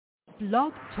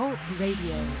Blog Talk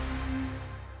Radio.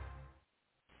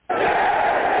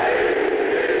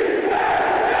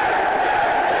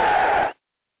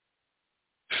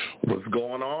 What's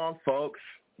going on, folks?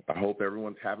 I hope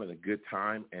everyone's having a good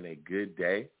time and a good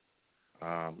day.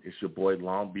 It's your boy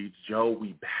Long Beach Joe.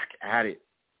 We back at it,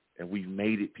 and we've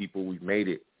made it, people. We've made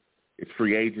it. It's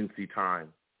free agency time.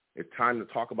 It's time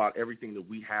to talk about everything that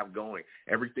we have going,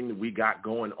 everything that we got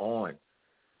going on.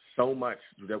 So much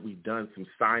that we've done, some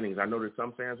signings. I know that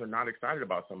some fans are not excited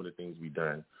about some of the things we've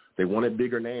done. They wanted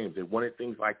bigger names. They wanted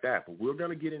things like that. But we're going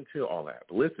to get into all that.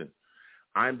 But listen,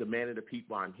 I'm the man of the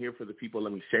people. I'm here for the people.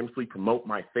 Let me shamelessly promote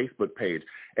my Facebook page.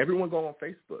 Everyone go on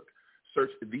Facebook. Search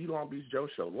The Long Beach Joe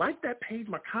Show. Like that page.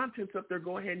 My content's up there.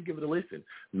 Go ahead and give it a listen.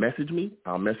 Message me.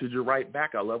 I'll message you right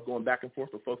back. I love going back and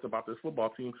forth with folks about this football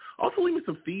team. Also, leave me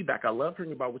some feedback. I love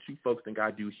hearing about what you folks think I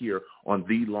do here on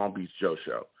The Long Beach Joe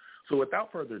Show. So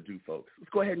without further ado, folks,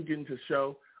 let's go ahead and get into the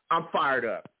show. I'm fired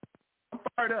up.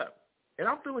 And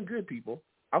I'm feeling good, people.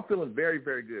 I'm feeling very,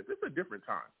 very good. This is a different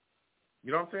time.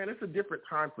 You know what I'm saying? It's a different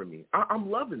time for me. I'm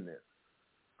loving this.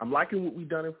 I'm liking what we've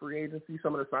done in free agency,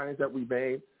 some of the signings that we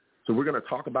made. So we're going to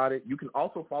talk about it. You can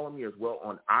also follow me as well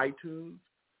on iTunes,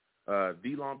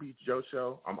 The Long Beach Joe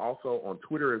Show. I'm also on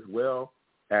Twitter as well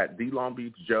at The Long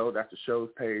Beach Joe. That's the show's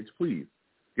page. Please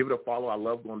give it a follow. I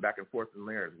love going back and forth in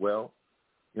there as well.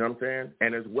 You know what I'm saying?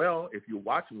 And as well, if you're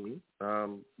watching me,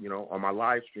 on my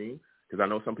live stream, because I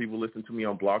know some people listen to me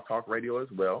on Blog Talk Radio as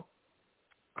well.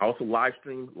 I also live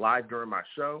stream live during my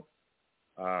show.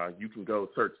 You can go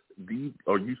search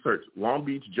search Long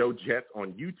Beach Joe Jets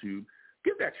on YouTube.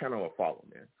 Give that channel a follow,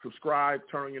 man. Subscribe,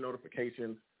 turn on your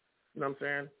notifications, you know what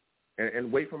I'm saying?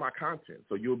 And wait for my content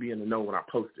so you'll be in the know when I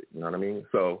post it, you know what I mean?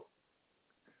 So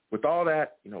with all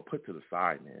that, put to the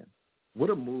side, man, what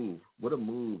a move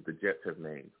the Jets have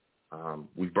made.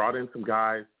 We brought in some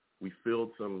guys. We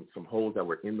filled some holes that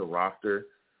were in the roster.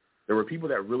 There were people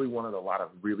that really wanted a lot of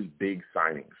really big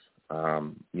signings. A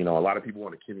lot of people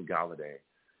wanted Kenny Golladay.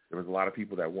 There was a lot of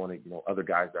people that wanted, other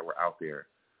guys that were out there.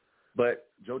 But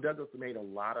Joe Douglas made a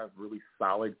lot of really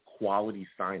solid quality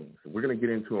signings. So we're going to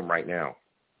get into them right now.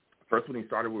 First one he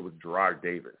started with was Gerard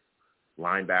Davis,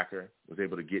 linebacker, was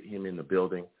able to get him in the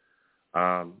building.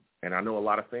 And I know a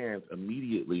lot of fans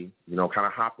immediately, kind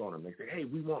of hopped on him. They say, hey,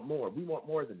 we want more. We want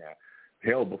more than that.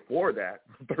 Hell, before that,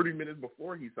 30 minutes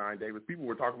before he signed Davis, people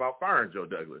were talking about firing Joe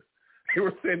Douglas. They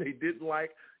were saying they didn't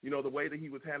like, the way that he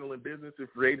was handling business in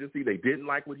free agency. They didn't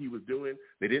like what he was doing.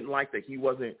 They didn't like that he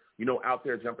wasn't, out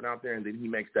there jumping out there, and then he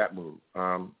makes that move.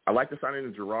 I like the signing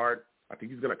of Gerard. I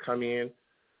think he's going to come in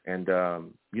and,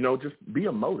 just be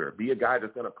a motor, be a guy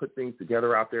that's going to put things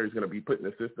together out there. He's going to be put in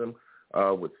the system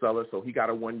with Suller. So he got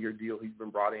a one-year deal. He's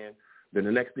been brought in. Then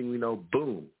the next thing we know,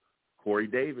 boom, Corey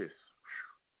Davis.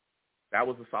 That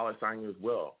was a solid signing as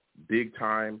well. Big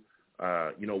time,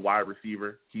 wide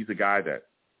receiver. He's a guy that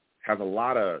has a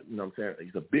lot of,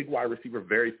 he's a big wide receiver,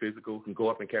 very physical, can go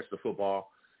up and catch the football.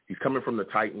 He's coming from the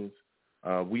Titans.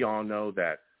 We all know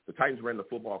that the Titans ran the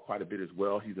football quite a bit as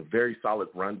well. He's a very solid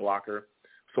run blocker.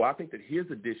 So I think that his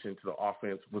addition to the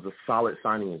offense was a solid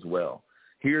signing as well.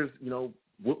 Here's,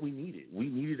 what we needed. We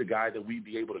needed a guy that we'd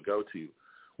be able to go to.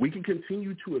 We can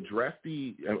continue to address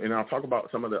and I'll talk about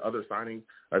some of the other signings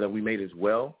that we made as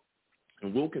well.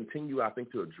 And we'll continue, I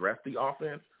think, to address the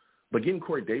offense. But getting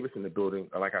Corey Davis in the building,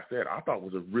 like I said, I thought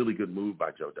was a really good move by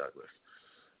Joe Douglas.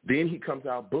 Then he comes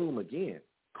out, boom, again,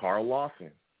 Carl Lawson.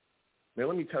 Now,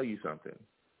 let me tell you something.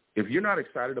 If you're not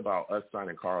excited about us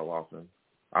signing Carl Lawson,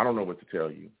 I don't know what to tell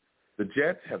you. The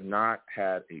Jets have not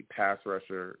had a pass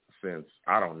rusher since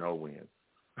I don't know when.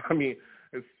 I mean,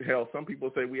 hell, some people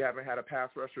say we haven't had a pass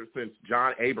rusher since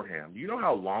John Abraham. Do you know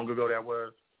how long ago that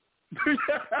was?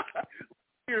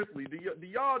 Seriously, do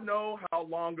y'all know how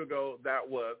long ago that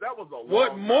was? That was a long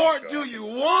What more time do you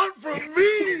want from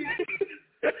me?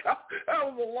 That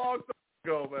was a long time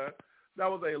ago, man. That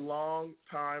was a long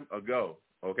time ago,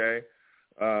 okay?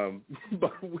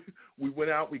 But we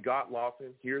went out, we got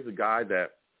Lawson. Here's a guy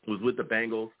that was with the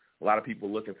Bengals. A lot of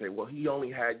people look and say, well, he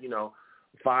only had,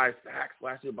 5 sacks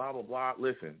last year, blah, blah, blah.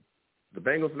 Listen, the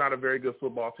Bengals are not a very good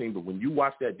football team, but when you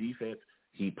watch that defense,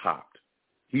 he popped.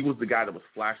 He was the guy that was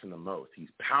flashing the most. He's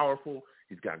powerful.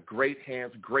 He's got great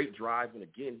hands, great drive, and,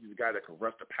 again, he's a guy that can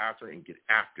rush the passer and get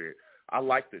after it. I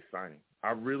like this signing.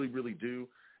 I really, really do.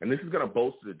 And this is going to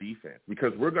bolster the defense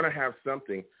because we're going to have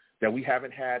something that we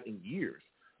haven't had in years.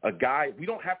 A guy, we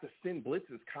don't have to send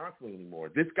blitzes constantly anymore.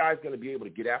 This guy's going to be able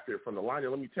to get after it from the line.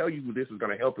 And let me tell you who this is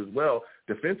going to help as well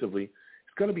defensively.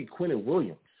 It's going to be Quinnen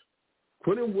Williams.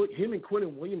 Him and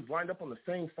Quinnen Williams lined up on the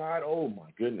same side. Oh, my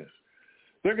goodness.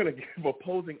 They're going to give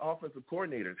opposing offensive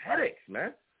coordinators headaches,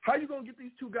 man. How are you going to get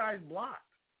these two guys blocked?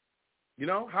 You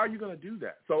know, how are you going to do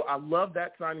that? So I love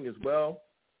that signing as well.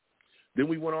 Then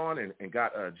we went on and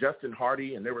got Justin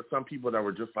Hardy, and there were some people that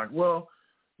were just like, well,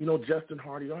 you know, Justin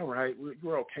Hardy, all right,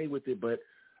 we're okay with it, but,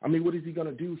 I mean, what is he going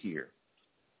to do here?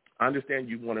 I understand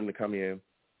you want him to come in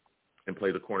and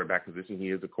play the cornerback position. He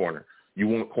is a corner. You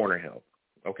want corner help.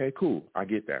 Okay, cool. I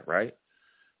get that, right?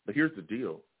 But here's the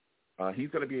deal. He's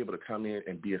going to be able to come in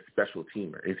and be a special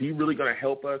teamer. Is he really going to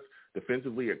help us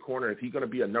defensively at corner? Is he going to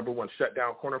be a number one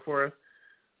shutdown corner for us?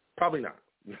 Probably not.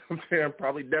 You know what I'm saying?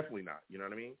 Probably definitely not. You know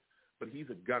what I mean? But he's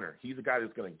a gunner. He's a guy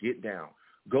that's going to get down.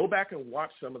 Go back and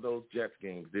watch some of those Jets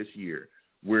games this year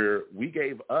where we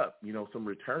gave up, you know, some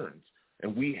returns.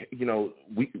 And we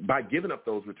by giving up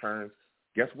those returns,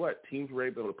 guess what? Teams were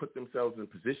able to put themselves in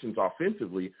positions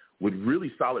offensively with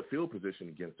really solid field position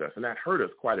against us, and that hurt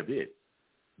us quite a bit.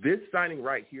 This signing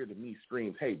right here to me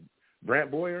screams, hey,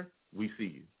 Brant Boyer, we see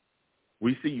you.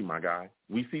 We see you, my guy.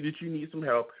 We see that you need some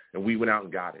help, and we went out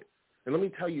and got it. And let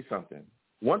me tell you something.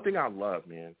 One thing I love,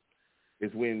 man,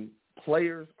 is when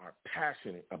players are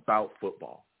passionate about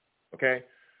football, okay?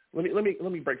 Let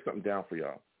me break something down for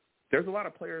y'all. There's a lot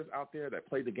of players out there that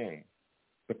play the game,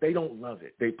 but they don't love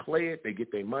it. They play it, they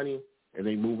get their money, and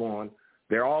they move on.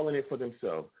 They're all in it for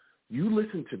themselves. You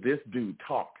listen to this dude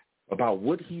talk about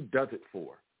what he does it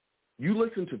for. You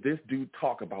listen to this dude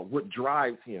talk about what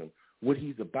drives him, what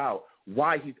he's about,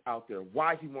 why he's out there,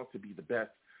 why he wants to be the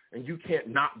best, and you can't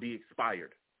not be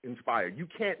inspired. You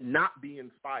can't not be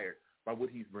inspired by what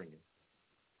he's bringing.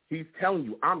 He's telling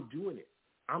you, I'm doing it.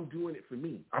 I'm doing it for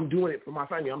me. I'm doing it for my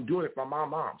family. I'm doing it for my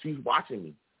mom. She's watching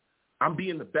me. I'm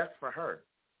being the best for her.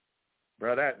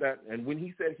 Bro, and when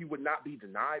he said he would not be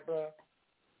denied, bro,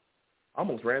 I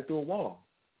almost ran through a wall.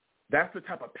 That's the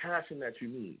type of passion that you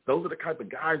need. Those are the type of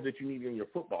guys that you need in your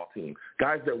football team,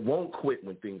 guys that won't quit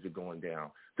when things are going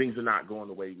down. Things are not going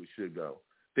the way we should go.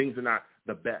 Things are not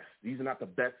the best. These are not the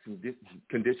best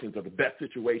conditions or the best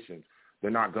situations.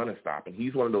 They're not going to stop. And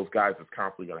he's one of those guys that's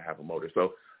constantly going to have a motor.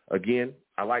 So, again,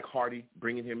 I like Hardy,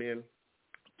 bringing him in,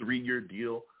 3-year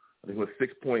deal. I think it was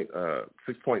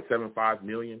 $6.75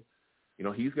 million. You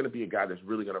know, he's going to be a guy that's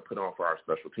really going to put on for our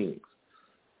special teams.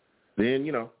 Then,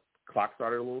 you know, clock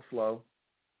started a little slow,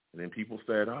 and then people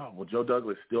said, oh, well, Joe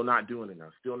Douglas still not doing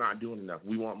enough.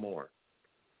 We want more.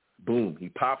 Boom, he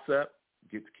pops up,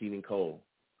 gets Keenan Cole.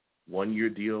 1-year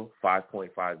deal,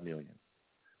 $5.5 million.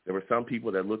 There were some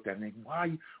people that looked at me,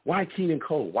 why Keenan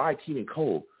Cole? Why Keenan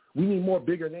Cole? We need more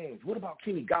bigger names. What about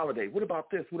Kenny Golladay? What about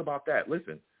this? What about that?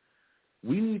 Listen,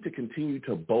 we need to continue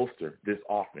to bolster this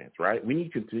offense, right? We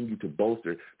need to continue to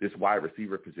bolster this wide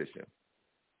receiver position.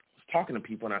 I was talking to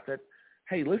people, and I said,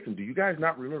 hey, listen, do you guys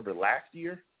not remember last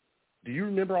year? Do you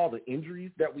remember all the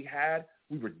injuries that we had?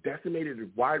 We were decimated at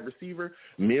wide receiver.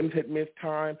 Mims had missed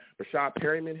time. Rashad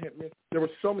Perryman had missed. There were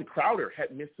so many. Crowder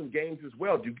had missed some games as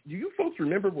well. Do you folks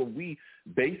remember when we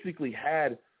basically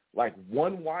had like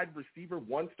one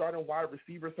starting wide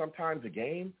receiver sometimes a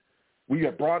game? We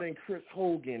had brought in Chris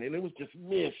Hogan, and it was just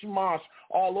mish-mosh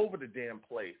all over the damn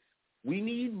place. We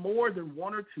need more than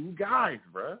one or two guys,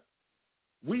 bruh.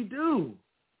 We do.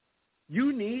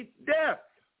 You need depth.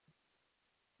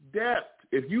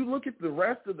 If you look at the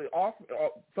rest of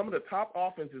some of the top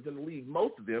offenses in the league,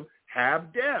 most of them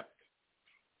have depth.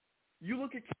 You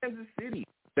look at Kansas City.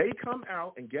 They come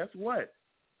out, and guess what?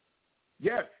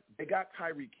 Yes, they got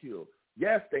Tyreek Hill.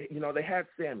 Yes, they had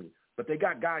Sammy, but they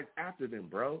got guys after them,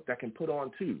 bro, that can put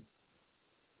on too.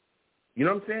 You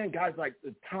know what I'm saying? Guys like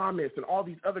Thomas and all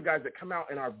these other guys that come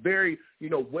out and are very,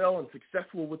 well and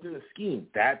successful within the scheme.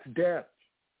 That's depth.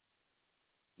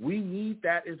 We need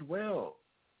that as well.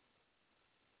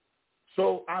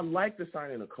 So I like the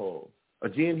signing of Cole.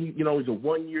 Again, he's a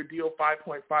 1-year deal,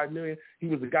 $5.5 million. He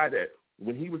was a guy that,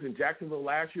 when he was in Jacksonville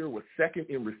last year, was second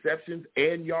in receptions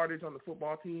and yardage on the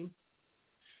football team.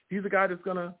 He's a guy that's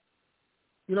going to,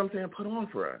 put on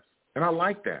for us. And I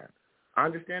like that. I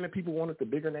understand that people wanted the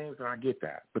bigger names, and I get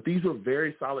that. But these were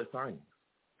very solid signings.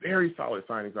 Very solid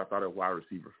signings, I thought, at wide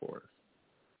receiver for us.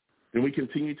 Then we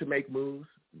continued to make moves.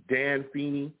 Dan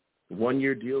Feeney,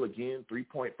 1-year deal again,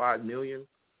 $3.5 million.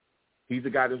 He's a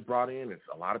guy that's brought in, and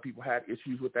a lot of people had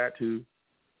issues with that too.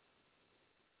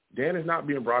 Dan is not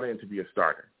being brought in to be a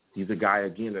starter. He's a guy,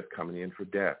 again, that's coming in for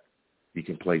depth. He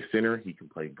can play center. He can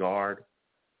play guard.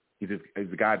 He's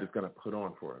a guy that's going to put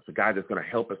on for us, a guy that's going to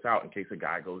help us out in case a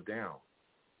guy goes down.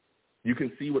 You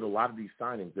can see with a lot of these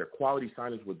signings, they're quality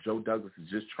signings where Joe Douglas is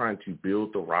just trying to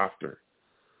build the roster.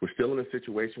 We're still in a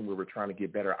situation where we're trying to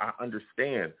get better. I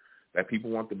understand that people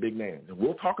want the big names, and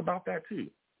we'll talk about that too.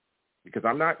 Because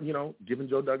I'm not, giving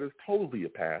Joe Douglas totally a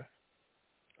pass.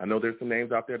 I know there's some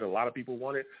names out there that a lot of people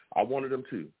wanted. I wanted them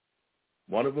too.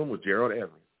 One of them was Gerald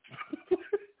Everett.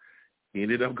 He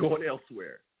ended up going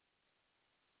elsewhere.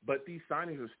 But these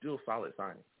signings are still solid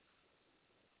signings.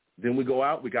 Then we go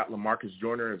out. We got LaMarcus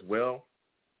Joyner as well,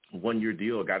 1-year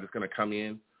deal, a guy that's going to come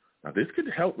in. Now, this could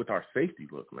help with our safety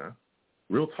look, man.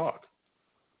 Real talk.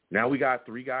 Now we got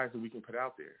 3 guys that we can put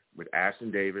out there with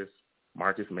Ashton Davis,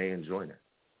 Marcus May, and Joyner.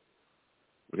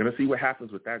 We're going to see what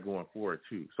happens with that going forward,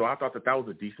 too. So I thought that was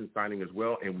a decent signing as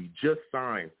well, and we just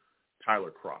signed Tyler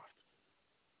Croft.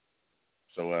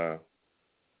 So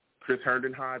Chris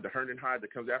Herndon-Hyde, the Herndon-Hyde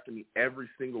that comes after me every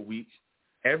single week.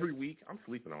 Every week, I'm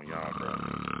sleeping on y'all, bro.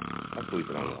 I'm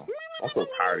sleeping on y'all. I'm so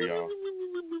tired of y'all.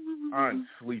 I'm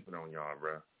sleeping on y'all,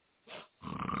 bro.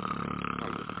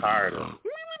 I'm just tired of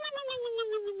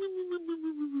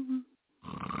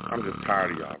I'm just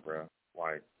tired of y'all, bro.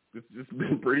 Like, this has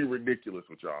been pretty ridiculous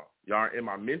with y'all. Y'all are in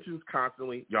my mentions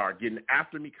constantly. Y'all are getting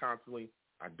after me constantly.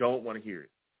 I don't want to hear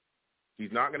it.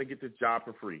 He's not going to get this job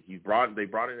for free. They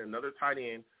brought in another tight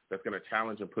end that's going to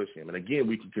challenge and push him. And, again,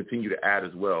 we can continue to add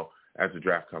as well as the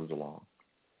draft comes along.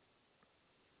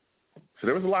 So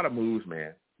there was a lot of moves,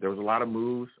 man. There was a lot of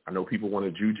moves. I know people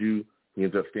wanted Juju. He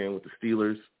ends up staying with the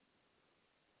Steelers.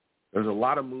 There's a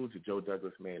lot of moves that Joe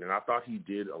Douglas made, and I thought he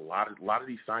did a lot of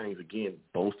these signings, again,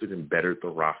 bolstered and bettered the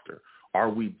roster. Are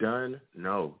we done?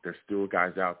 No. There's still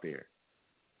guys out there.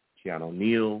 Keanu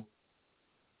Neal.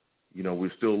 You know,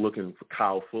 we're still looking for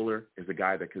Kyle Fuller as a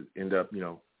guy that could end up,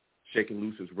 shaking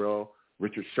loose as well.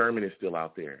 Richard Sherman is still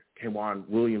out there. K'Waun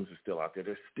Williams is still out there.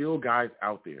 There's still guys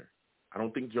out there. I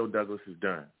don't think Joe Douglas is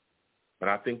done. But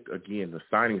I think, again, the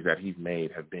signings that he's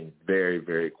made have been very,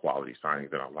 very quality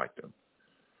signings, and I like them.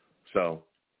 So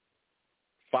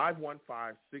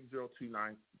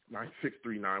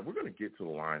 515-6029-9639. We're going to get to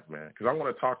the lines, man, because I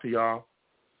want to talk to y'all.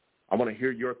 I want to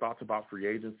hear your thoughts about free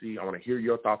agency. I want to hear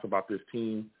your thoughts about this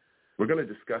team. We're going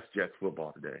to discuss Jets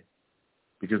football today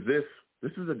because this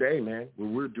is a day, man, where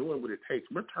we're doing what it takes.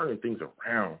 We're turning things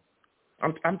around.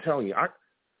 I'm telling you, I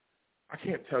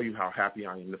can't tell you how happy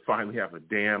I am to finally have a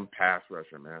damn pass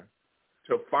rusher, man,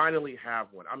 to finally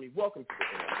have one. I mean, welcome to the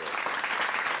NFL.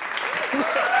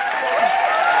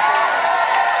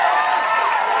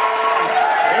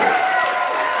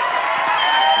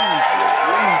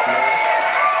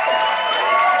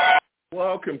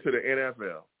 Welcome to the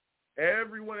NFL.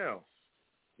 Everyone else,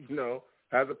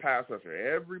 has a pass rusher.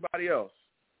 Everybody else,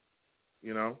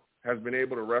 has been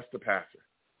able to rush the passer.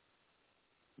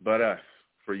 But us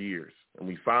for years. And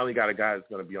we finally got a guy that's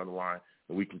going to be on the line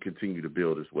and we can continue to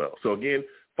build as well. So, again,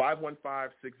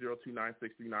 515-602-9639.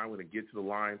 We're going to get to the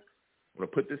lines. I'm going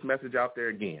to put this message out there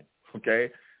again, okay?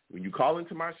 When you call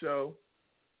into my show,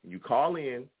 when you call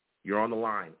in, you're on the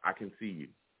line. I can see you,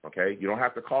 okay? You don't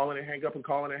have to call in and hang up and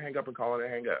call in and hang up and call in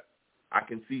and hang up. I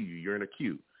can see you. You're in a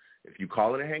queue. If you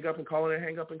call in and hang up and call in and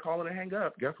hang up and call in and hang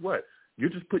up, guess what? You're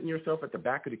just putting yourself at the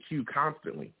back of the queue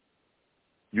constantly.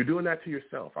 You're doing that to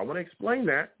yourself. I want to explain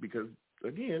that because,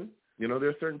 again, there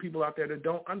are certain people out there that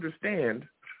don't understand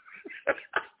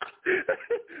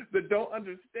this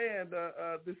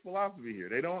philosophy here.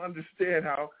 They don't understand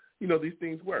how, these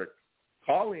things work.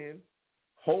 Call in,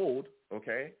 hold,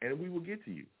 okay, and we will get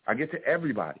to you. I get to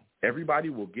everybody. Everybody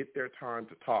will get their time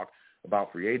to talk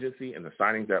about free agency and the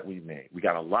signings that we've made. We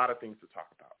got a lot of things to talk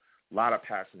about, a lot of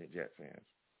passionate Jet fans.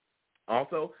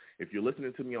 Also, if you're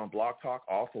listening to me on Blog Talk,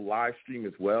 also live stream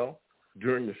as well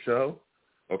during the show,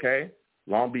 okay?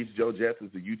 Long Beach Joe Jets is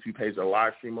the YouTube page I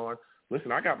live stream on.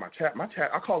 Listen, I got my chat,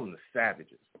 I call them the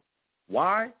Savages.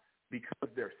 Why? Because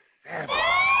they're savage,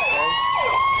 okay?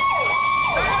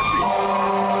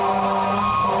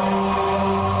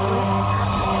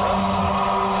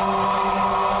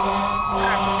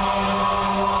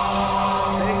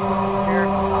 They don't care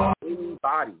about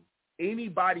anybody.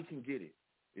 Anybody can get it.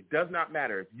 It does not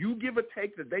matter. If you give a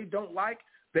take that they don't like,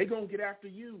 they're going to get after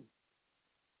you.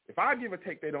 If I give a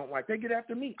take they don't like, they get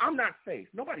after me. I'm not safe.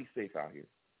 Nobody's safe out here.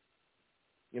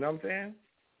 You know what I'm saying?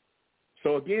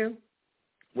 So, again,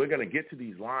 we're going to get to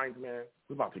these lines, man.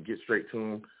 We're about to get straight to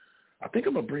them. I think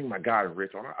I'm going to bring my guy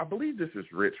Rich on. I believe this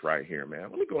is Rich right here, man.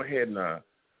 Let me go ahead and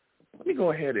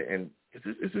this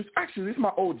is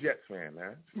my old Jets fan, man.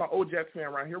 This is my old Jets fan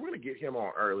right here. We're going to get him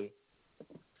on early.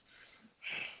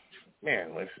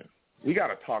 Man, listen, we got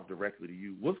to talk directly to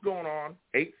you. What's going on?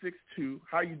 862.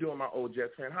 How you doing, my old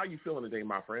Jets fan? How you feeling today,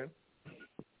 my friend?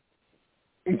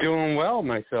 Doing well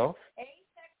myself.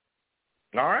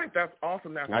 All right, that's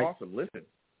awesome. That's awesome. Listen,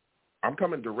 I'm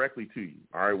coming directly to you.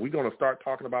 All right, we're going to start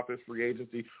talking about this free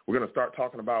agency. We're going to start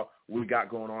talking about what we got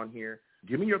going on here.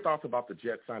 Give me your thoughts about the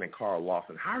Jets signing Carl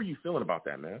Lawson. How are you feeling about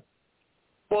that, man?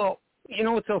 Well, You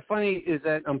know what's so funny is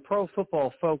that on Pro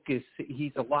Football Focus,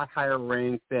 he's a lot higher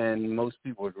ranked than most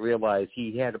people would realize.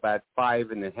 He had about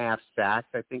 5.5 sacks,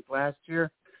 I think, last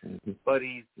year. Mm-hmm. But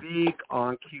he's big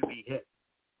on QB hits.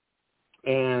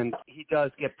 And he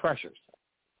does get pressures.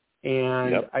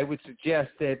 And I would suggest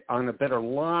that on a better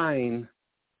line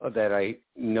that I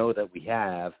know that we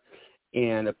have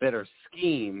and a better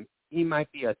scheme, he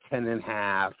might be a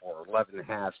 10.5 or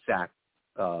 11.5 sack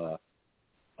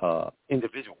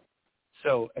individual.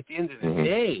 So at the end of the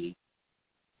day,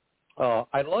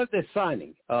 I love this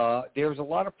signing. There's a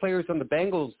lot of players on the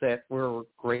Bengals that were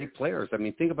great players. I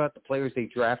mean, think about the players they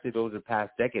drafted over the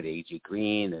past decade, A.J.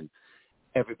 Green and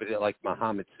everybody like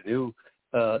Mohamed Sanu.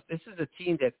 This is a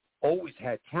team that always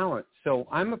had talent. So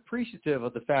I'm appreciative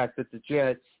of the fact that the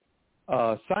Jets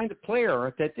signed a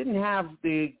player that didn't have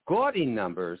the gaudy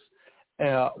numbers,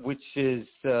 which is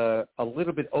a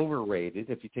little bit overrated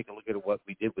if you take a look at what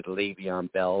we did with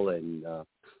Le'Veon Bell and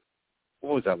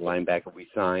what was that linebacker we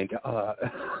signed?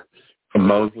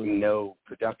 Mosley. No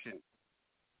production.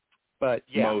 But,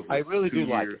 yeah, Mosley. I really do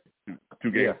like it.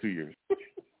 2 games, 2 years.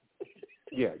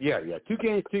 Yeah. 2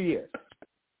 games, 2 years.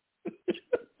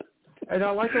 And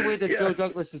I like the way that Joe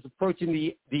Douglas is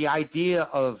approaching the idea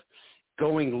of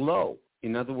going low.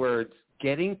 In other words,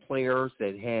 getting players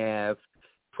that have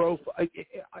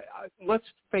let's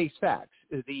face facts.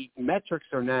 The metrics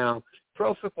are now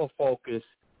Pro Football Focus.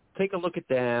 Take a look at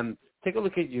them. Take a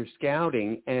look at your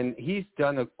scouting, and he's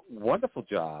done a wonderful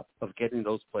job of getting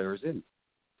those players in.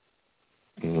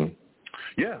 Mm-hmm.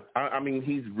 Yeah, I mean,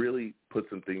 he's really put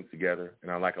some things together,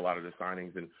 and I like a lot of the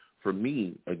signings. And for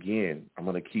me, again, I'm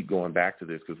going to keep going back to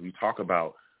this because we talk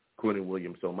about Quinnen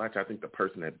Williams so much. I think the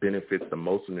person that benefits the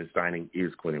most in this signing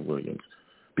is Quinnen Williams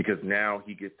because now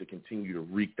he gets to continue to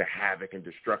wreak the havoc and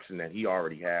destruction that he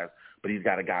already has, but he's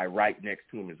got a guy right next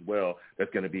to him as well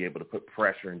that's going to be able to put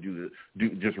pressure and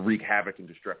just wreak havoc and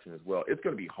destruction as well. It's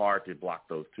going to be hard to block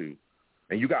those two.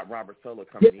 And you got Robert Saleh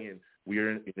coming in.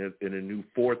 We're in a new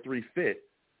 4-3 fit.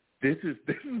 This is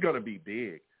going to be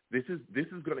big. This is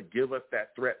going to give us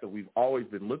that threat that we've always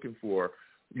been looking for,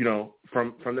 you know,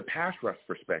 from the pass rush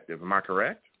perspective. Am I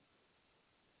correct?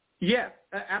 Yeah,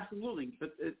 absolutely.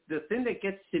 But the thing that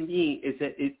gets to me is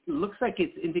that it looks like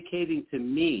it's indicating to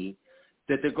me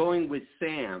that they're going with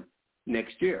Sam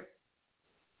next year.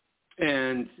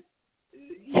 And,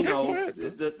 you know,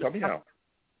 tell me how.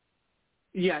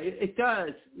 Yeah, it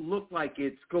does look like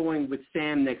it's going with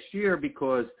Sam next year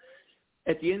because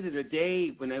at the end of the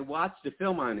day, when I watch the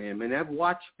film on him, and I've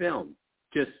watched film,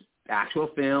 just actual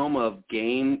film of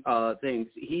game things,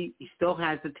 he still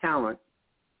has the talent.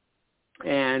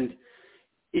 And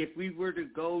if we were to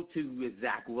go to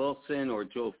Zach Wilson or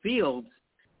Joe Fields,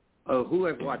 who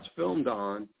I've watched filmed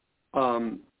on,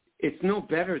 it's no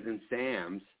better than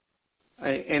Sam's.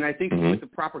 And I think with the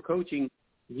proper coaching,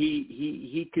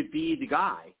 he could be the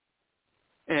guy.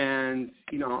 And,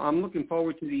 you know, I'm looking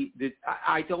forward to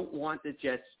I don't want the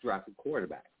Jets to draft a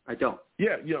quarterback. I don't.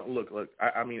 Yeah, you know, look.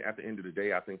 I mean, at the end of the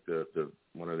day, I think the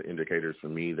one of the indicators for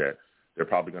me that they're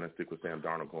probably going to stick with Sam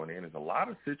Darnold going in is a lot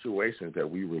of situations that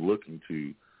we were looking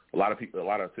to, a lot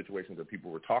of situations that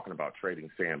people were talking about trading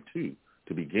Sam to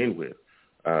begin with.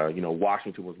 You know,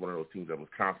 Washington was one of those teams that was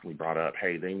constantly brought up.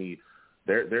 Hey, they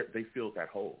filled that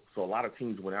hole. So a lot of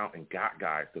teams went out and got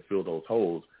guys to fill those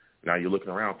holes. Now you're looking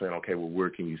around saying, okay, well,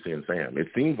 where can you send Sam? It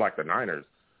seems like the Niners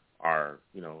are,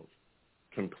 you know,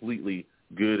 completely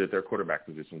good at their quarterback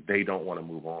position. They don't want to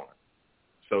move on.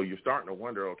 So you're starting to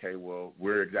wonder, okay, well,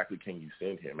 where exactly can you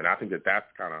send him? And I think that's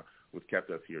kind of what's kept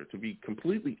us here. To be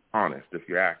completely honest, if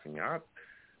you're asking me, I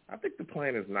think the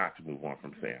plan is not to move on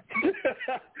from Sam.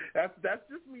 That's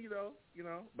just me, though, you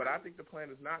know. But I think the plan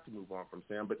is not to move on from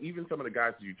Sam. But even some of the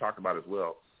guys that you talked about as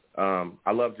well,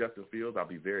 I love Justin Fields. I'll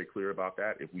be very clear about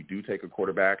that. If we do take a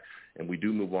quarterback and we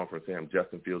do move on from Sam,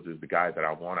 Justin Fields is the guy that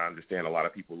I want. I understand a lot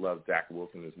of people love Zach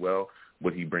Wilson as well,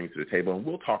 what he brings to the table. And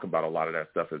we'll talk about a lot of that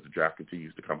stuff as the draft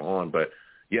continues to come on. But,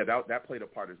 yeah, that played a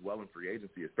part as well in free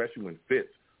agency, especially when Fitz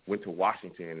went to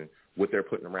Washington and what they're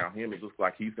putting around him. It looks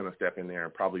like he's going to step in there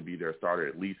and probably be their starter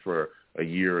at least for a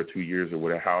year or 2 years or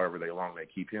whatever, however long they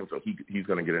keep him. So he's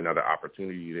going to get another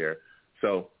opportunity there.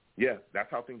 So, yeah, that's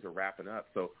how things are wrapping up.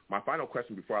 So my final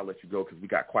question before I let you go, because we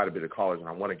got quite a bit of callers and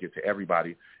I want to get to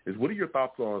everybody, is what are your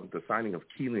thoughts on the signing of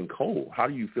Keelan Cole? How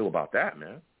do you feel about that,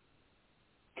 man?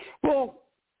 Well,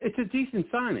 it's a decent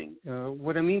signing.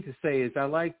 What I mean to say is I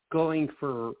like going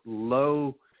for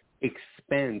low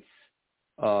expense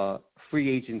free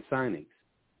agent signings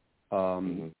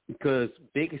because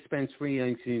big expense free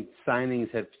agent signings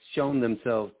have shown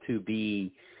themselves to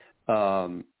be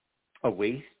a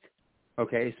waste.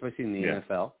 Okay, especially in the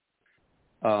NFL.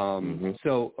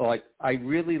 So, like, I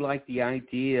really like the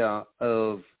idea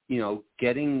of,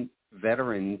 getting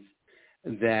veterans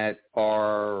that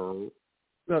are,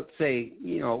 let's say,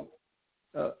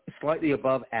 slightly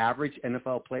above average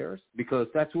NFL players, because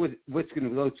that's what's going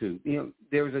to go to.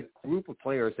 There's a group of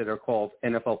players that are called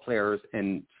NFL players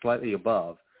and slightly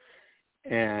above.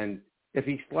 And if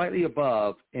he's slightly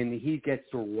above and he gets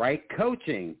the right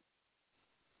coaching,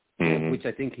 which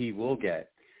I think he will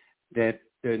get, that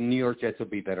the New York Jets will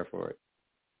be better for it.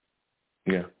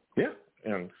 Yeah.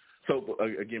 And so,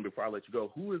 again, before I let you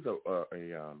go, who is a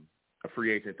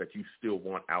free agent that you still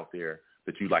want out there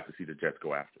that you'd like to see the Jets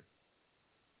go after?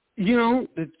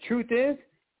 The truth is,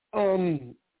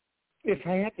 if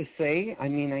I had to say, I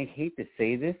hate to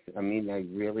say this. I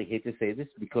really hate to say this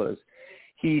because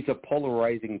he's a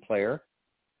polarizing player,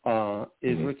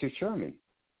 is Richard Sherman.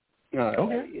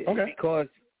 Okay. Because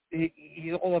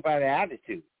he's all about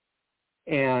attitude.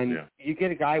 And you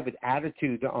get a guy with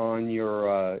attitude on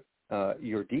your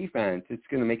defense, it's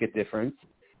going to make a difference.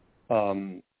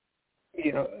 And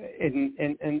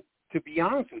to be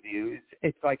honest with you,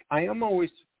 it's like I am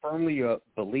always firmly a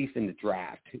belief in the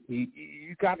draft.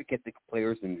 You got to get the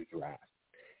players in the draft.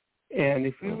 And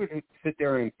if we were to sit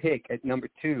there and pick at number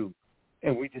 2,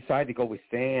 and we decide to go with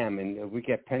Sam, and we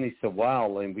get Penny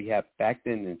Sewell, and we have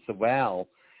Becton and Sewell,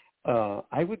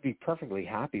 I would be perfectly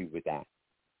happy with that.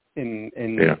 And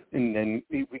then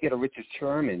we get a Richard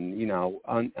Sherman,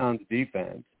 on the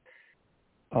defense.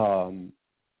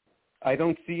 I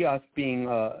don't see us being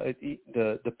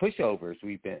the pushovers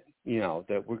we've been,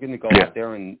 that we're going to go out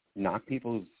there and knock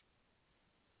people's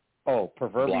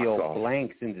proverbial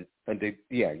blanks into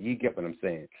you get what I'm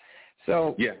saying.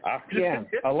 So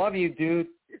I love you, dude.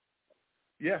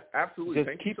 Yeah, absolutely. Just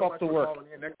Thank keep you so up much the for work. calling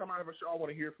in. Next time I have a show, I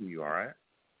want to hear from you. All right.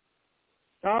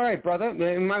 All right, brother.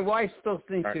 My wife still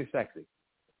thinks you're sexy.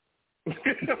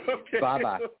 Okay.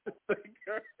 Bye-bye.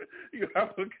 You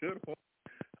have a good one.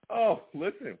 Oh,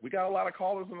 listen, we got a lot of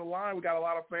callers on the line. We got a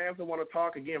lot of fans that want to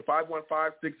talk. Again,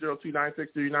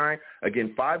 515-602-9639.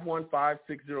 Again,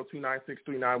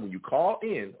 515-602-9639. When you call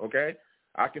in, okay,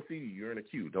 I can see you. You're in a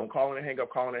queue. Don't call in and hang up.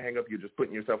 Call in and hang up. You're just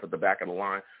putting yourself at the back of the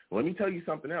line. Let me tell you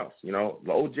something else. The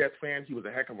old Jets fan, he was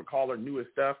a heck of a caller, knew his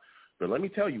stuff. But let me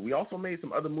tell you, we also made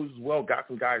some other moves as well, got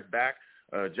some guys back.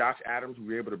 Josh Adams, we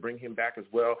were able to bring him back as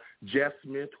well. Jeff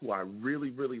Smith, who I really,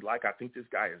 really like. I think this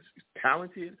guy is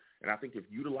talented, and I think if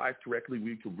utilized correctly,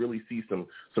 we could really see some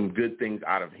good things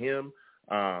out of him.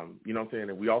 You know what I'm saying?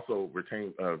 And we also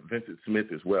retained Vincent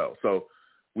Smith as well. So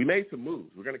we made some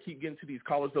moves. We're going to keep getting to these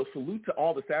callers, though. Salute to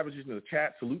all the savages in the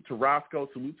chat. Salute to Roscoe.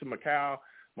 Salute to Macau.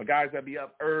 My guys that be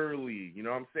up early, you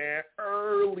know what I'm saying?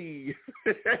 Early.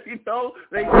 They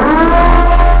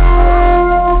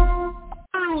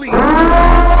early. You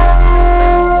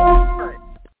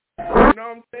know what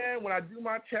I'm saying? When I do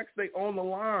my checks, they own the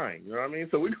line. You know what I mean?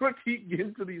 So we're going to keep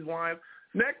getting to these lines.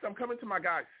 Next, I'm coming to my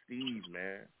guy, Steve,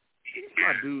 man. He's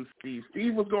my dude, Steve.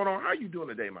 Steve, what's going on? How you doing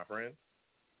today, my friend?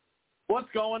 What's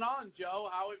going on, Joe?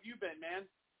 How have you been, man?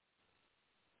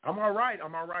 I'm all right,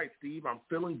 Steve. I'm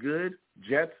feeling good.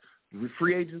 Jets,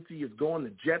 free agency is going.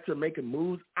 The Jets are making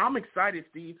moves. I'm excited,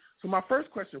 Steve. So my first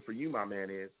question for you, my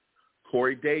man, is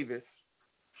Corey Davis.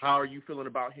 How are you feeling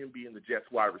about him being the Jets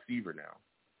wide receiver now?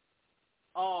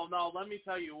 Oh, no, let me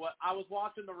tell you what. I was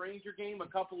watching the Ranger game a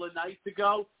couple of nights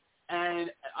ago,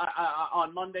 and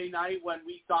on Monday night when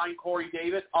we signed Corey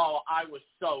Davis, I was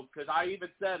stoked because I even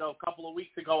said a couple of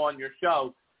weeks ago on your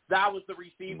show, that was the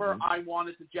receiver I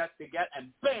wanted the Jets to get,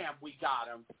 and bam, we got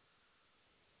him.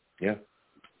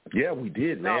 Yeah, we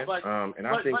did, man. But let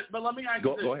me ask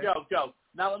you this, Joe.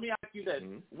 Now let me ask you this: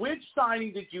 which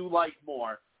signing did you like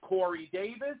more, Corey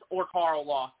Davis or Carl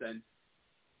Lawson?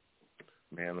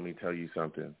 Man, let me tell you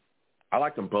something. I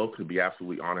like them both, to be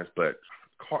absolutely honest, but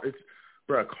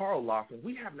Carl Lawson,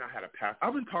 we have not had a pass.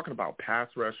 I've been talking about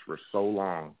pass rush for so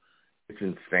long. It's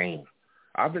insane.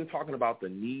 I've been talking about the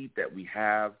need that we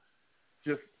have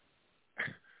just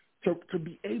to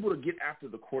be able to get after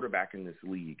the quarterback in this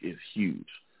league is huge.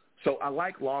 So I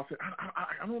like Lawson.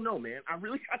 I don't know, man. I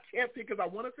can't pick because I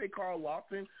want to say Carl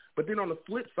Lawson, but then on the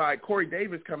flip side, Corey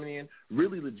Davis coming in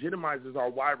really legitimizes our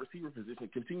wide receiver position,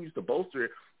 continues to bolster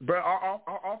it. But our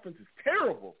offense is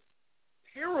terrible.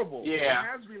 Terrible. Yeah. It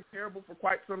has been terrible for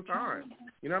quite some time.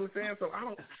 You know what I'm saying? So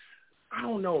I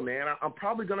don't know, man. I'm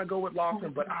probably going to go with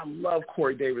Lawson, but I love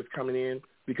Corey Davis coming in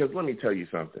because let me tell you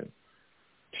something.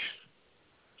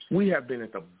 We have been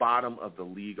at the bottom of the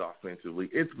league offensively.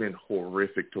 It's been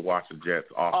horrific to watch the Jets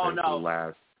offense the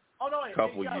last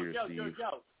couple years, Steve.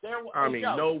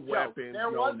 No weapons,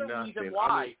 there no was a nothing. reason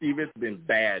why. Steve, it's been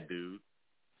bad, dude.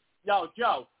 Yo,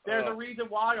 Joe, there's a reason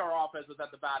why our offense was at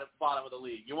the bottom of the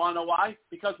league. You want to know why?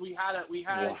 Because we had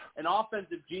an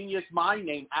offensive genius mind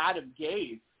named Adam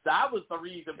Gase. That was the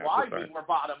reason why we were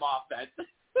bottom offense.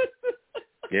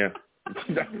 Yeah,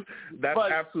 that's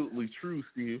absolutely true,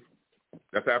 Steve.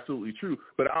 That's absolutely true.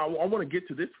 But I want to get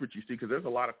to this with you, Steve, because there's a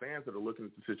lot of fans that are looking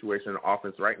at the situation in the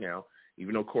offense right now.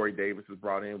 Even though Corey Davis is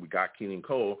brought in, we got Keenan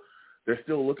Cole, they're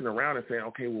still looking around and saying,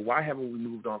 okay, well, why haven't we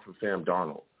moved on from Sam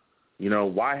Darnold? You know,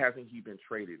 why hasn't he been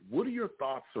traded? What are your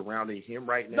thoughts surrounding him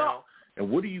right now?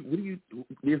 And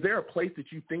is there a place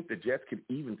that you think the Jets could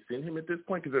even send him at this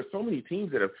point? Because there's so many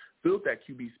teams that have filled that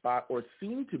QB spot or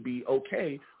seem to be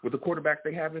okay with the quarterbacks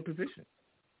they have in position.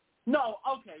 No,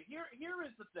 okay. Here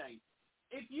is the thing.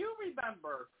 If you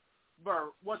remember,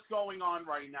 what's going on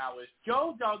right now is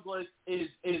Joe Douglas is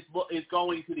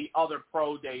going to the other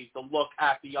pro days to look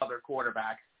at the other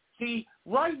quarterbacks. See,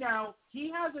 right now,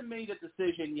 he hasn't made a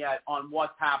decision yet on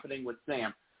what's happening with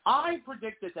Sam. I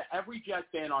predicted to every Jet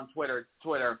fan on Twitter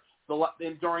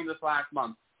during this last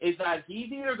month is that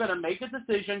he's either going to make a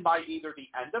decision by either the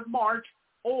end of March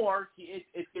or it's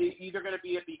either going to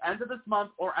be at the end of this month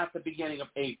or at the beginning of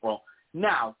April.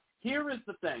 Now, here is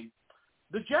the thing.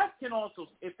 The Jets can also,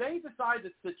 if they decide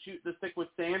to stick with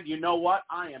Sam, you know what?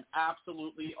 I am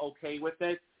absolutely okay with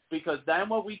it. Because then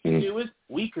what we can do is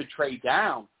we could trade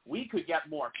down. We could get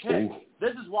more picks. Ooh.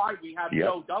 This is why we have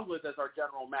Joe Douglas as our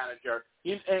general manager.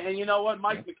 And you know what?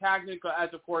 Mike McCagnon, as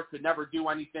of course, could never do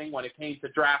anything when it came to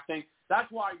drafting. That's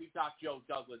why we've got Joe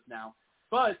Douglas now.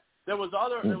 But there was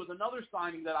another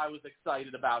signing that I was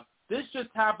excited about. This just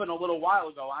happened a little while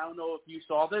ago. I don't know if you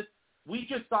saw this. We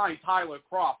just signed Tyler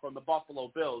Kroft from the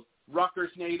Buffalo Bills.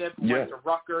 Rutgers native, went to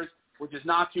Rutgers, which is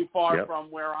not too far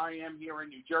from where I am here in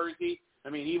New Jersey. I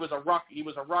mean, he was a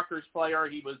Rutgers player.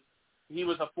 He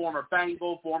was a former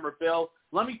Bengal, former Bill.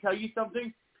 Let me tell you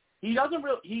something. He's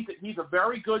a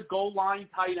very good goal line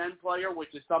tight end player,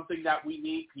 which is something that we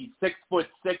need. He's 6'6",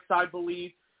 I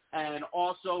believe, and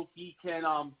also he can.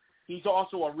 He's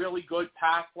also a really good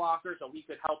pass blocker, so he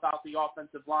could help out the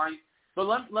offensive line. But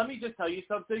let me just tell you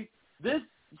something. This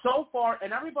so far,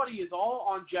 and everybody is all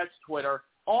on Jets Twitter,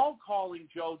 all calling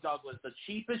Joe Douglas the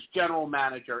cheapest general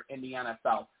manager in the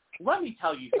NFL. Let me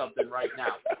tell you something right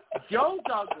now. Joe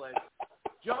Douglas,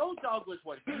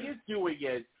 what he is doing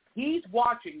is he's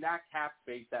watching that cap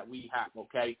space that we have,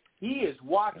 okay? He is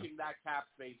watching that cap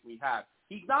space we have.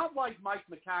 He's not like Mike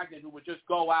McCagnon, who would just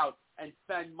go out and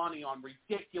spend money on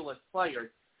ridiculous players.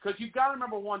 Because you've got to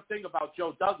remember one thing about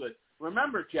Joe Douglas.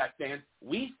 Remember, Jet fans,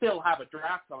 we still have a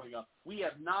draft coming up. We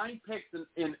have 9 picks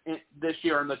in this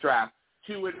year in the draft.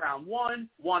 2 in round 1,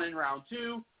 1 in round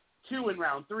 2, 2 in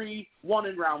round 3, 1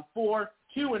 in round 4,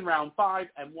 2 in round 5,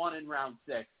 and 1 in round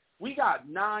 6. We got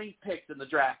 9 picks in the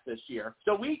draft this year,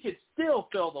 so we could still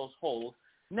fill those holes.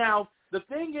 Now, the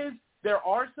thing is, there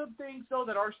are some things, though,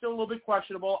 that are still a little bit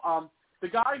questionable. The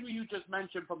guy who you just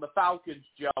mentioned from the Falcons,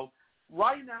 Joe,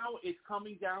 right now it's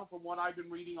coming down from what I've been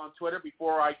reading on Twitter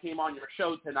before I came on your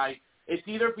show tonight. It's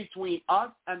either between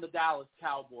us and the Dallas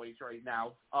Cowboys right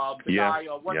now. Guy,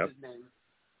 what's his name?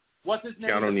 What's his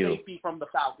name? The safety from the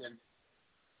Falcons.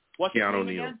 What's his name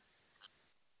again?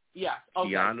 Yeah.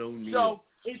 Okay. Keanu Neal.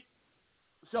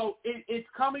 So it's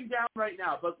coming down right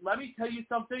now. But let me tell you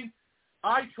something.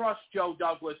 I trust Joe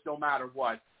Douglas no matter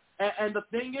what. And the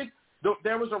thing is,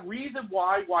 there was a reason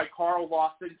why Carl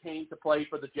Lawson came to play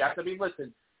for the Jets. I mean,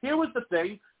 listen, here was the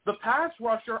thing. The pass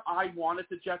rusher I wanted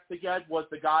the Jets to get was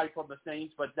the guy from the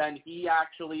Saints, but then he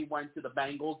actually went to the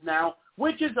Bengals now,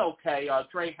 which is okay,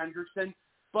 Trey Hendrickson.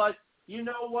 But you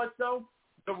know what, though?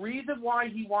 The reason why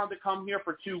he wanted to come here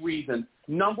for 2 reasons.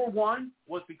 Number 1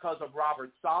 was because of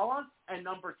Robert Saleh, and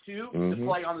number 2, to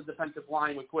play on the defensive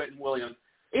line with Quentin Williams.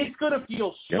 It's going to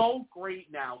feel so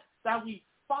great now that we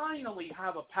finally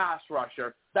have a pass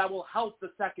rusher that will help the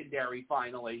secondary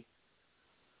finally.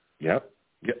 Yep,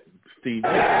 Steve.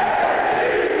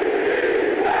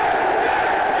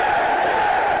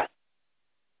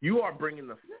 You are bringing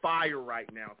the fire right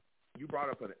now. You brought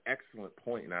up an excellent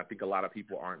point, and I think a lot of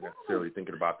people aren't necessarily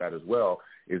thinking about that as well,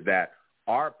 is that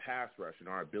our pass rush and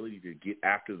our ability to get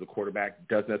after the quarterback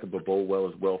does nothing but bode well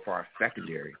as well for our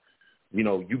secondary. You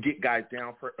know, you get guys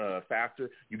down faster,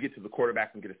 you get to the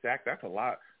quarterback and get a sack. That's a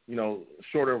lot,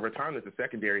 shorter of a time that the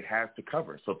secondary has to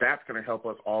cover. So that's going to help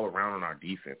us all around on our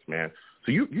defense, man.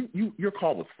 So your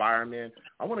call was fire, man.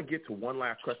 I want to get to one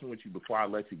last question with you before I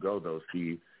let you go, though,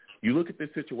 Steve. You look at this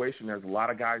situation, there's a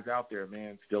lot of guys out there,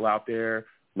 man, still out there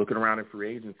looking around in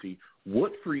free agency.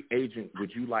 What free agent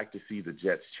would you like to see the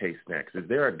Jets chase next? Is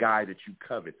there a guy that you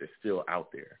covet that's still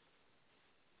out there?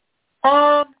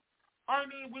 I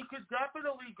mean, we could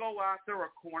definitely go after a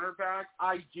cornerback.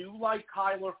 I do like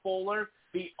Kyler Fuller.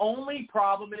 The only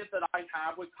problem is that I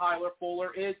have with Kyler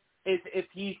Fuller is if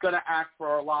he's going to ask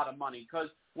for a lot of money. Because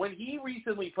when he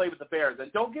recently played with the Bears,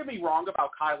 and don't get me wrong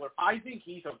about Kyler, I think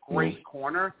he's a great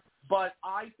corner, but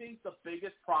I think the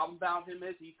biggest problem about him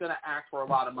is he's going to ask for a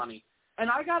lot of money. And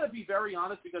I got to be very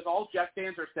honest, because all Jet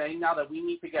fans are saying now that we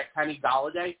need to get Kenny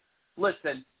Golladay.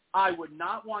 Listen, I would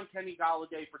not want Kenny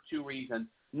Golladay for two reasons.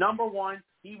 Number one,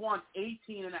 he wants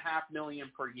 $18.5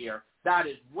 million per year. That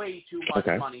is way too much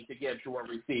money to give to a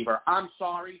receiver. I'm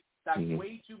sorry. That's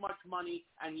way too much money,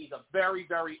 and he's a very,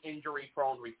 very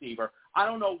injury-prone receiver. I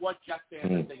don't know what Jet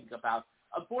fans are thinking about.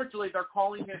 Unfortunately, they're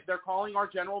calling our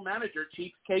general manager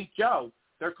Cheapskate Joe.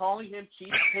 They're calling him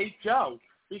Cheapskate Joe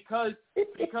because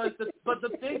the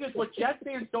thing is, what Jet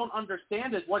fans don't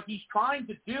understand is what he's trying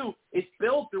to do is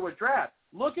build through a draft.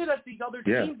 Look at these other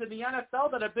teams in the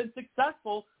NFL that have been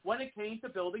successful when it came to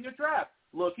building a draft.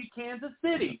 Look at Kansas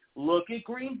City. Look at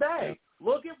Green Bay.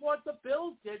 Look at what the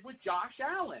Bills did with Josh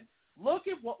Allen. Look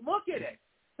at it.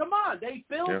 Come on, they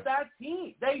built that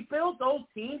team. They built those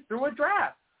teams through a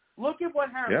draft. Look at what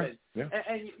happened.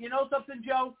 And you know something,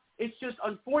 Joe? It's just,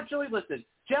 unfortunately, listen,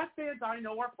 Jet fans I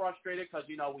know are frustrated because,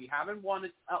 we haven't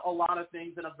won a lot of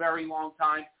things in a very long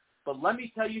time. But let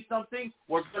me tell you something.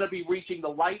 We're going to be reaching the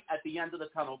light at the end of the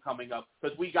tunnel coming up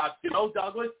because we got Joe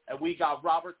Douglas and we got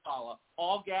Robert Saleh.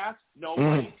 All gas, no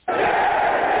brakes.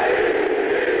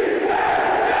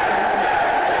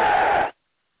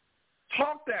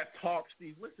 Talk that talk,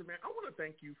 Steve. Listen, man, I want to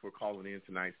thank you for calling in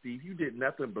tonight, Steve. You did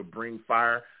nothing but bring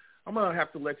fire. I'm going to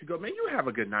have to let you go. Man, you have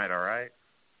a good night, all right?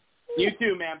 You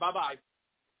too, man. Bye-bye.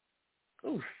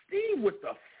 Oh, Steve with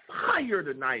the fire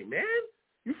tonight, man.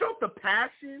 You felt the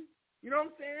passion. You know what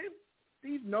I'm saying?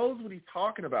 Steve knows what he's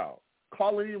talking about.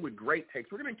 Calling in with great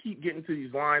takes. We're going to keep getting to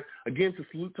these lines. Again, to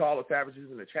salute to all the savages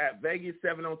in the chat. Vegas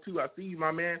 702, I see you,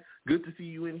 my man. Good to see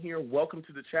you in here. Welcome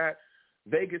to the chat.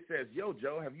 Vegas says, yo,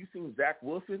 Joe, have you seen Zach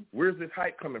Wilson? Where's this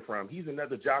hype coming from? He's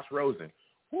another Josh Rosen.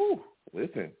 Whew,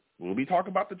 listen, we'll be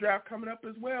talking about the draft coming up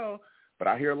as well, but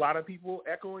I hear a lot of people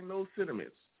echoing those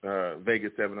sentiments,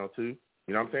 Vegas 702.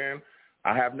 You know what I'm saying?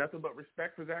 I have nothing but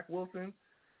respect for Zach Wilson,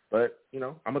 but,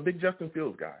 I'm a big Justin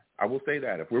Fields guy. I will say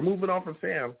that. If we're moving on from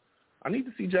Sam, I need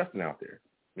to see Justin out there.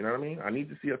 You know what I mean? I need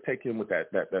to see us take him with that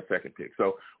second pick.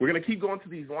 So we're going to keep going to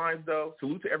these lines, though.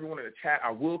 Salute to everyone in the chat.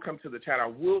 I will come to the chat. I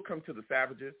will come to the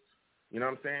Savages. You know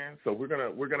what I'm saying? So we're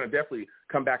gonna definitely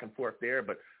come back and forth there.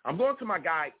 But I'm going to my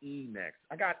guy E next.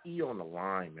 I got E on the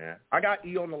line, man. I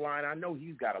know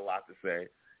he's got a lot to say.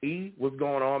 E, what's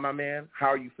going on, my man? How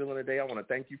are you feeling today? I want to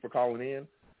thank you for calling in.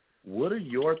 What are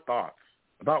your thoughts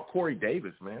about Corey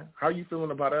Davis, man? How are you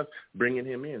feeling about us bringing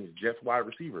him in? He's Jets wide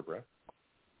receiver, bro.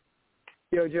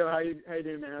 Yo, Joe, how you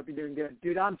doing, man? Hope you're doing good.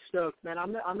 Dude, I'm stoked, man.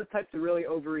 I'm the type to really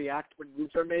overreact when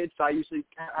moves are made, so I usually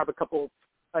have a couple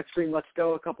extreme let's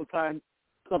go a couple times,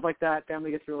 stuff like that.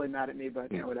 Family gets really mad at me, but,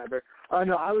 whatever.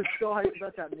 No, I was so hyped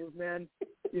about that move, man.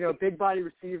 Big body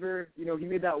receiver. He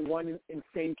made that one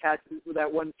insane catch with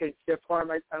that one stiff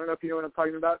arm. I don't know if you know what I'm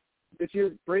talking about. This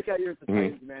year's breakout year at the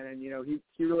Titans, man, and,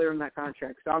 he really earned that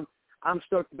contract. So I'm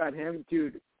stoked about him.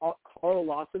 Dude, Carl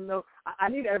Lawson, though, I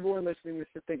need everyone listening to this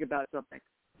to think about something.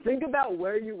 Think about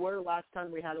where you were last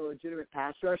time we had a legitimate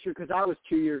pass rusher, because I was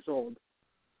 2 years old.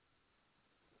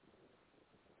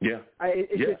 Yeah.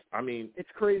 It's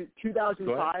crazy.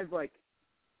 2005,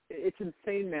 it's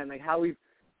insane, man, how we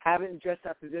haven't addressed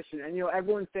that position. And,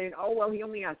 everyone's saying, oh, well, he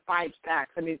only has 5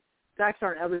 sacks. I mean, sacks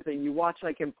aren't everything. You watch,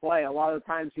 him play. A lot of the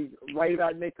times he's right about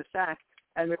to make the sack,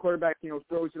 and the quarterback,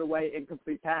 throws it away,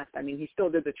 incomplete pass. I mean, he still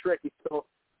did the trick. He still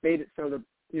made it so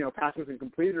the pass wasn't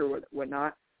completed or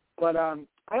whatnot. But I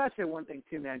got to say one thing,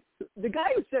 too, man. The guy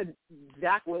who said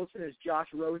Zach Wilson is Josh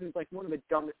Rosen is one of the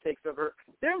dumbest takes I've heard.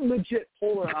 They're legit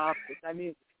polar opposites. I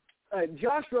mean,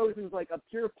 Josh Rosen's a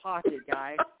pure pocket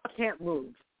guy, can't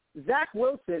move. Zach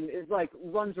Wilson is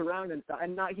runs around and stuff,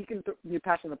 and he can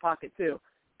pass in the pocket, too.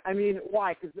 I mean,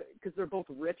 why? Because they're both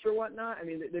rich or whatnot? I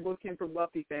mean, they both came from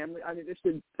wealthy families. I mean, it's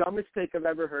the dumbest take I've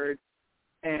ever heard,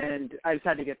 and I just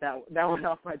had to get that one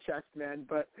off my chest, man.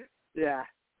 But, yeah.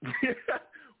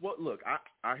 Well, look,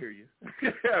 I hear you.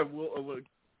 We'll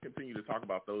continue to talk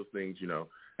about those things,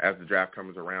 as the draft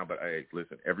comes around. But, hey,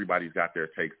 listen, everybody's got their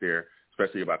takes there,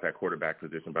 especially about that quarterback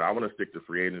position. But I want to stick to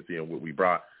free agency and what we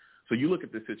brought. So you look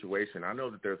at this situation. I know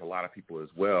that there's a lot of people as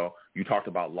well. You talked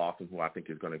about Lawson, who I think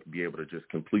is going to be able to just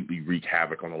completely wreak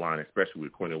havoc on the line, especially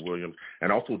with Quentin Williams.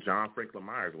 And also John Franklin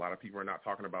Myers. A lot of people are not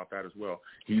talking about that as well.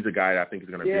 He's a guy that I think is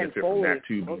going to benefit from that,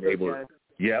 too, being able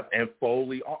Yep, and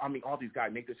Foley, all these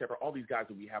guys, Nathan Shepard, all these guys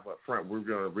that we have up front, we're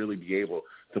going to really be able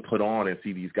to put on and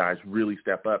see these guys really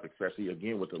step up, especially,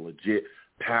 again, with a legit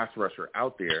pass rusher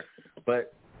out there.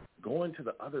 But going to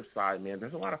the other side, man,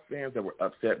 there's a lot of fans that were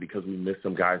upset because we missed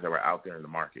some guys that were out there in the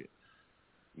market.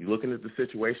 You're looking at the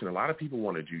situation, a lot of people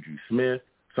wanted Juju Smith.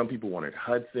 Some people wanted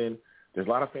Hudson. There's a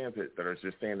lot of fans that are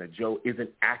just saying that Joe isn't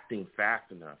acting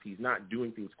fast enough. He's not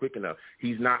doing things quick enough.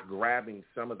 He's not grabbing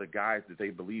some of the guys that they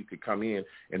believe could come in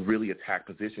and really attack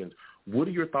positions. What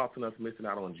are your thoughts on us missing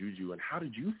out on Juju, and how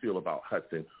did you feel about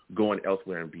Hudson going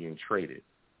elsewhere and being traded?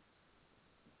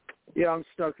 Yeah, I'm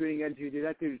stoked we didn't get Juju.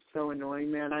 That dude's so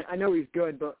annoying, man. I know he's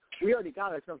good, but we already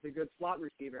got ourselves a good slot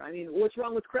receiver. I mean, what's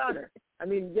wrong with Crowder? I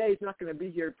mean, yeah, he's not going to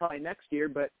be here probably next year,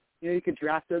 but, you could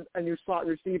draft a new slot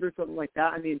receiver, something like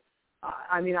that. I mean,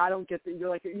 I don't get that. You're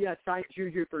like, yeah, sign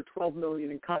Juju for $12 million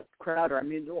and cut Crowder. I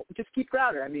mean, just keep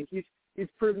Crowder. I mean, he's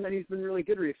proven that he's been really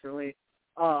good recently.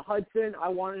 Hudson, I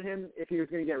wanted him if he was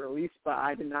going to get released, but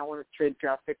I did not want to trade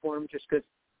draft pick for him just because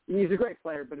he's a great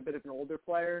player, but a bit of an older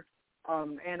player.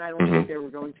 And I don't think they were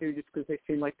going to just because they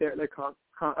seem like they're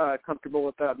comfortable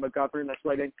with McGovern. That's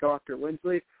why they didn't go after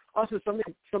Lindsley. Also,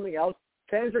 something else.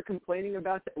 Fans are complaining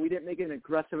about that we didn't make an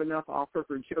aggressive enough offer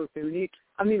for Joe Thuney.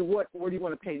 I mean, what do you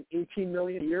want to pay him, $18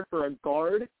 million a year for a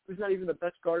guard who's not even the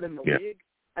best guard in the league?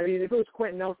 I mean, if it was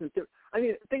Quentin Nelson, too. I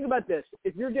mean, think about this.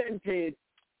 If you're getting paid,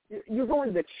 you're going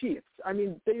to the Chiefs. I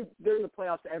mean, they're in the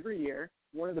playoffs every year,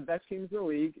 one of the best teams in the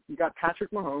league. You got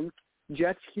Patrick Mahomes.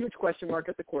 Jets, huge question mark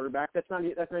at the quarterback. That's not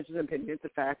just an opinion. It's a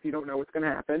fact. You don't know what's going to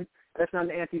happen. That's not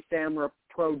an anti-Sam or a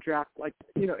pro-draft.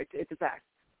 It's a fact.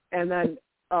 And then,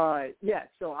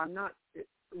 so I'm not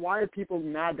 – why are people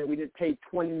mad that we didn't pay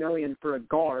 $20 million for a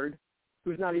guard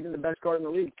who's not even the best guard in the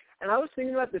league? And I was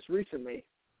thinking about this recently.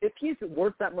 If he's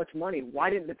worth that much money, why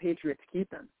didn't the Patriots keep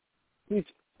him?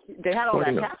 They had all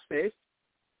that cap space.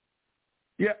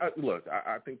 Yeah, look,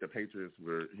 I think the Patriots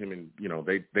were him and,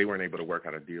 they weren't able to work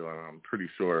out a deal. And I'm pretty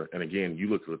sure, and again, you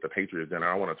look at the Patriots, and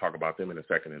I want to talk about them in a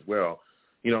second as well.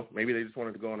 Maybe they just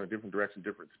wanted to go in a different direction,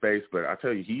 different space. But I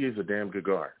tell you, he is a damn good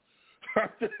guard.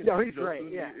 No, he's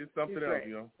great, yeah. It's something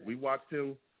else, We watched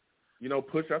him,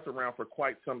 push us around for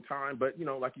quite some time. But,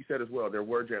 like you said as well, there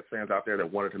were Jets fans out there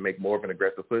that wanted to make more of an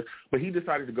aggressive push. But he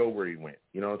decided to go where he went.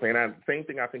 You know what I'm saying? Same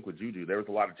thing I think with Juju. There was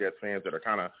a lot of Jets fans that are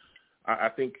kind of, I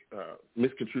think,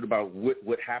 misconstrued about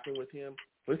what happened with him.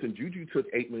 Listen, Juju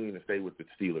took $8 million to stay with the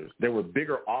Steelers. There were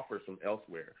bigger offers from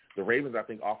elsewhere. The Ravens, I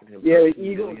think, offered him. Yeah, the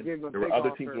Eagles gave him a there big were other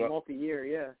offer, teams multi-year.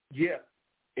 Yeah. Yeah,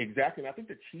 exactly. And I think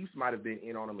the Chiefs might have been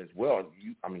in on him as well.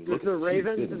 Look at the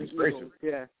Ravens Chiefs, and the Eagles.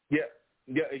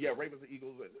 Yeah, Ravens and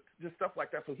Eagles, just stuff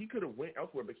like that. So he could have went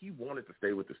elsewhere, but he wanted to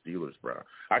stay with the Steelers, bro.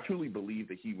 I truly believe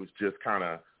that he was just kind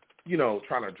of,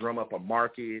 trying to drum up a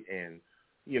market and,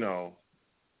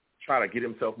 try to get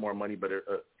himself more money. But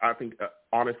I think,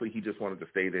 honestly, he just wanted to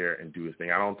stay there and do his thing.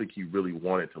 I don't think he really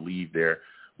wanted to leave there.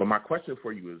 But my question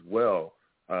for you as well,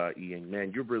 Ian,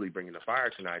 man, you're really bringing the fire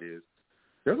tonight, is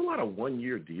there's a lot of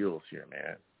one-year deals here,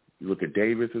 man. You look at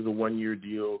Davis as a one-year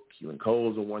deal. Keelan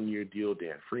Cole's a one-year deal.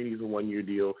 Dan Freeney's a one-year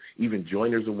deal. Even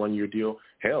Joyner's a one-year deal.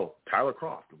 Hell, Tyler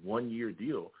Kroft, a one-year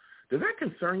deal. Does that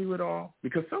concern you at all?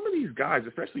 Because some of these guys,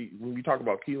 especially when we talk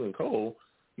about Keelan Cole,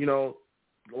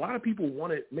 a lot of people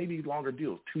wanted maybe longer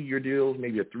deals, 2-year deals,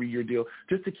 maybe a 3-year deal,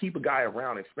 just to keep a guy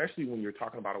around, especially when you're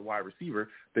talking about a wide receiver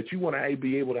that you want to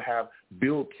be able to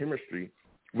build chemistry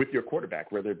with your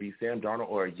quarterback, whether it be Sam Darnold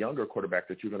or a younger quarterback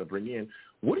that you're going to bring in.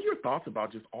 What are your thoughts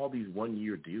about just all these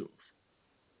one-year deals?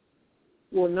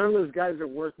 Well, none of those guys are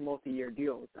worth multi-year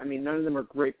deals. I mean, none of them are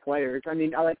great players. I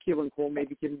mean, I like Keelan Cole,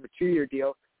 maybe give him a 2-year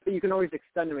deal, but you can always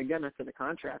extend them again after the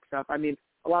contract stuff. I mean,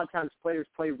 a lot of times players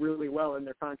play really well in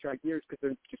their contract years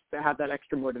because they have that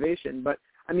extra motivation. But,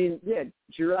 I mean, yeah,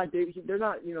 Gerard Davis, they're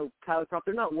not, Tyler Kroft,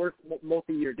 they're not worth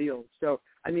multi-year deals. So,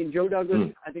 I mean, Joe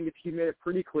Douglas, I think he made it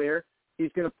pretty clear. He's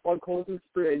going to plug holes in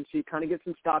free agency, kind of get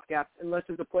some stopgaps, unless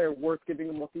there's a player worth giving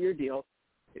a multi-year deal.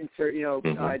 Insert,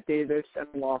 Davis and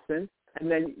Lawson, and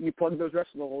then you plug those rest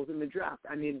of the holes in the draft.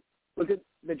 I mean, look at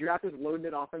the draft is loaded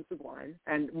at offensive line,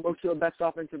 and most of the best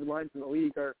offensive lines in the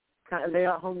league are they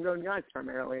got homegrown guys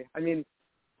primarily. I mean,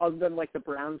 other than like the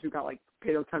Browns who got like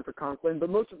paid a ton for Conklin, but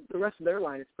most of the rest of their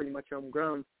line is pretty much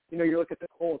homegrown. You look at the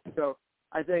Colts. So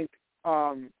I think,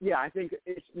 I think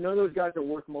none of those guys are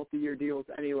worth multi-year deals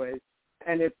anyways.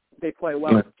 And if they play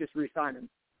well, just re-sign them.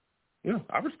 Yeah,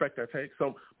 I respect that take.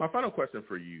 So my final question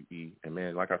for you, E, and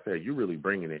man, like I said, you're really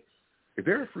bringing it. Is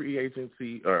there a free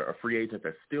agency or a free agent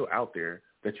that's still out there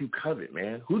that you covet,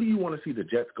 man? Who do you want to see the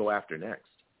Jets go after next?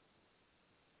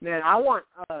 Man, I want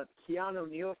Keanu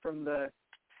Neal from the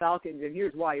Falcons, and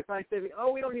here's why. If I say,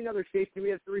 we don't need another safety, we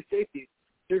have 3 safeties.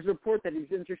 there's a report that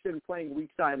he's interested in playing weak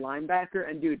side linebacker.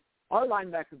 And, dude, our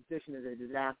linebacker position is a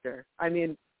disaster. I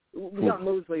mean, we got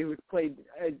Mosley, who's played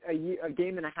a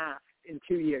game and a half in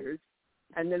 2 years,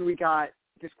 and then we got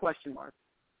just question marks.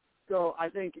 So I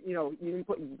think, you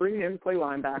can bring him play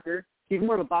linebacker. He's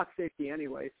more of a box safety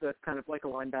anyway, so that's kind of like a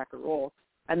linebacker role.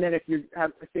 And then if you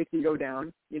have a safety go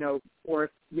down, or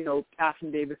if,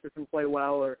 Ashton Davis doesn't play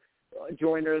well or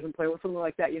Joyner doesn't play well, something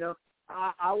like that,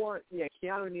 I want,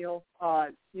 Keanu Neal.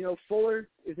 Fuller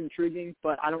is intriguing,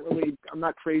 but I'm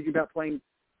not crazy about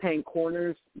paying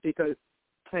corners because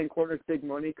paying corners big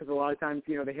money because a lot of times,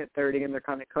 they hit 30 and they're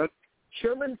kind of cooked.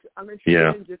 Sherman's, I'm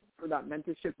interested in just for that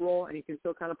mentorship role, and he can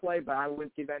still kind of play, but I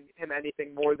wouldn't give him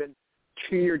anything more than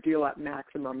 2-year deal at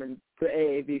maximum, and the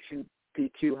AAV shouldn't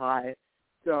be too high.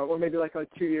 So, or maybe like a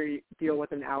 2-year deal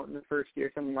with an out in the first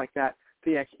year, something like that.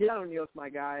 But yeah, Keanu Neal's my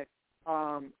guy.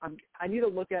 I need to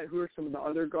look at who are some of the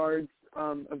other guards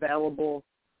available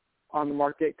on the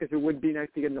market because it would be nice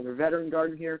to get another veteran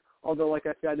guard in here. Although, like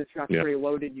I said, this draft's pretty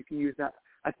loaded. You can use that.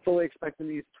 I fully expect them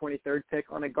to use 23rd pick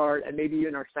on a guard and maybe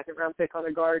even our second-round pick on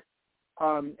a guard.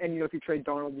 And, if you trade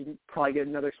Darnold, you can probably get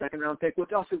another second-round pick,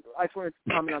 which also, I just want to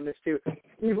comment on this, too.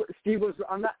 Steve was,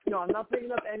 I'm not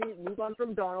bringing up any move on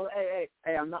from Darnold.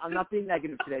 Hey, I'm not being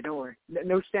negative today. Don't worry.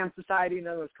 No Stamp Society,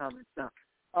 none of those comments, no.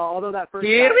 Although that first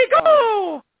Here guy, we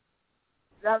go!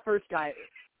 That first guy,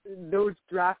 those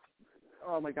drafts,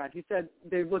 oh, my God. He said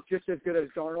they look just as good as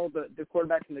Darnold, the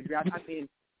quarterbacks in the draft. I mean,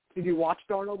 did you watch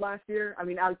Darnold last year? I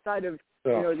mean, outside of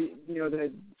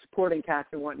the supporting cast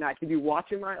and whatnot, did you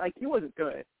watch him? Like he wasn't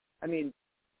good. I mean,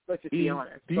 let's just be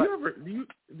honest. Do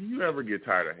you ever get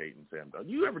tired of hating Sam? Do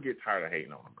you ever get tired of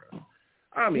hating on him, bro?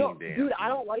 I mean, no, damn. dude, I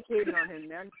don't like hating on him,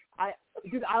 man. I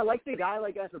like the guy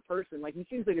like as a person. Like he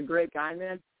seems like a great guy,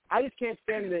 man. I just can't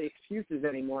stand the excuses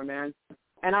anymore, man.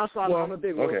 And also, I'm a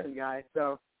big Wilson guy,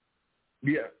 so.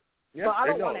 Yeah. But I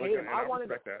don't want to hate him. I want to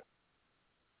respect that.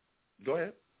 Go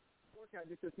ahead. Work out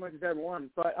just as much as everyone,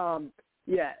 but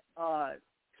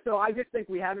so I just think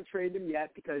we haven't traded him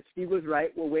yet because Steve was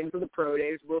right. We're waiting for the pro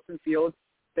days. Wilson Fields,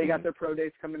 they got their pro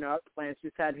days coming up. Lance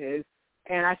just had his,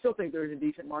 and I still think there's a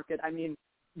decent market. I mean,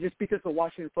 just because the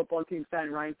Washington football team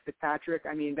signed Ryan Fitzpatrick,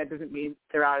 I mean, that doesn't mean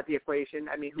they're out of the equation.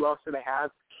 I mean, who else do they have?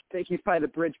 I think he's probably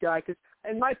the bridge guy because,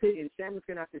 in my opinion, Sam was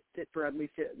going to have to sit for at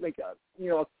least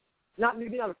not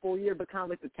a full year, but kind of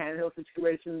like the Tannehill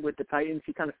situation with the Titans.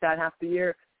 He kind of sat half the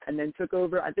year and then took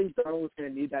over. I think Darnold was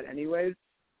going to need that anyways.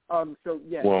 And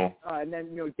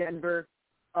then, Denver,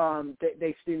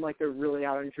 they seem like they're really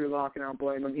out on Drew Lock, and I don't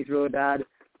blame him. He's really bad.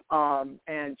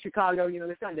 And Chicago,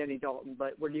 they signed Andy Dalton,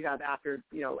 but what do you have after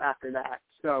that?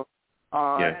 So,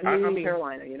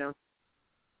 Carolina,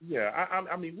 Yeah,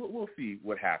 I mean, we'll see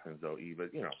what happens, though, E.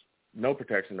 But, no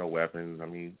protection, no weapons. I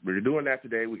mean, we're doing that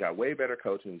today. We got way better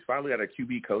coaching. He's finally got a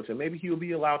QB coach, and maybe he'll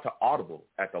be allowed to audible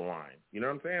at the line. You know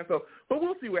what I'm saying? So, but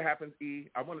we'll see what happens, E.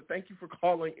 I want to thank you for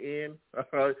calling in.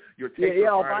 Your take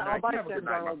I'll buy Sam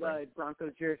Darnold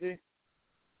Broncos jersey.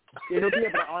 He'll be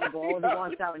able to audible all he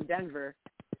wants out in Denver.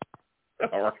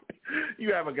 All right.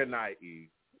 You have a good night, E.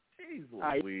 Jeez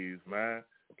Louise, man.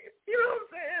 You know what I'm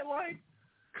saying? Like,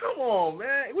 come on,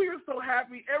 man. We were so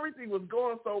happy. Everything was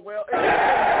going so well.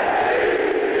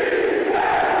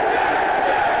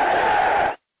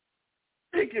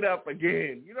 Pick it up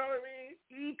again. You know what I mean?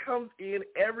 He comes in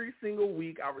every single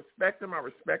week. I respect him. I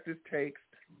respect his takes.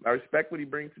 I respect what he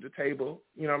brings to the table.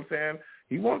 You know what I'm saying?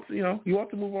 He wants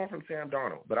to move on from Sam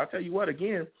Darnold. But I'll tell you what,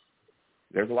 again,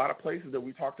 there's a lot of places that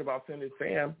we talked about sending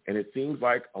Sam, and it seems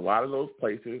like a lot of those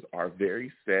places are very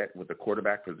set with the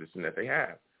quarterback position that they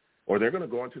have. Or they're going to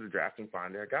go into the draft and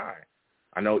find their guy.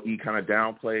 I know E kind of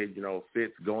downplayed,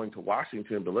 Fitz going to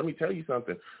Washington, but let me tell you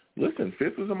something. Listen,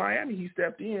 Fitz was in Miami. He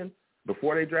stepped in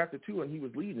before they drafted Tua, and he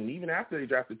was leading. Even after they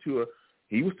drafted Tua,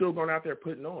 he was still going out there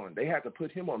putting on. They had to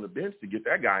put him on the bench to get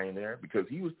that guy in there because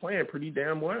he was playing pretty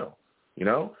damn well.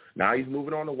 Now he's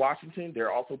moving on to Washington.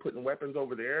 They're also putting weapons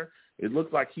over there. It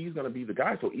looks like he's going to be the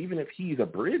guy. So even if he's a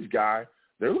bridge guy,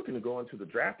 they're looking to go into the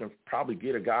draft and probably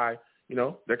get a guy.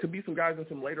 There could be some guys in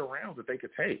some later rounds that they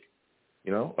could take.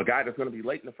 A guy that's going to be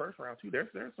late in the first round too. There's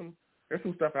some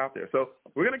stuff out there. So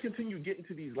we're going to continue getting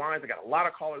to these lines. I got a lot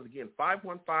of callers again.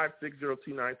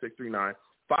 515-602-9639.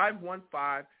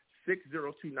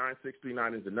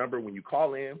 515-602-9639 is the number when you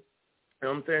call in. You know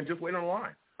what I'm saying? Just wait on the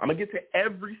line. I'm going to get to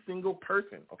every single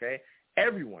person, okay?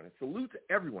 Everyone. And salute to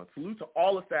everyone. Salute to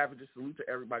all the savages. Salute to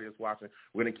everybody that's watching.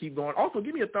 We're going to keep going. Also,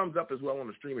 give me a thumbs up as well on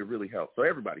the stream. It really helps. So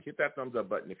everybody, hit that thumbs up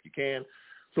button if you can.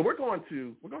 So we're going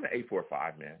to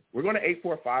 845, man. We're going to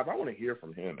 845. I want to hear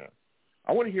from him, man.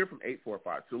 I want to hear from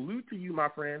 845. Salute to you, my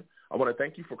friend. I want to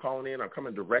thank you for calling in. I'm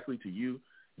coming directly to you.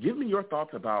 Give me your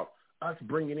thoughts about us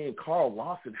bringing in Carl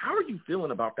Lawson. How are you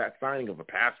feeling about that signing of a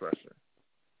pass rusher?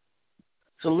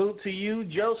 Salute to you,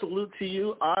 Joe. Salute to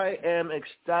you. I am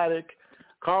ecstatic.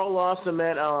 Carl Lawson,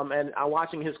 man, and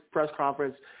watching his press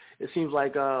conference, it seems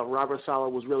like Robert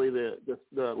Saleh was really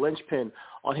the linchpin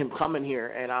on him coming here,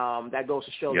 and that goes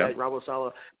to show that Robert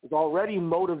Saleh is already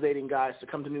motivating guys to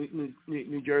come to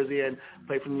New Jersey and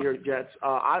play for the New York Jets.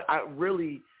 I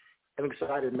really am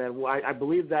excited, man. I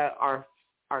believe that our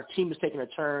team is taking a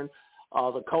turn.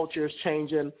 The culture is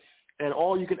changing, and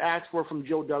all you can ask for from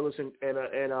Joe Douglas and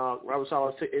Robert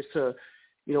Saleh is to,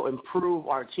 improve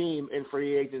our team in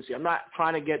free agency. I'm not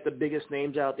trying to get the biggest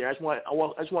names out there. I just want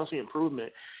to see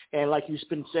improvement. And like you've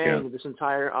been saying this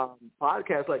entire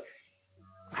podcast, like,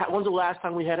 when's the last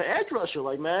time we had an edge rusher?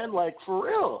 Like, man, like, for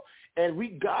real. And we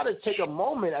got to take a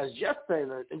moment as Jets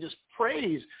fans and just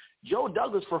praise Joe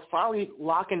Douglas for finally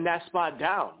locking that spot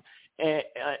down. And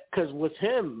because with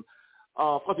him,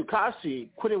 Fatukasi,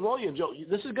 Quentin Williams,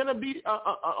 this is going to be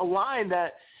a line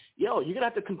that, you're going to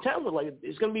have to contend with. Like,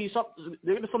 it's going to be there are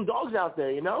going to be some dogs out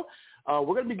there, We're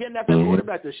going to be getting after the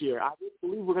quarterback this year. I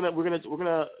believe we're going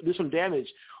to do some damage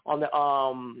on the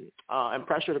and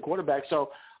pressure the quarterback.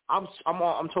 So I'm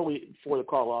totally for the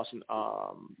Carl Lawson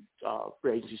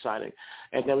free agency signing.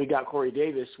 And then we got Corey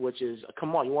Davis, which is,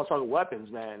 come on, you want to talk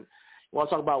weapons, man? You want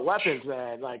to talk about weapons,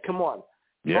 man? Like, come on.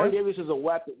 Yeah. Corey Davis is a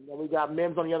weapon. And we got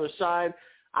Mims on the other side.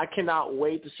 I cannot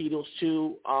wait to see those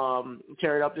two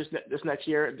tear it up this next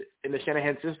year in the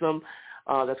Shanahan system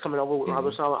that's coming over with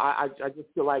Robert Saleh. I just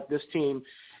feel like this team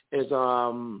is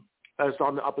on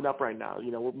the up and up right now.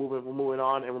 We're moving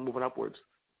on and we're moving upwards.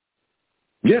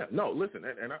 Yeah, no, listen,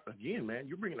 and again, man,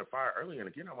 you're bringing the fire early, and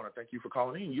again, I want to thank you for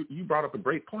calling in. You brought up a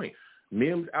great point.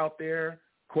 Mims out there,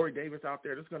 Corey Davis out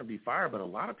there, there's going to be fire, but a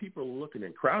lot of people are looking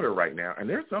at Crowder right now, and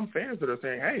there's some fans that are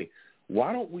saying, hey,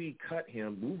 why don't we cut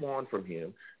him, move on from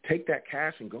him, take that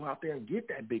cash and go out there and get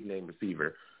that big-name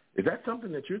receiver? Is that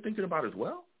something that you're thinking about as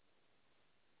well?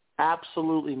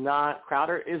 Absolutely not.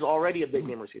 Crowder is already a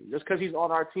big-name receiver. Just because he's on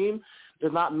our team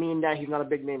does not mean that he's not a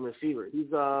big-name receiver.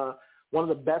 He's one of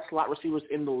the best slot receivers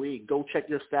in the league. Go check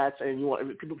your stats, and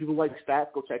if people like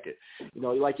stats, go check it.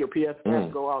 You like your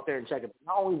PFF, go out there and check it.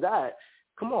 Not only that,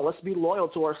 come on, let's be loyal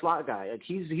to our slot guy. Like,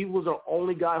 he was the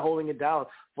only guy holding it down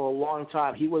for a long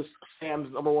time. He was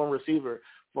Sam's number one receiver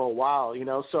for a while,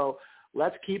 So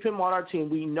let's keep him on our team.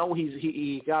 We know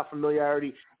he got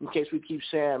familiarity in case we keep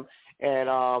Sam, and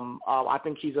I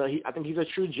think he's a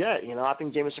true Jet. I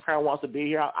think Jamison Crowder wants to be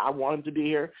here. I want him to be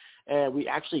here, and we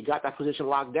actually got that position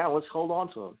locked down. Let's hold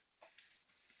on to him.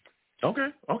 Okay.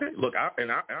 Look, I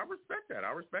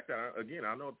respect that. Again,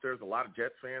 I know there's a lot of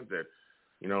Jets fans that,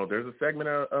 there's a segment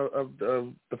of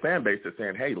the fan base that's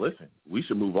saying, hey, listen, we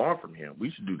should move on from him. We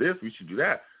should do this. We should do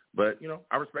that. But,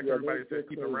 I respect everybody that says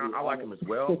keep him around. I like him as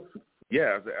well.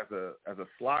 Yeah, as a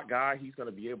slot guy, he's going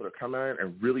to be able to come in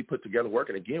and really put together work.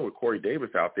 And, again, with Corey Davis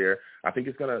out there, I think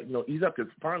it's going to, ease up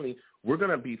because finally we're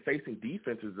going to be facing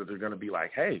defenses that are going to be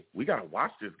like, hey, we got to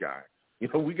watch this guy.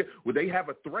 They have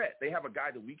a threat. They have a guy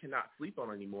that we cannot sleep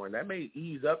on anymore, and that may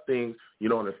ease up things, in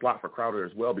the slot for Crowder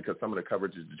as well because some of the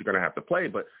coverages that you're going to have to play.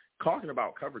 But talking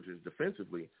about coverages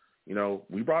defensively,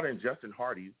 we brought in Justin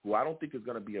Hardy, who I don't think is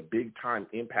going to be a big-time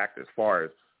impact as far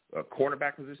as a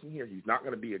cornerback position here. He's not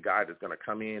going to be a guy that's going to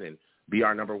come in and be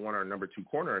our number one or number two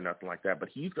corner or nothing like that, but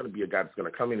he's going to be a guy that's going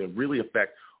to come in and really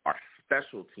affect our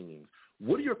special teams.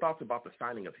 What are your thoughts about the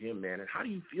signing of him, man, and how do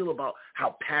you feel about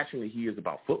how passionate he is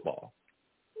about football?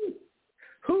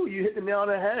 You hit the nail on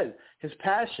the head. His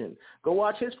passion. Go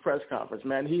watch his press conference,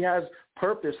 man. He has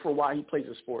purpose for why he plays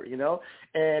the sport,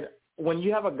 And when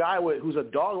you have a guy who's a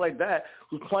dog like that,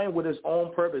 who's playing with his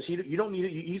own purpose, you don't need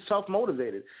it. He's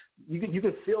self-motivated. You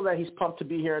can feel that he's pumped to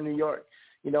be here in New York,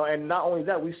 And not only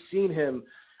that, we've seen him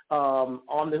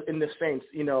in the Saints,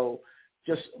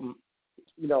 just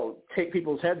take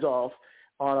people's heads off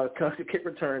on a kick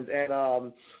returns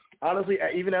and. Honestly,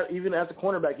 even as a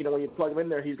cornerback, when you plug him in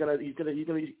there, he's not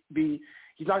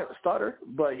gonna stutter,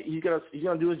 but he's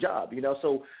gonna do his job,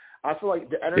 So I feel like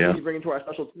the energy he's bringing to our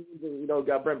special teams, and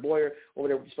got Brent Boyer over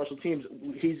there with special teams.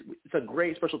 It's a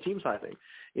great special teams type thing,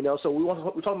 So we're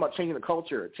talking about changing the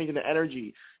culture, changing the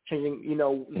energy, changing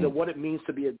what it means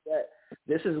to be a Jet.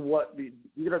 This is what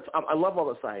I love all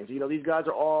the signs. These guys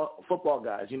are all football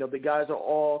guys. The guys are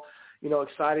all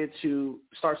excited to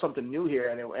start something new here,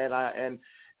 and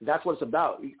that's what it's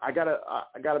about. I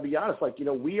gotta be honest.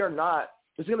 We are not.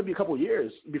 It's going to be a couple of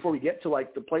years before we get to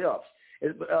the playoffs,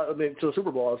 to the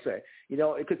Super Bowl. I'll say.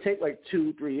 It could take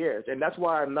 2-3 years, and that's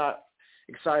why I'm not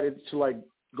excited to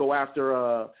go after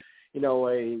I don't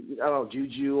know,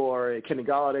 Juju or a Kenny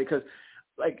Golladay because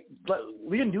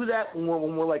we can do that when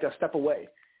we're like a step away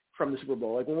from the Super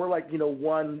Bowl. Like when we're like,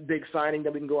 one big signing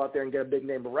that we can go out there and get a big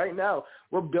name. But right now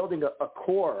we're building a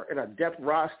core and a depth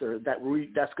roster that's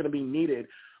going to be needed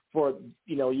for,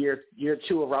 year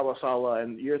 2 of Robert Saleh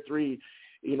and year 3,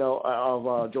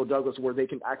 of Joe Douglas, where they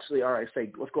can actually, all right,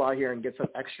 say, let's go out here and get some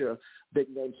extra big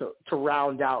names to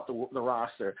round out the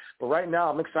roster. But right now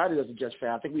I'm excited as a Jets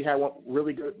fan. I think we had one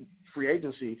really good free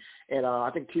agency, and I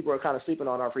think people are kind of sleeping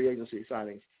on our free agency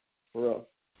signings, for real.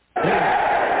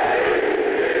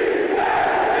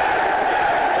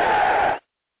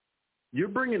 You're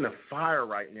bringing the fire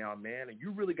right now, man, and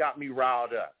you really got me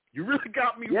riled up. You really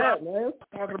got me riled up. Man.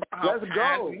 Talking about how Let's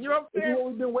go. You know what I'm saying? This is what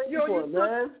we've been waiting for,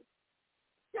 man.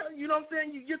 Yeah, you know what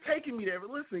I'm saying? You're taking me there. But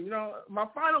listen, my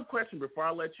final question before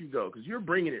I let you go, because you're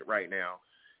bringing it right now,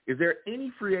 is there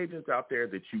any free agents out there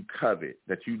that you covet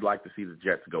that you'd like to see the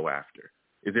Jets go after?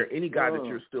 Is there any guy that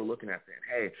you're still looking at saying,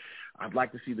 hey, I'd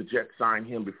like to see the Jets sign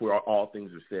him before all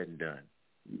things are said and done?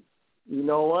 You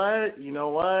know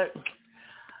what?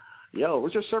 Yo,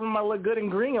 Richard Sherman might look good in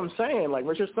green. I'm saying, like,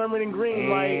 Richard Sherman in green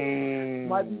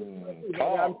might be.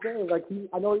 I'm saying, like,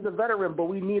 I know he's a veteran, but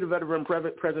we need a veteran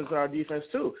presence in our defense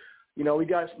too. We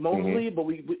got Mosley, but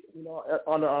we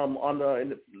on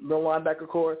the middle linebacker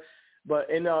core, but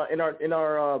in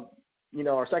our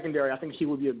secondary, I think he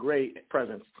would be a great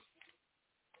presence.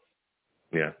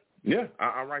 Yeah,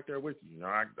 I'm right there with you.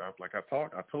 I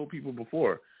told people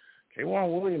before.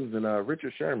 K'Waun Williams and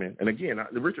Richard Sherman. And again,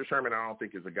 the Richard Sherman I don't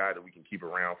think is a guy that we can keep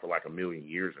around for like a million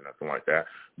years or nothing like that.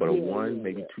 But a 1,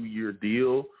 maybe 2-year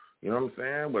deal, you know what I'm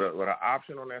saying, with an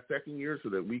option on that second year so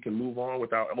that we can move on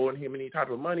without owing him any type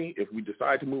of money. If we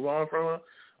decide to move on from him,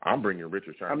 I'm bringing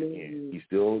Richard Sherman in. He's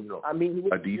still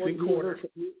a decent corner.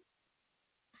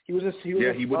 He would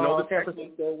know the San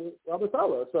Francisco with Robert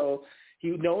Saleh. So he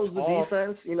knows the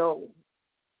defense,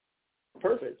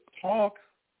 perfect. Talk.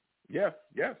 Yes.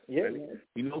 Yeah,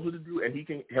 he knows what to do, and he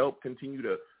can help continue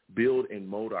to build and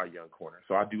mold our young corner.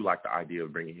 So I do like the idea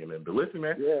of bringing him in. But listen,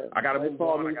 man, I got to move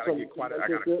on. I got to get quite.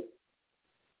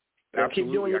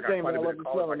 Keep doing your thing, man. I love the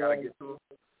show, I got to get to him.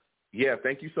 Yeah,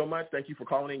 thank you so much. Thank you for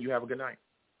calling in. You have a good night.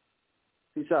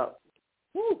 Peace out.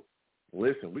 Woo.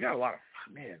 Listen, we got a lot of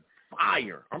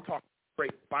fire. I'm talking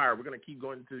straight fire. We're gonna keep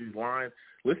going into these lines.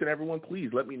 Listen, everyone,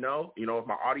 please let me know. If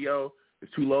my audio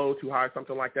it's too low, too high,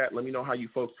 something like that. Let me know how you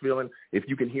folks feeling. If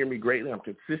you can hear me greatly, I'm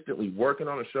consistently working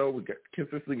on the show. We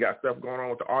consistently got stuff going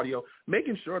on with the audio,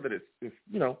 making sure that it's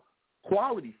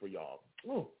quality for y'all.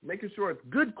 Making sure it's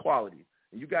good quality.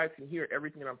 And you guys can hear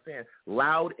everything I'm saying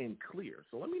loud and clear.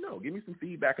 So let me know. Give me some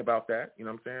feedback about that, you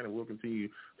know what I'm saying? And we'll continue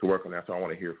to work on that. So I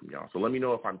want to hear from y'all. So let me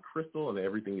know if I'm crystal and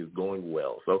everything is going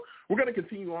well. So we're going to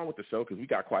continue on with the show because we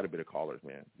got quite a bit of callers,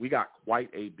 man. We got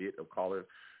quite a bit of callers.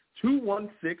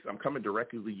 216, I'm coming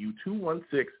directly to you,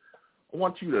 216. I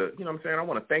want you to, I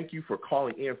want to thank you for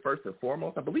calling in first and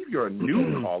foremost. I believe you're a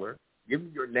new caller. Give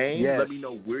me your name. Yes. Let me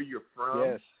know where you're from.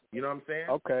 Yes. You know what I'm saying?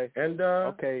 Okay. And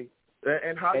okay.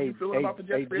 And how you feeling about the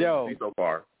Jets agency so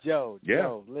far? Joe,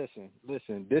 listen. This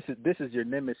is your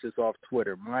nemesis off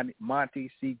Twitter, Monty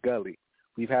C. Gully.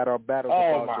 We've had our battles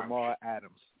about Jamal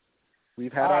Adams.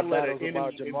 We've had our battles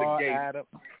about Jamal Adams.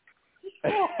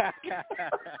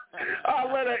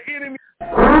 I'll let an enemy.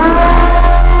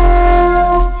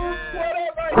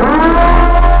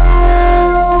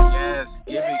 Yes,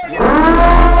 give it.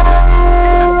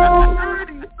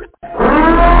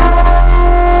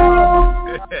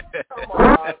 Come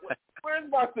on. Where's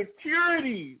my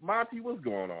security? Monty, what's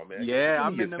going on, man? Yeah,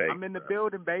 I'm in the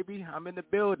building, baby. I'm in the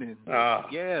building.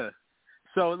 Yeah.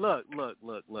 So look.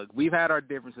 We've had our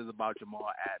differences about Jamal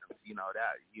Adams.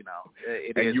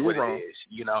 It and is you were what wrong. it is.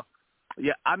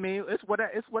 Yeah, I mean it's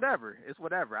whatever. It's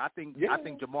whatever. I think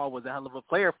Jamal was a hell of a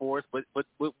player for us, but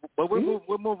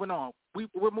we're moving on.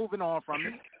 We're moving on from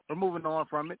it. We're moving on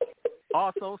from it.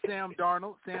 Also, Sam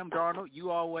Darnold,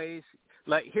 you always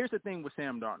here's the thing with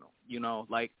Sam Darnold.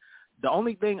 The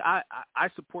only thing I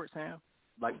support Sam.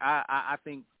 I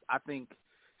think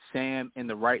Sam in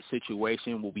the right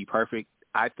situation will be perfect.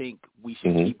 I think we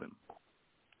should keep him.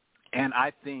 And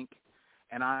I think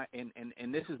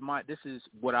and this is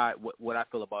what I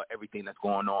feel about everything that's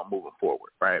going on moving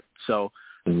forward, right? So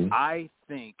I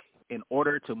think in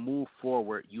order to move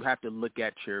forward, you have to look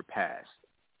at your past,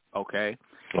 okay?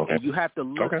 And you have to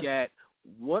look at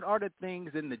what are the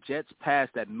things in the Jets'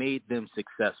 past that made them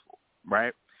successful,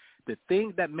 right? The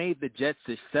things that made the Jets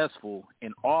successful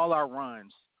in all our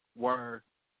runs were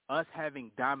us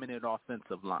having dominant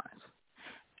offensive lines.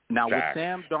 Now, with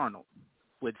Sam Darnold,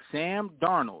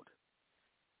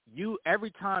 you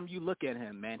every time you look at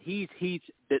him, man, he's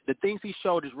the things he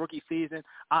showed his rookie season,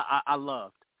 I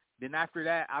loved. Then after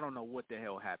that, I don't know what the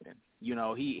hell happened. You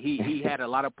know, he had a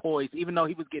lot of poise. Even though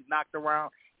he was getting knocked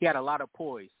around, he had a lot of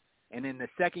poise. And in the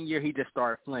second year, he just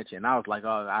started flinching. I was like,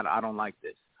 oh, I don't like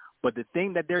this. But the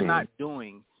thing that they're not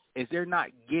doing is they're not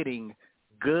getting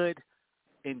good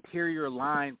interior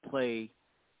line play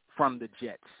from the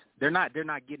Jets. They're not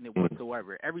getting it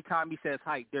whatsoever. Every time he says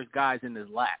hike, there's guys in his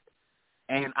lap.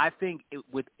 And I think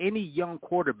with any young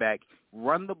quarterback,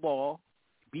 run the ball,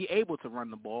 be able to run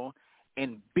the ball,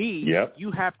 and B,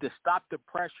 you have to stop the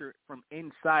pressure from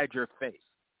inside your face.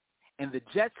 And the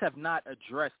Jets have not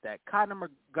addressed that. Connor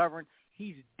McGovern,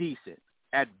 he's decent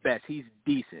at best. He's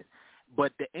decent.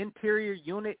 But the interior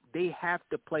unit, they have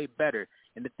to play better.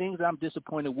 And the things I'm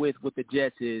disappointed with the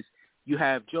Jets is you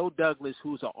have Joe Douglas,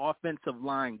 who's an offensive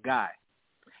line guy.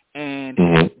 And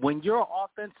when you're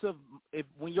offensive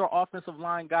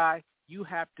line guy, you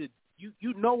have to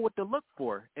you know what to look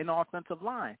for in the offensive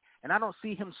line. And I don't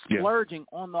see him splurging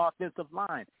on the offensive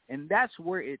line. And that's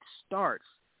where it starts,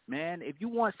 man. If you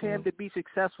want Sam to be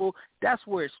successful, that's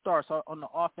where it starts, on the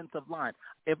offensive line.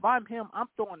 If I'm him, I'm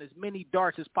throwing as many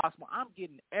darts as possible. I'm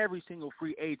getting every single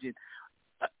free agent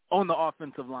on the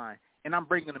offensive line, and I'm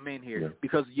bringing them in here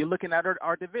because you're looking at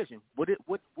our division. What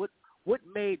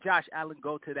made Josh Allen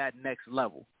go to that next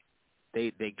level?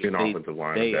 They offensive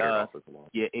line.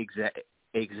 Yeah,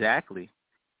 exactly.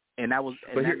 And that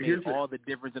made all the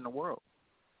difference in the world.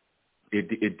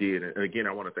 It did. And again,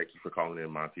 I want to thank you for calling in,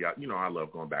 Monty. I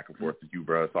love going back and forth with you,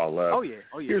 bro. It's all love. Oh yeah.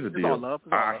 Here's the deal. All love.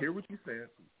 I hear what you're saying.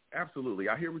 Absolutely.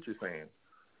 I hear what you're saying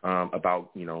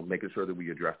about, making sure that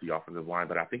we address the offensive line.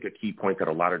 But I think a key point that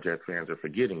a lot of Jets fans are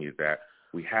forgetting is that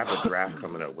we have a draft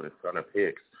coming up with a ton of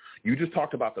picks. You just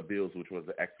talked about the Bills, which was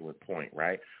an excellent point,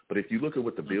 right? But if you look at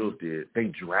what the Bills did, they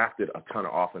drafted a ton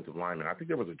of offensive linemen. I think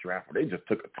there was a draft where they just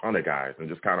took a ton of guys and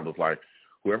just kind of was like,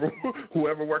 whoever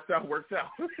works out, works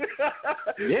out.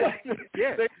 Yeah.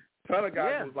 A ton of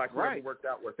guys was like, whoever worked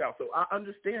out, worked out. So I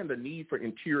understand the need for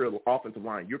interior offensive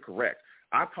line. You're correct.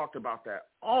 I talked about that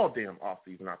all damn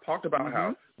offseason. I talked about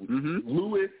how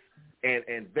Lewis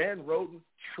and Van Roten,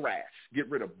 trash. Get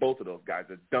rid of both of those guys.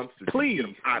 The dumpsters. Please. Get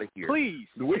them out of here. Please.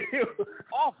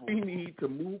 Awful. We need to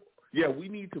move. Yeah, we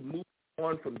need to move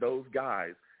on from those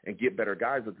guys and get better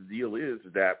guys. But the deal is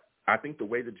that I think the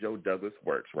way that Joe Douglas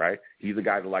works, right? He's a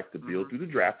guy that likes to build through the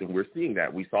draft, and we're seeing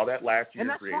that. We saw that last year. And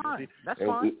that's fine. That's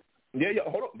fine. Yeah,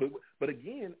 hold on. But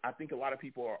again, I think a lot of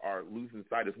people are losing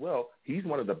sight as well. He's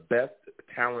one of the best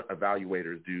talent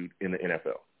evaluators, dude, in the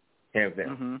NFL, hands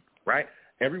down, right?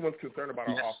 Everyone's concerned about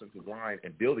our offensive line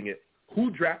and building it. Who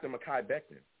drafted Mekhi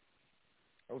Becton?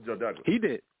 That was Joe Douglas. He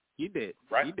did.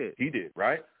 Right? He did,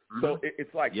 right? So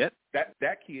it's like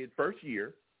that kid, first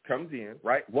year, comes in,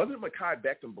 right? Wasn't Mekhi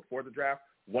Becton before the draft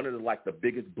one of the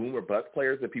biggest boom or bust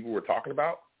players that people were talking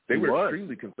about? They were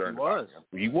extremely concerned about him.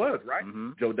 He was, right?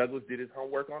 Joe Douglas did his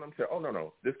homework on him, said, oh,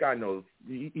 no, this guy knows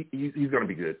he's going to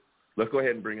be good. Let's go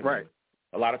ahead and bring him in.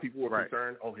 A lot of people were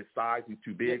concerned, his size, he's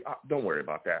too big. Don't worry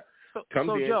about that.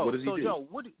 Comes in, Joe, what does he do? Joe,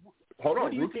 Hold on,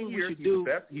 what do you rookie think year, we should do?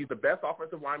 He's the best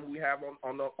offensive lineman we have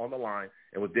on the line,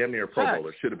 and was damn near a Pro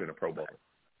Bowler. Should have been a Pro Bowler.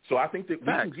 So I think that we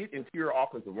can get interior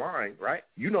offensive line, right?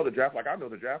 You know the draft like I know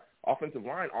the draft. Offensive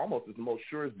line almost is the most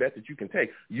surest bet that you can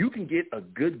take. You can get a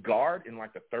good guard in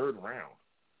the third round.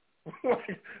 So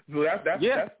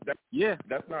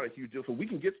that's not a huge deal. So we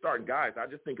can get starting guys. I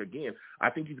just think, again,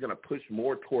 he's going to push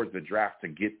more towards the draft to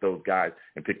get those guys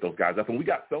and pick those guys up. And we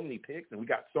got so many picks and we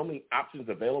got so many options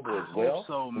available as well.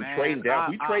 So, man.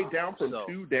 We trade down from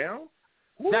 2 down.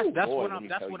 That's what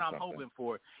I'm hoping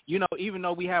for. Even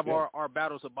though we have our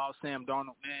battles about Sam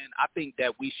Darnold, man, I think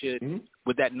that we should,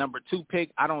 with that number 2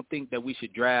 pick, I don't think that we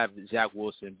should draft Zach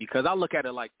Wilson, because I look at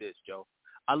it like this, Joe.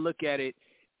 I look at it,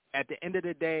 at the end of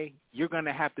the day, you're going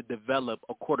to have to develop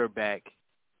a quarterback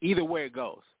either way it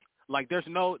goes. There's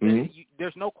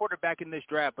no quarterback in this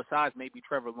draft besides maybe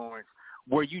Trevor Lawrence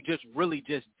where you just really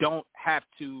just don't have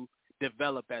to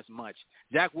develop as much.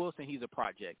 Zach Wilson, he's a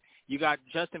project. You got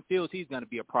Justin Fields, he's going to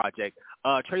be a project.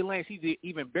 Trey Lance, he's an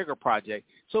even bigger project.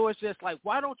 So it's just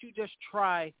why don't you just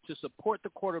try to support the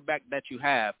quarterback that you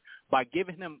have by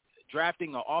giving him,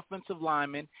 drafting an offensive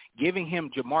lineman, giving him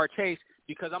Jamar Chase,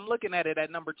 because I'm looking at it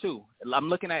at number 2. I'm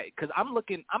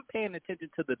paying attention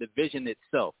to the division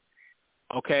itself.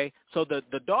 Okay, so the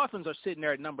Dolphins are sitting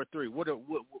there at number 3. What is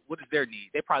their need?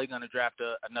 They're probably going to draft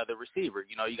another receiver.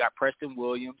 You got Preston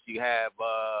Williams, you have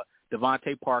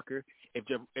Devontae Parker. If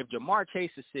Jamar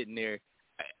Chase is sitting there,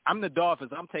 I'm the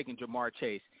Dolphins. I'm taking Jamar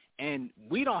Chase, and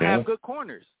we don't have good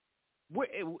corners.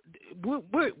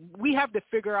 We have to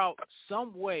figure out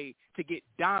some way to get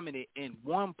dominant in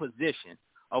one position.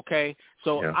 Okay,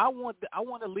 so I want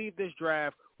to leave this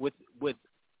draft with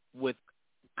with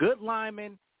good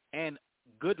linemen and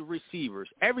good receivers.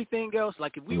 Everything else,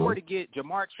 like if we were to get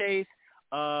Jamar Chase,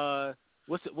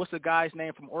 what's the guy's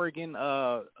name from Oregon?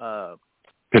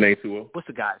 Penei Sewell. What's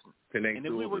the guy's name? Penei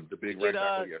Sewell, the big right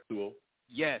tackle. Yeah, Sewell.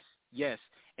 Yes.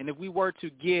 And if we were to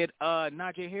get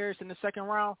Najee Harris in the second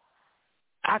round,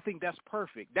 I think that's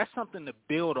perfect. That's something to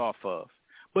build off of.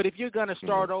 But if you're going to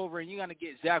start over and you're going to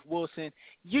get Zach Wilson,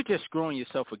 you're just screwing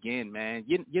yourself again, man.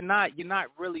 You're not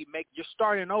really you're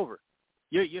starting over.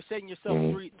 You're setting yourself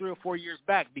 3 or 4 years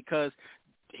back because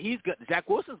Zach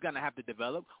Wilson's going to have to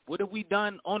develop. What have we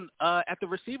done on at the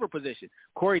receiver position?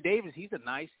 Corey Davis, he's a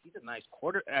nice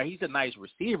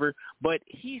receiver, but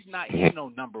he's no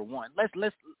number one.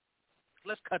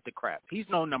 Let's cut the crap. He's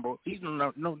no number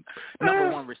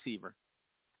one receiver.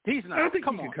 He's not. I think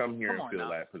he can come here and fill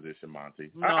that position,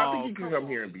 Monty. No, I think he can come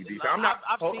here and be decent.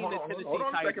 I've seen the Tennessee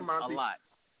Titans a lot.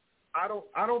 I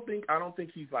don't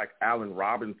think he's like Allen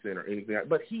Robinson or anything,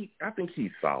 but I think he's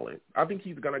solid. I think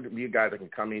he's going to be a guy that can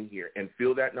come in here and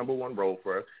fill that number one role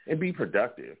for us and be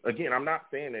productive. Again, I'm not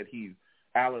saying that he's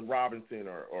Allen Robinson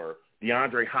or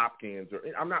DeAndre Hopkins,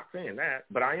 I'm not saying that,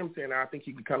 but I am saying that I think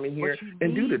he can come in here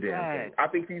and do the damn thing. I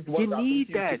think he's what you need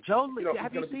that. Joe,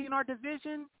 have you seen our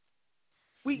division?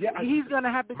 He's going to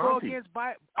have to go against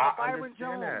Byron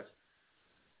Jones. That.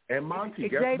 And Monty,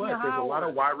 guess what? There's a lot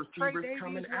of wide receivers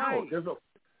coming out.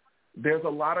 There's a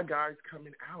lot of guys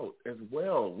coming out as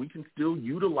well. We can still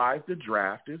utilize the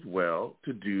draft as well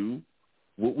to do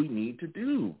what we need to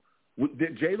do.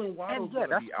 Jalen Waddle's going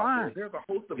to be out there. There's a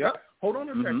host of guys. Hold on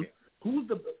a second. Who's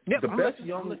the best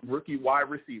young rookie wide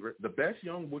receiver? The best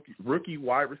young rookie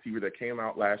wide receiver that came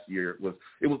out last year was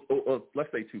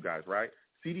let's say two guys, right?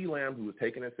 CeeDee Lamb, who was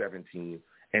taken at 17,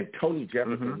 and Tony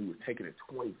Jefferson, who was taken at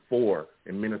 24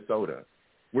 in Minnesota.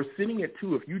 We're sitting at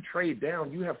 2. If you trade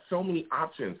down, you have so many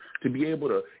options to be able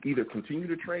to either continue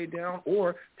to trade down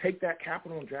or take that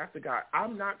capital and draft a guy.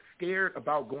 I'm not scared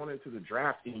about going into the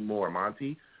draft anymore,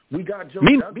 Monty. We got Joe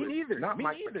Douglas. Me neither. Not me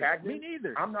Mike neither. McCagnon. Me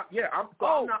neither. I'm not. Yeah.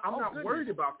 I'm not worried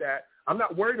about that. I'm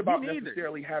not worried about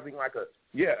necessarily having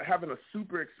having a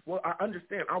super explode. I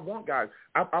understand. I want guys.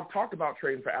 I've talked about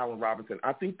trading for Allen Robinson.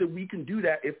 I think that we can do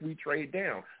that if we trade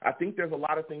down. I think there's a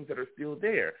lot of things that are still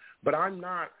there, but I'm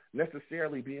not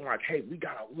necessarily being like, hey, we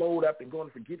got to load up and go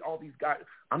and forget all these guys.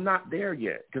 I'm not there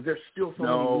yet because there's still so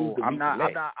many moves that we can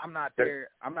make. I'm not there.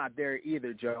 I'm not there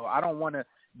either, Joe. I don't want to.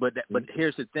 But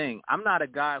here's the thing. I'm not a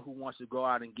guy who wants to go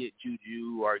out and get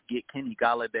Juju or get Kenny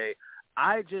Golladay.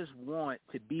 I just want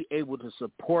to be able to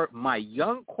support my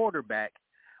young quarterback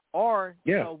or,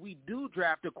 we do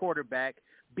draft a quarterback,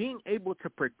 being able to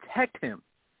protect him.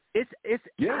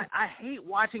 I hate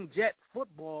watching Jet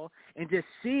football and just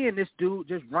seeing this dude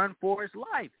just run for his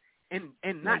life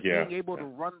and not being able to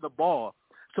run the ball.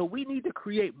 So we need to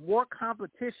create more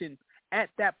competition at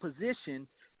that position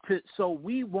so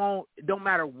we won't, no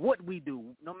matter what we do,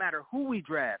 no matter who we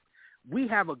draft, we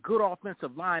have a good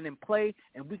offensive line in play,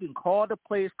 and we can call the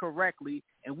plays correctly,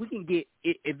 and we can get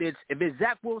if it's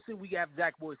Zach Wilson, we have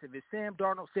Zach Wilson. If it's Sam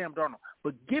Darnold, Sam Darnold.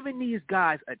 But giving these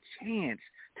guys a chance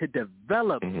to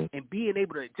develop and being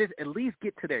able to just at least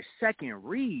get to their second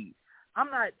read. I'm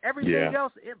not everything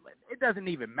else. It doesn't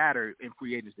even matter in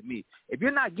free agents to me. If you're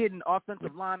not getting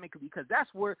offensive linemen, because that's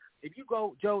where if you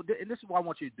go, Joe, and this is what I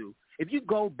want you to do. If you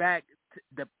go back to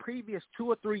the previous 2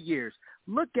 or 3 years,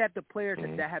 look at the players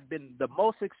that have been the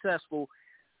most successful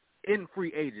in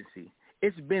free agency.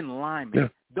 It's been linemen.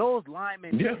 Those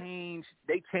linemen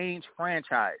change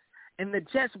franchise. And the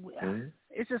Jets,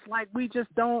 it's just like we just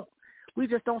don't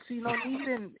see no need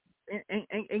in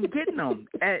getting them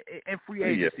in free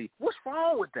agency. What's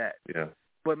wrong with that? Yeah.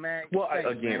 But, man. Well,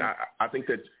 I think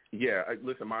that,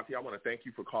 listen, Monty, I want to thank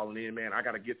you for calling in, man. I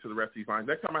got to get to the rest of these lines.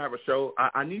 Next time I have a show,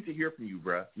 I need to hear from you,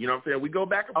 bruh. You know what I'm saying? We go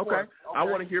back and forth. I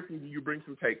want to hear from you. You bring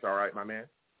some takes, all right, my man?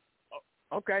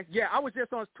 Okay. Yeah, I was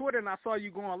just on Twitter, and I saw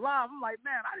you going live. I'm like,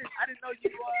 man, I didn't know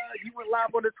you went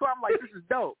live on the Twitter. I'm like, this is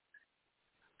dope.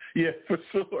 Yeah, for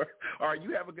sure. All right,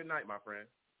 you have a good night, my friend.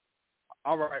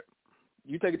 All right.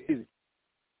 You take it easy.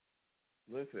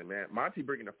 Listen, man, Monty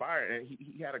bringing the fire, and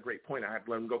he had a great point. I had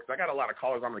to let him go because I got a lot of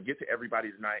callers. I'm going to get to everybody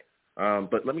tonight.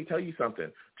 But let me tell you something.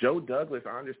 Joe Douglas,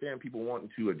 I understand people wanting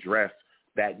to address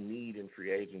that need in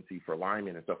free agency for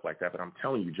linemen and stuff like that, but I'm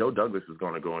telling you, Joe Douglas is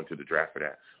going to go into the draft for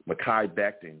that. Mekhi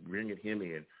Becton, bringing him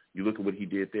in, you look at what he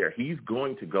did there. He's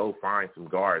going to go find some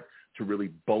guards to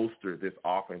really bolster this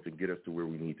offense and get us to where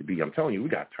we need to be. I'm telling you, we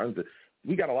got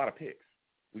a lot of picks.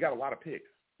 We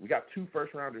got 2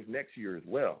 first-rounders next year as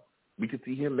well. We could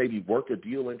see him maybe work a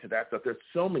deal into that stuff. There's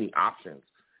so many options,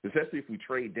 especially if we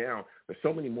trade down. There's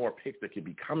so many more picks that could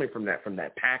be coming from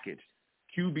that package.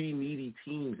 QB needy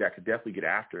teams that could definitely get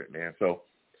after it, man. So,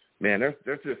 man, there's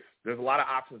a lot of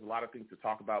options, a lot of things to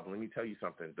talk about. But let me tell you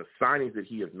something: the signings that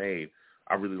he has made,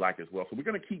 I really like as well. So we're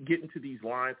gonna keep getting to these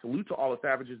lines. Salute to all the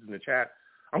savages in the chat.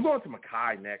 I'm going to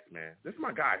Makai next, man. This is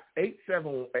my guy,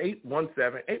 817.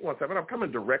 I'm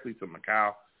coming directly to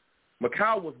Macau.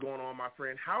 Macau, what's going on, my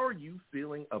friend? How are you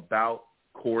feeling about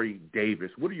Corey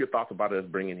Davis? What are your thoughts about us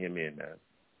bringing him in, man?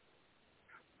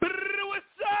 What's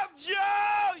up,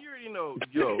 Joe? You already know,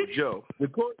 Joe.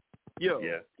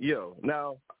 Yo.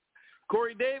 Now,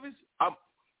 Corey Davis,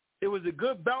 it was a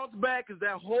good bounce back because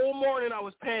that whole morning I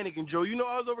was panicking, Joe. You know,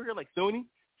 I was over here like, Sooney,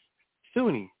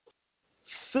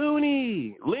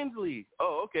 Lindsley.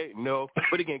 Oh, okay, no.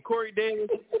 But again, Corey Davis,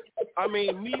 I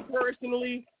mean, me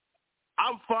personally,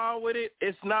 I'm fine with it.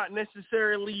 It's not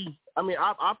necessarily – I mean,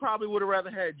 I probably would have rather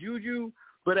had Juju,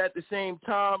 but at the same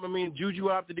time, I mean, Juju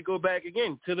opted to go back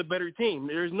again to the better team.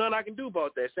 There's nothing I can do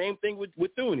about that. Same thing with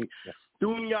Thuney. Yeah.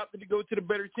 Thuney opted to go to the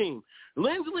better team.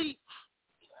 Lindsley,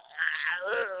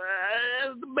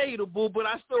 that's debatable, but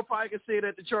I still probably can say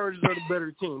that the Chargers are the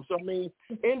better team. So, I mean,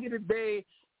 end of the day,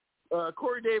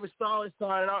 Corey Davis, solid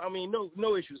sign. I mean,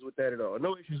 no issues with that at all.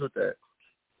 No issues with that.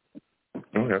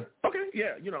 Okay.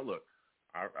 Yeah, you know, look.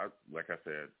 I like I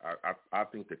said, I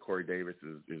think that Corey Davis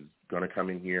is going to come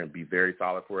in here and be very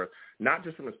solid for us, not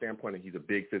just from the standpoint that he's a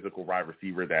big physical wide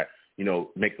receiver that, you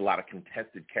know, makes a lot of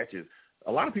contested catches.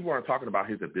 A lot of people aren't talking about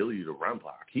his ability to run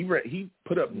block. He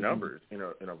put up numbers in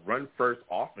a run-first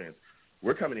offense.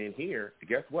 We're coming in here, and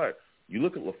guess what? You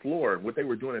look at LaFleur, what they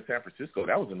were doing in San Francisco,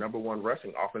 that was the number one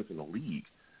rushing offense in the league.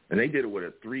 And they did it with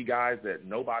three guys that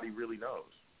nobody really knows.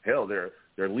 Hell, their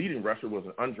leading rusher was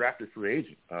an undrafted free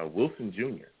agent, Wilson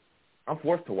Jr. I'm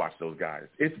forced to watch those guys.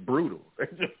 It's brutal.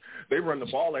 They run the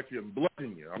ball at you and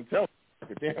bludgeon you. I'm telling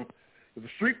you, damn, there's a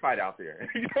street fight out there.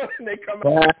 You know, and they come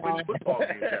out and win football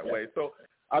games that way. So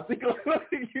I think, you know what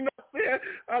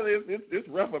I'm saying? It's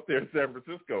rough up there in San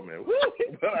Francisco, man.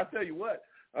 But I tell you what,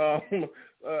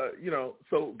 you know,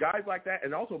 so guys like that,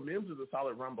 and also Mims is a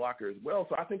solid run blocker as well.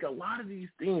 So I think a lot of these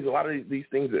things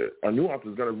that are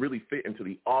nuances is going to really fit into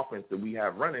the offense that we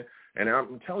have running. And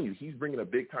I'm telling you, he's bringing a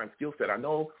big-time skill set. I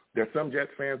know there's some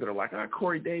Jets fans that are like,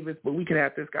 Corey Davis, but we can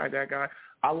have this guy, that guy.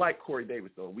 I like Corey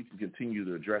Davis, though. We can continue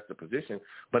to address the position.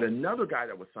 But another guy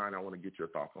that was signed, I want to get your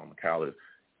thoughts on, Mikal, is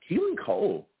Keelan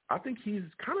Cole. I think he's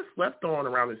kind of slept on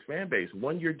around his fan base.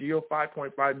 1-year deal,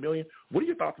 $5.5 million. What are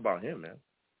your thoughts about him, man?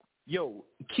 Yo,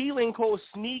 Keelan Cole,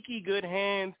 sneaky good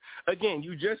hands. Again,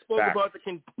 you just spoke about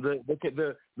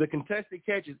the contested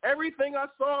catches. Everything I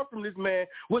saw from this man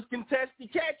was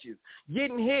contested catches,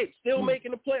 getting hit, still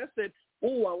making the play. I said,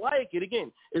 oh, I like it.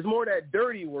 Again, it's more that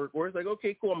dirty work where it's like,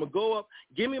 okay, cool, I'm going to go up,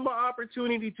 give me my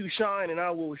opportunity to shine, and I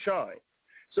will shine.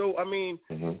 So, I mean,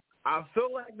 I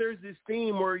feel like there's this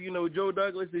theme where, you know, Joe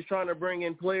Douglas is trying to bring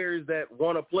in players that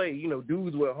want to play, you know,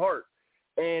 dudes with heart.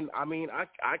 And, I mean,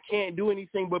 I can't do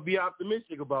anything but be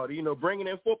optimistic about it, you know, bringing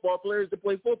in football players to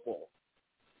play football.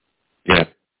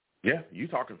 Yeah, you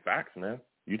talking facts, man.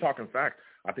 You talking facts.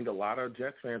 I think a lot of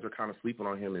Jets fans are kind of sleeping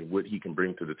on him and what he can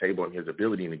bring to the table and his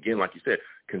ability. And, again, like you said,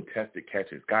 contested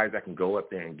catches, guys that can go up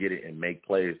there and get it and make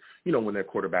plays, you know, when their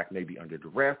quarterback may be under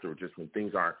duress or just when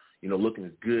things aren't, you know, looking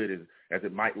as good as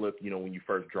it might look, you know, when you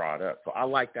first draw it up. So I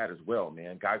like that as well,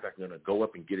 man. Guys that are going to go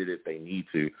up and get it if they need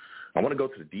to. I want to go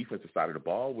to the defensive side of the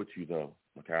ball with you, though.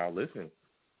 Okay, listen,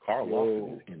 Carl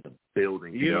Lawson is in the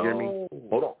building. Do you hear me?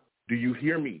 Hold on. Do you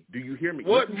hear me?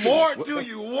 What more do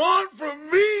you want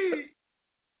from me?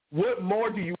 What more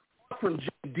do you want from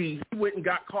JD? He went and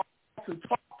got Carl to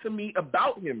talk to me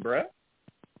about him, bruh.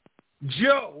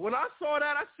 Joe, when I saw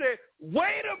that, I said,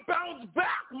 way to bounce back,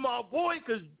 my boy,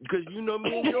 because you know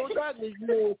me and Joe Douglas,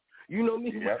 you know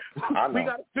me. Yep, we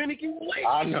got a finicky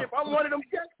relationship. I'm one of them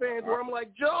Jets fans where I'm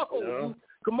like, Joe,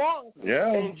 come on.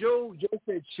 Yeah. And Joe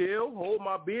said, chill, hold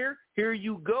my beer. Here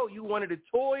you go. You wanted a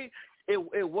toy.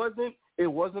 It wasn't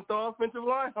the offensive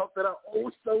line that I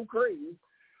owe so crazy.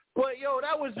 But, yo,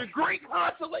 that was a great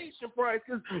consolation prize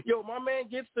because, yo, my man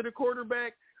gets to the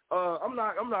quarterback. I'm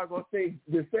not going to say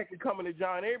the second coming to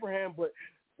John Abraham, but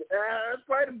that's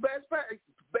probably the best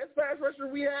pass rusher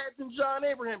we had than John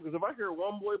Abraham because if I hear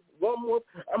one more,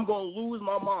 I'm going to lose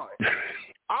my mind.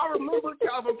 I remember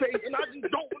Calvin Pace, and I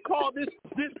just don't recall this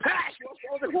pass.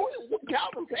 I was like, who is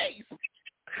Calvin Pace?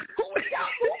 Who is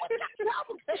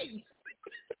Calvin Pace?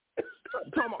 I'm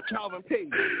talking about Calvin Pace.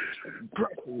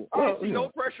 I didn't see no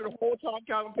pressure the whole time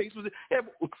Calvin Pace was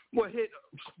in. What hit?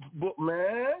 But,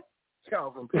 man,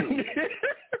 Calvin Pace.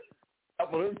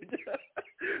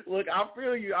 Look, I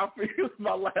feel you.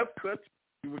 My last question,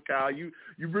 Kyle. You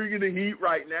bringing the heat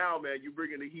right now, man. You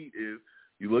bringing the heat is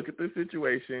you look at the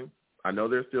situation. I know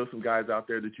there's still some guys out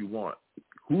there that you want.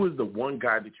 Who is the one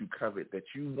guy that you covet that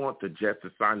you want the Jets to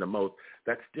sign the most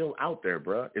that's still out there,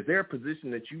 bro? Is there a position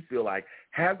that you feel like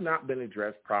has not been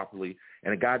addressed properly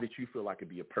and a guy that you feel like could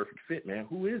be a perfect fit, man?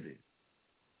 Who is it?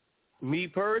 Me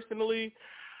personally,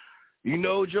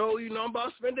 Joe, I'm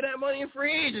about spending that money in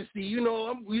free agency. Here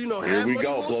we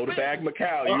go. Blow the bag,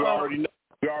 Macau. You already know.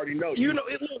 We already know.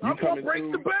 I'm going to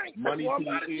break the bank. Money to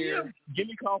your ear. Give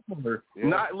me Kyle Fuller.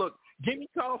 Yeah. Give me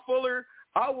Kyle Fuller.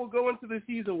 I will go into the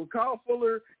season with Kyle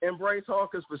Fuller and Bryce Hall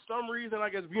because for some reason, I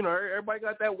guess, everybody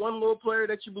got that one little player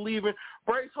that you believe in.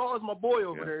 Bryce Hall is my boy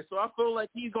over there, so I feel like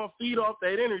he's going to feed off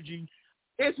that energy.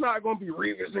 It's not going to be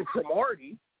Revis and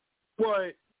Cromartie,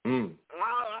 but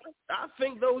I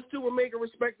think those two will make a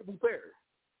respectable pair.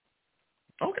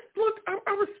 Okay, look,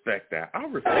 I respect that. I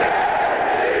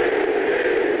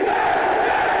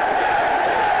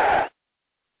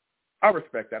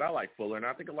respect that. I like Fuller, and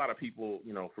I think a lot of people,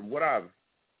 from what I've,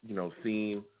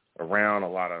 seen around, a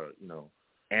lot of,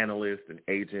 analysts and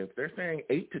agents, they're saying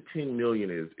 $8 to $10 million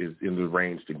is in the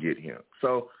range to get him.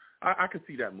 So I could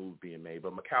see that move being made.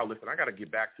 But Macau, listen, I got to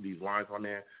get back to these lines, my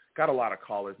man. Got a lot of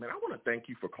callers, man. I want to thank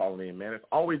you for calling in, man. It's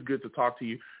always good to talk to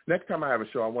you. Next time I have a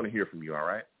show, I want to hear from you. All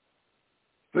right?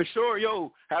 For sure,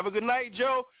 yo. Have a good night,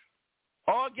 Joe.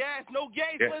 All gas, no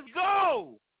gas. Yeah. Let's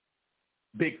go.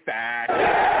 Big fact.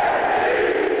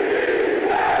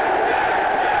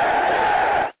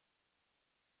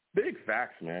 Big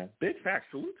facts, man. Big facts.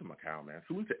 Salute to Macau, man.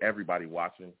 Salute to everybody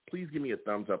watching. Please give me a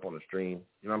thumbs up on the stream.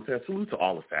 You know what I'm saying? Salute to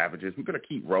all the savages. We're going to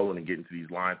keep rolling and getting to these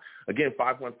lines. Again,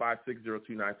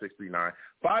 515-602-9639.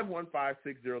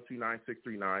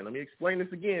 515-602-9639. Let me explain this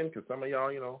again because some of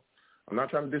y'all, I'm not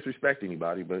trying to disrespect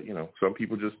anybody, but, some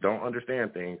people just don't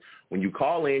understand things. When you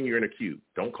call in, you're in a queue.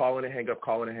 Don't call in and hang up,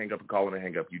 call in and hang up, and call in and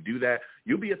hang up. You do that,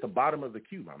 you'll be at the bottom of the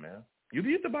queue, my man. You'll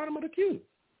be at the bottom of the queue.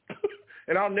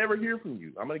 And I'll never hear from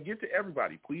you. I'm going to get to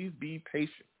everybody. Please be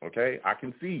patient, okay? I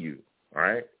can see you, all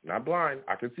right? Not blind.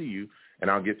 I can see you,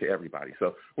 and I'll get to everybody.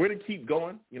 So we're going to keep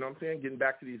going, you know what I'm saying, getting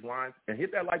back to these lines. And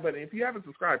hit that like button. If you haven't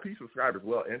subscribed, please subscribe as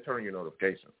well and turn on your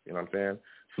notifications. You know what I'm saying?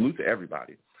 Salute to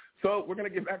everybody. So we're going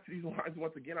to get back to these lines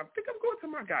once again. I think I'm going to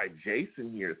my guy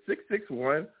Jason here,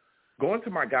 661. Going to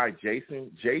my guy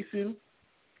Jason. Jason,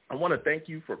 I want to thank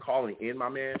you for calling in, my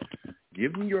man.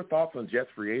 Give me your thoughts on Jets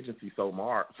free agency so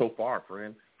far,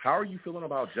 friend. How are you feeling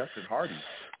about Justin Hardy?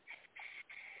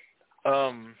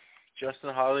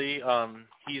 Justin Hardy,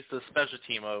 he's the special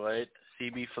teamer, right?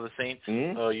 CB for the Saints,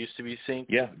 used to be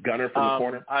Saints. Yeah, gunner from the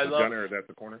corner. Gunner at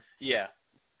the corner. Yeah.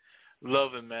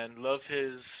 Love him, man. Love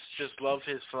his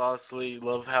philosophy.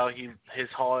 Love how his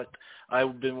heart. I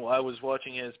was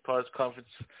watching his press conference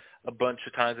a bunch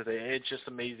of times today. It's just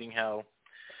amazing how,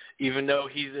 even though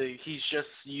he's just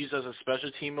used as a special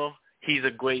teamer, he's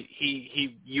a great.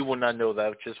 You will not know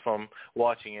that just from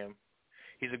watching him.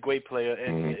 He's a great player,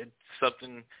 and it's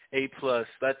something A+.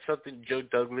 That's something Joe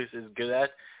Douglas is good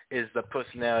at, is the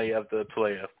personality of the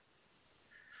player.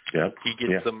 Yeah, he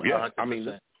gets them 100%. I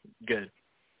mean, good.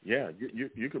 Yeah,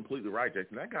 you're completely right,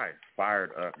 Jason. That guy is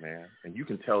fired up, man, and you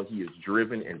can tell he is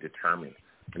driven and determined.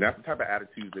 And that's the type of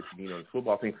attitude that you need on the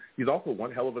football team. He's also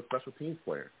one hell of a special teams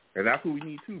player, and that's what we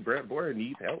need too. Brett Boyer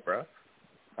needs help, bro.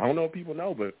 I don't know if people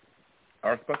know, but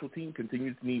our special team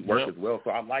continues to need work as well.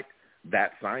 So I like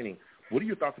that signing. What are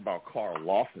your thoughts about Carl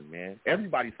Lawson, man?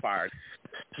 Everybody's fired.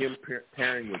 Him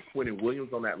pairing with Quentin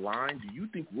Williams on that line, do you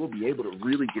think we'll be able to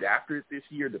really get after it this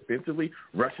year defensively,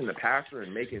 rushing the passer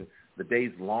and making the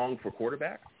days long for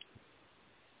quarterbacks?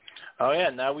 Oh yeah,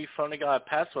 now we finally got a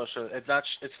pass rusher. It's not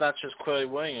just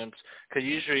Quentin Williams, because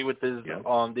usually with this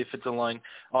defensive line,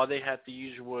 all they had to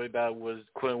usually worry about was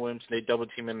Quentin Williams. They double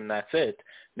team him and that's it.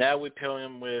 Now we pair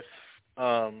him with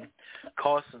Lawson,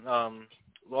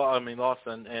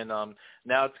 and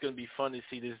now it's going to be fun to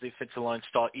see this defensive line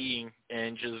start eating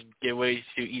and just get ready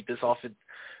to eat this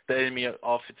the enemy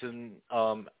offensive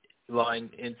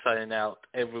line inside and out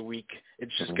every week.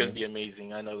 It's just going to be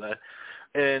amazing. I know that.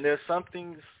 And there's some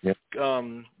things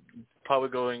probably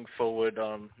going forward.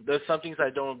 There's some things I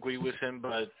don't agree with him,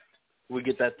 but we'll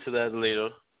get to that later.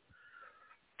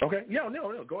 Okay. Yeah,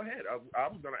 no. Go ahead. I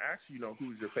was going to ask you,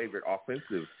 who's your favorite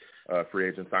offensive free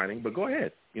agent signing, but go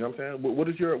ahead. You know what I'm saying? What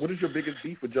is your biggest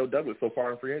beef with Joe Douglas so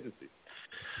far in free agency?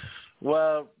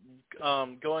 Well,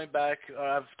 going back,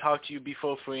 I've talked to you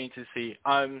before free agency.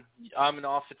 I'm an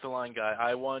offensive line guy.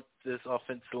 I want this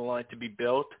offensive line to be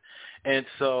built, and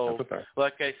so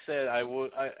like I said,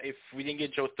 if we didn't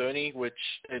get Joe Thuney, which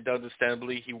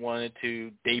understandably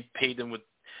they paid him with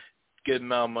good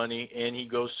amount of money, and he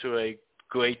goes to a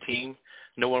great team,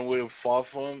 no one would have fought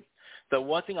for him. the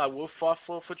one thing I will fight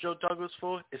for Joe Douglas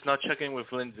for is not checking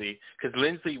with Lindsey, because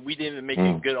Lindsey, we didn't make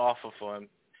a good offer for him.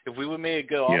 If we would have made a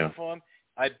good offer for him,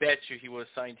 I bet you he would have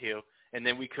signed here, and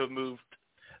then we could have moved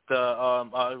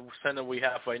the center we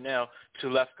have right now to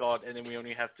left guard, and then we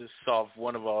only have to solve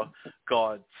one of our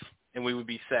guards, and we would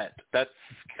be set. That's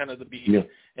kind of the beat. Yeah.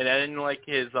 And I didn't like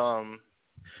his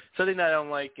something that I don't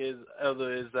like is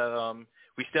that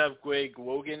we still have Greg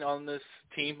Logan on this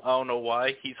team. I don't know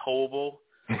why. He's horrible.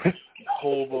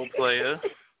 Horrible player.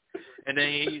 And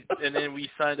then we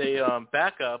signed a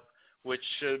backup, which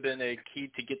should have been a key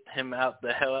to get him out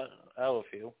the hell out of the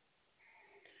field.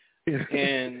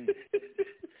 And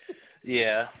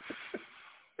yeah.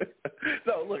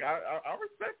 So look, I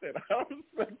respect that. I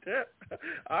respect that.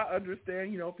 I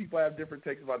understand. People have different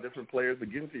takes about different players.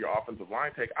 But getting to your offensive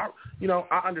line take, I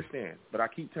understand. But I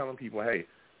keep telling people, hey,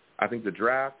 I think the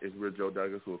draft is where Joe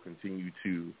Douglas will continue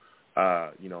to,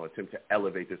 attempt to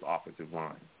elevate this offensive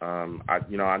line.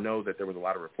 I know that there was a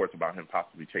lot of reports about him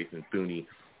possibly chasing Thuney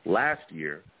last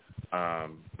year.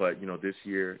 But this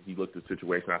year he looked at the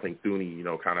situation. I think Thuney,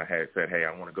 kind of had said, hey,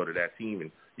 I want to go to that team,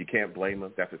 and you can't blame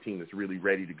him. That's a team that's really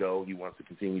ready to go. He wants to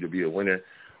continue to be a winner.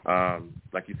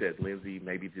 Like you said, Lindsey,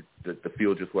 maybe the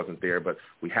field just wasn't there, but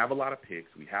we have a lot of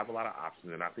picks. We have a lot of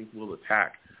options, and I think we'll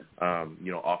attack,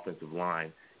 offensive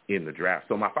line in the draft.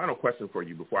 So my final question for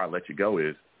you before I let you go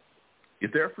is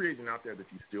there a free agent out there that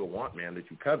you still want, man, that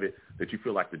you covet, that you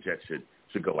feel like the Jets should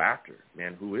go after?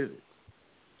 Man, who is it?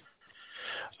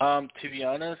 To be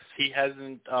honest, he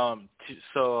hasn't.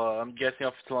 So I'm guessing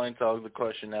off the line, so the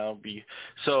question now would be,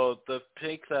 so the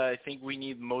pick that I think we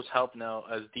need most help now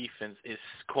as defense is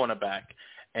cornerback.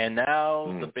 And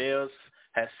now the Bears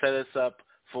has set us up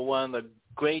for one of the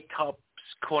great top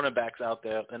cornerbacks out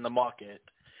there in the market.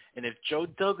 And if Joe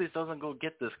Douglas doesn't go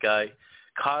get this guy,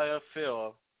 Kyle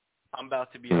Phil, I'm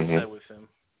about to be upset with him,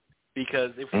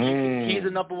 because if he's the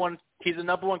number one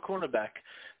cornerback.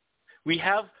 We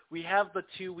have the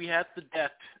two. We have the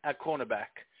depth at cornerback.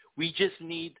 We just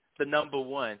need the number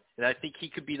one, and I think he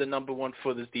could be the number one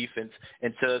for this defense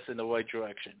and set us in the right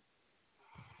direction.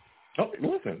 Oh,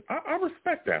 listen, I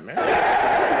respect that, man.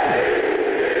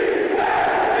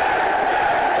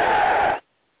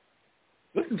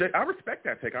 Listen, Jay, I respect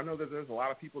that take. I know that there's a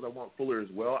lot of people that want Fuller as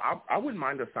well. I wouldn't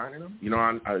mind us signing him.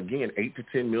 Again, $8 to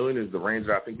 $10 million is the range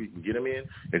that I think we can get him in.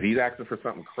 If he's asking for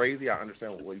something crazy, I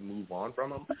understand we move on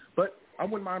from him. But I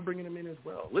wouldn't mind bringing him in as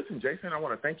well. Listen, Jason, I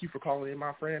want to thank you for calling in,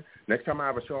 my friend. Next time I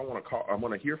have a show, I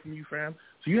want to hear from you, fam.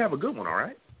 So you have a good one, all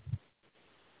right?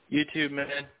 You too, man.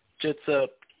 Jets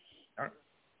up. All right.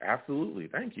 Absolutely.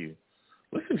 Thank you.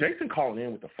 Listen, Jason calling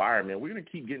in with the fire, man. We're going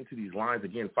to keep getting to these lines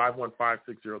again,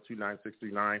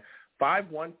 515-602-9639,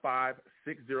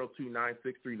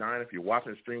 515-602-9639. If you're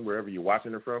watching the stream, wherever you're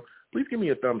watching it from, please give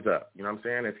me a thumbs up. You know what I'm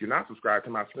saying? If you're not subscribed to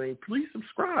my stream, please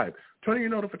subscribe. Turn on your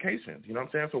notifications. You know what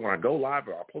I'm saying? So when I go live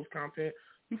or I post content,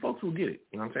 you folks will get it.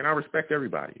 You know what I'm saying? I respect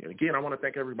everybody. And again, I want to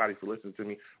thank everybody for listening to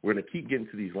me. We're going to keep getting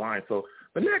to these lines. So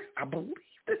the next, I believe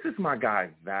this is my guy,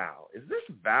 Val. Is this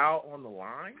Val on the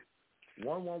line?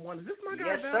 111. Is this my guy?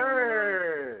 Yes,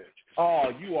 sir.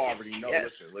 Oh, you already know. Yes.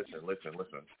 Listen.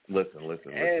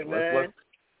 Hey, man.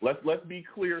 Let's be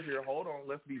clear here. Hold on.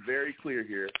 Let's be very clear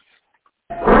here.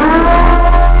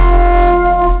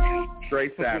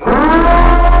 Straight savage.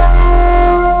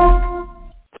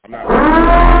 I'm not.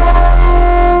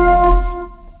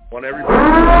 Want everybody.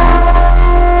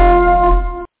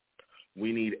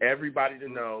 We need everybody to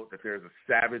know that there's a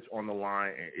savage on the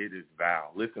line, and it is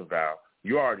Val. Listen, Val.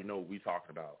 You already know what we're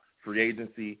talking about. Free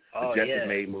agency, the Jets have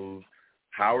made moves.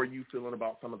 How are you feeling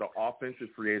about some of the offensive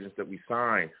free agents that we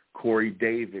signed? Corey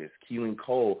Davis, Keelan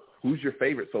Cole. Who's your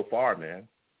favorite so far, man?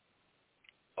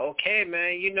 Okay,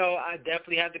 man. I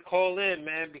definitely had to call in,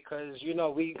 man, because,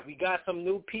 we got some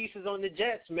new pieces on the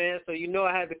Jets, man. So,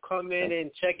 I had to come in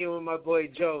and check in with my boy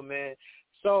Joe, man.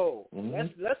 So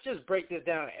let's just break this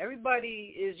down.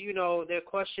 Everybody is, they're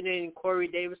questioning Corey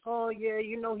Davis. Oh, yeah,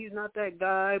 he's not that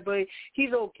guy, but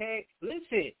he's okay.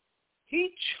 Listen,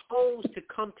 he chose to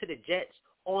come to the Jets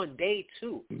on day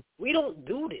 2. We don't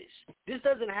do this. This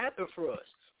doesn't happen for us.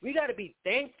 We got to be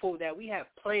thankful that we have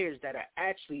players that are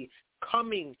actually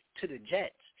coming to the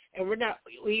Jets, and we're not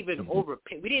even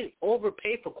overpaid. We didn't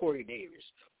overpay for Corey Davis.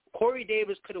 Corey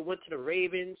Davis could have went to the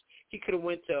Ravens. He could have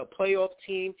went to a playoff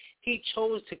team. He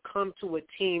chose to come to a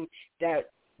team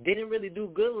that didn't really do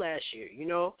good last year,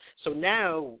 So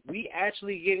now we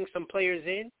actually getting some players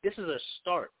in. This is a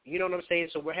start. You know what I'm saying?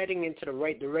 So we're heading into the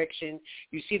right direction.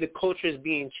 You see the culture is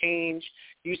being changed.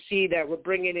 You see that we're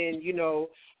bringing in,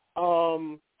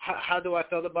 how do I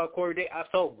feel about Corey Davis? I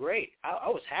felt great. I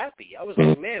was happy. I was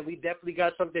like, man, we definitely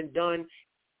got something done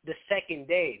the second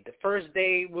day. The first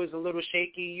day was a little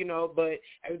shaky, you know, but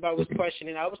everybody was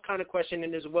questioning. I was kind of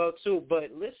questioning as well too.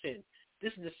 But listen,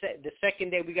 this is the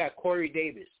second day we got Corey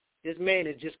Davis. This man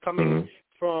is just coming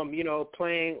from, you know,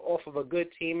 playing off of a good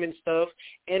team and stuff.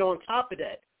 And on top of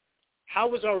that, how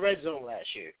was our red zone last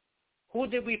year? Who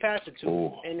did we pass it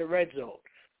to in the red zone?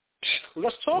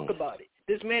 Let's talk about it.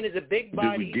 This man is a big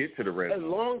body. Did we get to the red zone?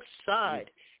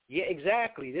 Alongside. Yeah,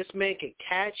 exactly. This man can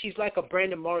catch. He's like a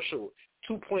Brandon Marshall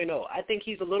 2.0. I think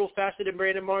he's a little faster than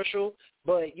Brandon Marshall,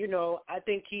 but, you know, I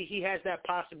think he has that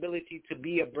possibility to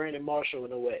be a Brandon Marshall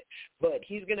in a way. But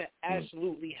he's going to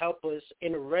absolutely help us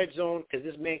in the red zone because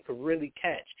this man could really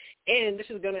catch. And this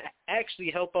is going to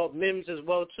actually help out Mims as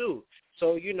well, too.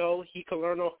 So, you know, he can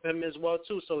learn off him as well,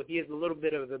 too. So he is a little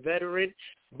bit of a veteran,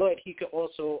 but he could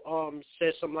also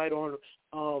shed some light on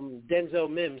Denzel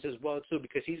Mims as well, too,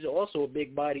 because he's also a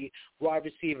big body wide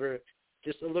receiver,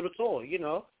 just a little tall, you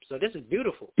know. So this is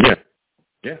beautiful.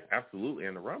 Yeah, absolutely.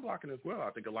 And the run blocking as well.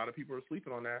 I think a lot of people are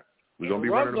sleeping on that. We're going to be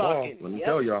running the ball. Let me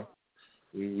tell y'all.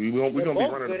 We're going to be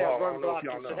running the ball. I don't know if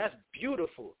y'all know. So that's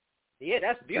beautiful. Yeah,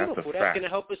 that's beautiful. That's going to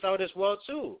help us out as well,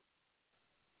 too.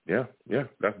 Yeah,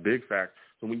 that's big fact.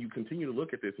 So when you continue to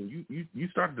look at this, and you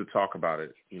started to talk about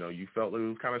it, you know, you felt it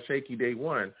was kind of shaky day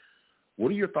one. What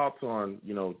are your thoughts on,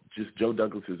 you know, just Joe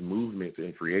Douglas's movement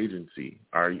in free agency?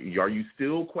 Are you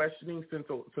still questioning since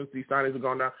these signings have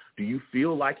gone down? Do you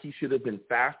feel like he should have been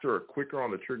faster or quicker on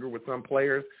the trigger with some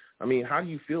players? I mean, how do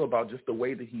you feel about just the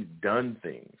way that he's done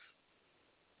things?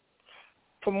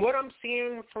 From what I'm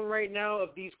seeing from right now of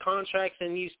these contracts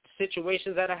and these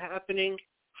situations that are happening,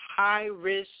 high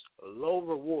risk, low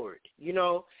reward. You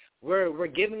know, we're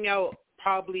giving out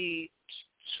probably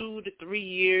 2 to 3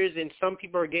 years, and some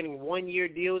people are getting 1-year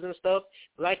deals and stuff.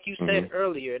 Like you said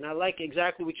earlier, and I like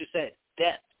exactly what you said,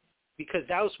 depth, because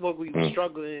that was what we were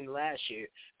struggling in last year.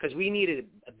 Because we needed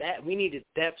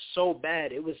depth so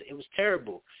bad, it was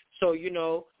terrible. So, you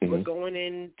know, we're going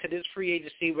into this free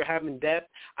agency, we're having depth.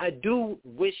 I do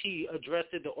wish he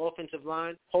addressed the offensive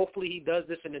line. Hopefully he does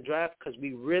this in the draft because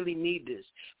we really need this.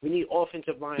 We need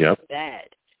offensive line bad.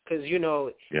 Because, you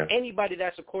know, anybody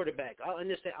that's a quarterback, I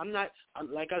understand.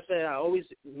 Like I said, I always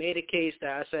made a case that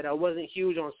I said I wasn't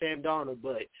huge on Sam Darnold,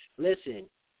 but listen,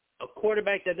 a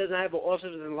quarterback that doesn't have an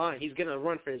offensive line, he's going to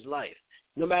run for his life,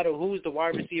 no matter who's the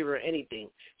wide receiver or anything.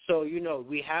 So, you know,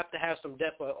 we have to have some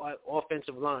depth on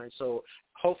offensive line. So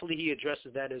hopefully he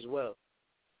addresses that as well.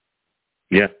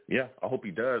 Yeah, I hope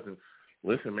he does. And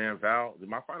listen, man, Val,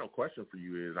 my final question for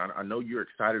you is, I know you're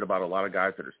excited about a lot of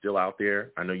guys that are still out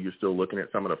there. I know you're still looking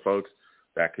at some of the folks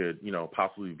that could, you know,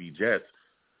 possibly be Jets.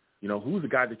 You know, who's the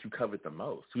guy that you covet the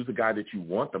most? Who's the guy that you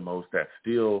want the most that's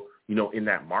still, you know, in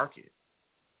that market?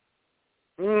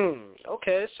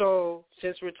 Okay, so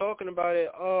since we're talking about it,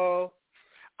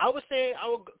 I would say I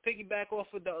would piggyback off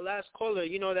of the last caller.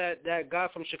 You know, that guy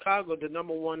from Chicago, the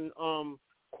number one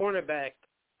cornerback.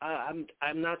 I'm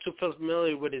not too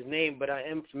familiar with his name, but I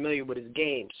am familiar with his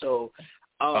game. So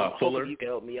Fuller, you can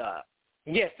help me out.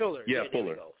 Yeah, Fuller. Yeah, Fuller.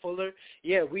 There we go. Fuller.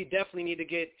 Yeah, we definitely need to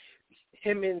get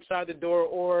him inside the door,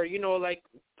 or, you know, like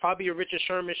probably a Richard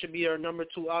Sherman should be our number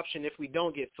 2 option if we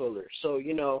don't get Fuller. So,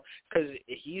 you know, because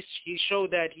he showed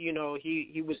that, you know,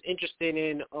 he was interested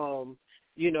in,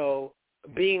 you know,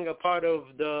 being a part of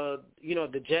the, you know,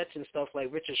 the Jets and stuff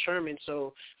like Richard Sherman.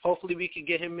 So hopefully we can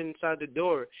get him inside the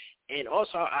door. And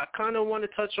also I kind of want to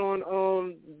touch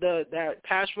on that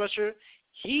pass rusher.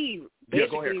 He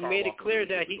basically made it clear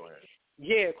that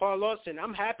Carl Lawson.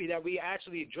 I'm happy that we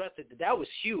actually addressed it. That was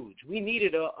huge. We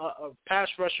needed a pass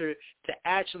rusher to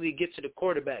actually get to the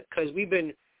quarterback because we've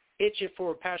been itching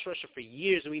for a pass rusher for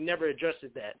years, and we never addressed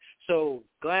that. So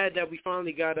glad that we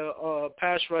finally got a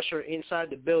pass rusher inside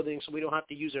the building so we don't have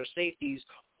to use our safeties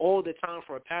all the time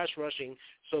for a pass rushing.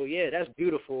 So, yeah, that's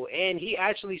beautiful. And he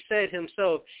actually said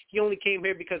himself he only came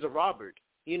here because of Robert,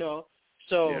 you know.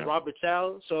 So Robert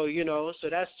Sal, so, you know, so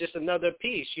that's just another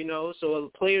piece, you know.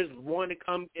 So players want to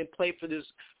come and play for this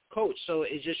coach. So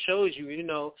it just shows you, you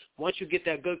know, once you get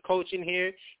that good coach in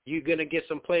here, you're going to get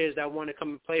some players that want to come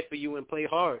and play for you and play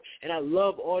hard. And I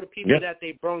love all the people that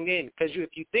they brought in because if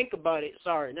you think about it,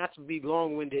 sorry, not to be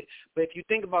long-winded, but if you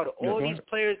think about it, all these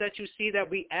players that you see that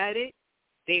we added,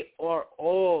 they are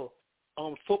all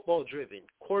football-driven.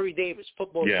 Corey Davis,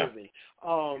 football-driven.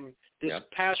 This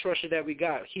pass rusher that we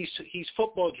got, he's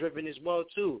football-driven as well,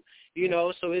 too. You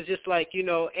know, so it's just like, you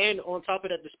know, and on top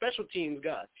of that, the special teams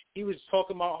guy, he was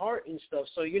talking about heart and stuff.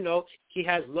 So, you know, he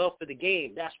has love for the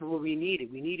game. That's what we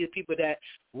needed. We needed people that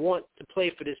want to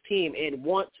play for this team and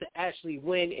want to actually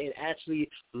win and actually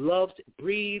love to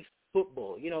breathe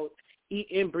football. You know, eat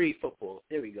and breathe football.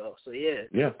 There we go. So,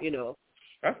 you know.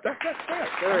 That's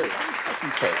Sure.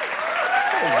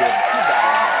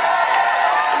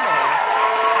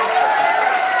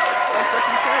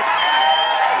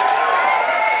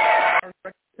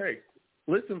 Hey,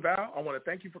 listen, Val, I want to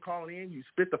thank you for calling in. You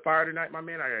spit the fire tonight, my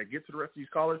man. I got to get to the rest of these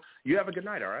callers. You have a good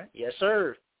night, all right? Yes,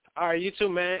 sir. All right, you too,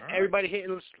 man. All right. Everybody hit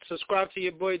and subscribe to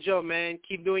your boy Joe, man.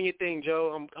 Keep doing your thing,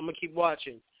 Joe. I'm going to keep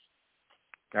watching.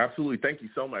 Absolutely. Thank you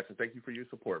so much, and thank you for your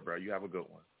support, bro. You have a good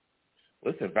one.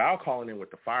 Listen, Val calling in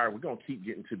with the fire. We're going to keep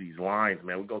getting to these lines,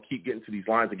 man. We're going to keep getting to these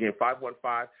lines. Again,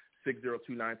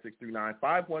 515-602-9639,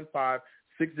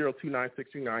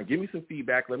 515-602-9639. Give me some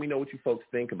feedback. Let me know what you folks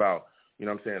think about, you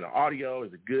know what I'm saying, the audio.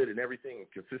 Is it good and everything?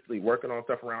 Consistently working on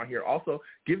stuff around here. Also,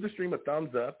 give the stream a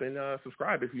thumbs up and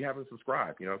subscribe if you haven't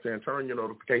subscribed. You know what I'm saying? Turn on your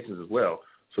notifications as well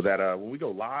so that when we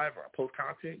go live or post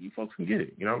content, you folks can get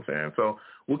it. You know what I'm saying? So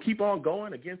we'll keep on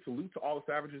going. Again, salute to all the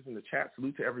savages in the chat.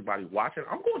 Salute to everybody watching.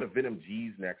 I'm going to Venom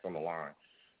G's next on the line.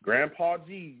 Grandpa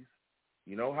G's,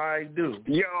 you know how he do.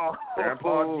 Yo.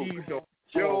 Grandpa G's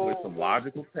going with some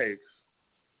logical takes.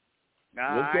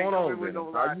 Nah, what's going on, with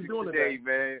Venom? no How you doing today,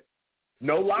 man?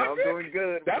 No logic? I'm doing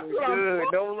good. That's doing what I'm good.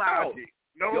 talking No about. logic.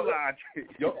 No logic.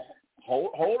 Yo,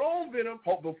 hold on, Venom.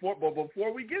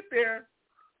 Before we get there.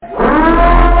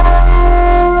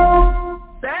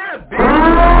 Savage.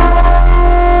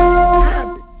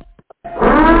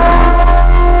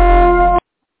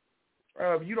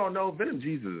 If you don't know, Venom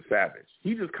Jesus is savage.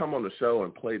 He just come on the show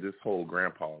and play this whole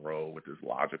grandpa role with this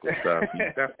logical stuff.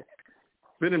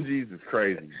 Venom Jesus is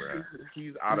crazy, bro.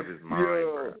 He's out of his mind,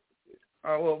 bro.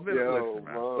 Well, Venom, listen,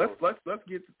 man.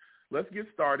 Let's get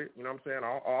started. You know what I'm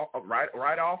saying?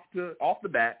 Right off the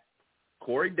bat,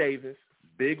 Corey Davis,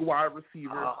 big wide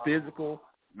receiver, physical.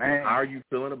 Man, how are you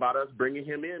feeling about us bringing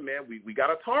him in, man? We got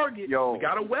a target. We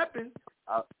got a weapon.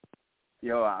 I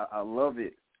love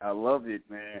it. I love it,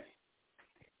 man.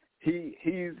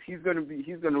 He's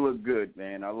gonna look good,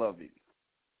 man. I love it.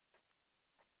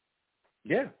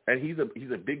 Yeah, and he's a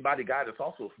big body guy that's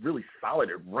also really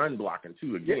solid at run blocking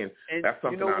too. Again, that's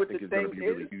something I think is going to be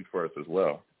really huge for us as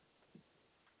well.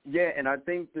 Yeah, and I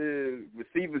think the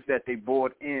receivers that they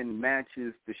brought in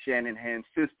matches the Shanahan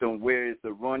system, where it's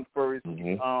a run first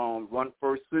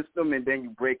system, and then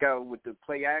you break out with the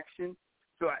play action.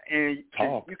 So, and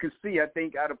you can see, I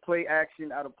think out of play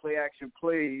action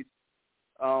plays,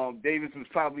 Davis was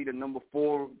probably the number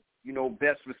 4,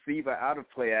 best receiver out of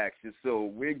play action. So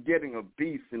we're getting a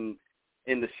beast in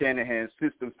the Shanahan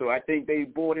system. So I think they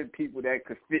brought in people that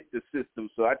could fit the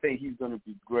system. So I think he's going to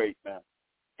be great, man.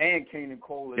 And Kanan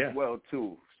Cole as well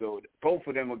too. So both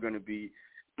of them are going to be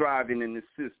thriving in the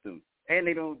system. And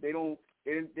it's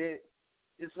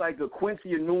like a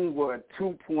Quincy Enunwa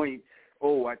 2.0.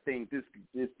 I think this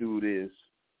dude is.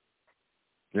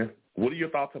 Yeah. What are your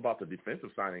thoughts about the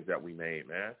defensive signings that we made,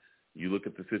 man? You look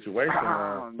at the situation.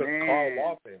 Carl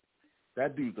Lawson,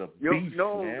 that dude's a beast,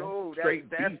 man. Straight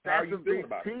beast. How are you feeling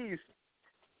about it?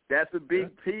 That's a big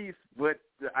piece, but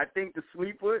I think the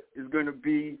sleeper is going to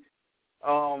be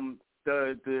the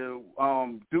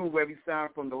dude where he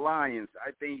signed from the Lions.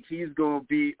 I think he's going to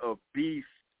be a beast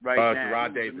right now.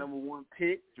 Gerard Davis, the number 1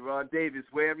 pick, Gerard Davis,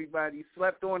 where everybody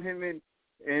slept on him in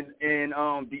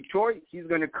Detroit. He's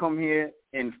going to come here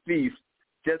and feast,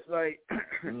 just like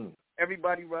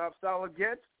everybody Rob Saleh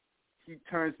gets. He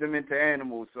turns them into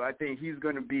animals. So I think he's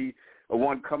going to be a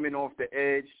one coming off the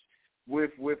edge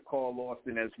with Carl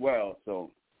Lawson as well. So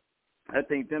I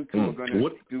think them two are going to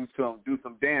do some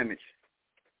damage.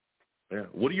 Yeah.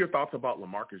 What are your thoughts about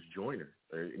LaMarcus Joyner?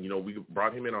 We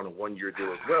brought him in on a 1-year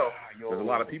deal as well. There's a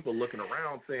lot of people looking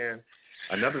around saying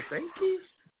another safety.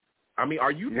 I mean,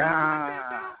 are you?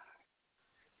 Yeah.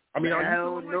 I mean, are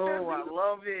hell you? No, I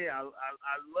love it. I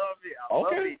love it. I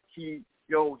love it.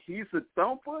 He's a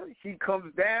thumper. He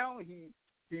comes down.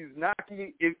 He's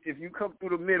knocking. If you come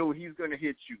through the middle, he's gonna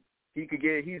hit you. He could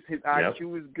get. His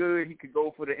IQ is good. He could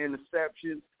go for the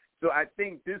interception. So I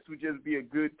think this would just be a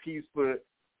good piece for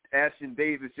Ashton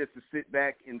Davis just to sit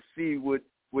back and see what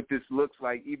this looks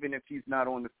like, even if he's not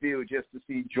on the field, just to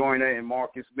see Joyner and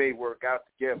Marcus May work out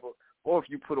together. Or if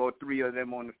you put all 3 of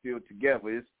them on the field together,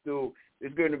 it's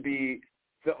going to be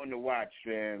something to watch,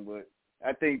 man. But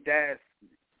I think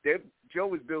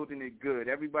Joe is building it good.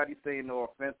 Everybody's saying the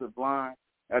offensive line.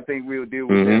 I think we'll deal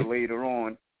with that later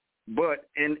on. But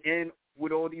and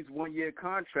with all these 1-year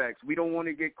contracts, we don't want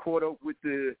to get caught up with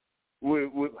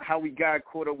with how we got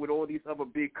caught up with all these other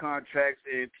big contracts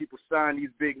and people sign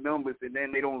these big numbers and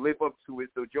then they don't live up to it.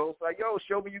 So Joe's like, yo,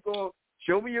 show me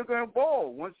you're going to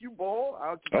ball. Once you ball,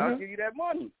 I'll give you that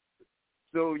money.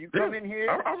 So you come in here,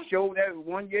 show that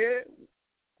 1 year,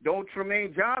 don't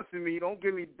Tremaine Johnson me. Don't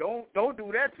do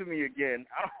that to me again.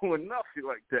 I don't want nothing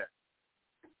like that.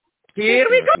 Here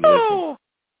we go.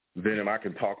 Venom, I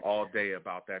can talk all day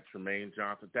about that Tremaine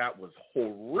Johnson. That was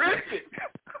horrific.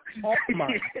 Oh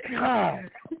my God.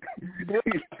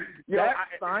 That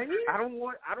signing? I don't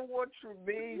want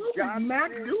Tremaine Johnson.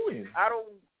 What is Mac doing?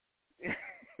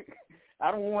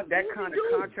 I don't want that kind of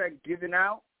contract given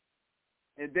out,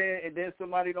 and then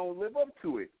somebody don't live up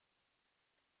to it.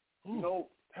 Ooh, you know.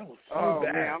 That was so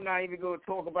bad. Man, I'm not even going to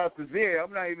talk about the Veer.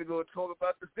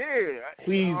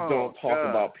 Please don't talk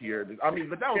about Pierre. I mean,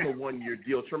 but that was a one-year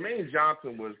deal. Tremaine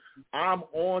Johnson was, I'm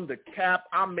on the cap.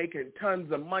 I'm making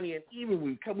tons of money, and even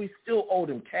we still owed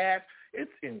him cash.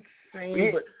 It's insane.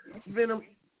 Yeah. But, Venom,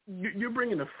 you're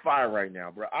bringing the fire right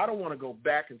now, bro. I don't want to go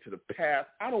back into the past.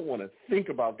 I don't want to think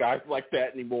about guys like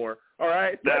that anymore. All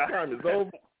right? That time is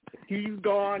over. He's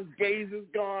gone. Gaze is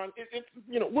gone. It's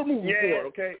we're moving forward,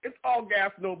 okay? It's all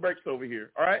gas, no brakes over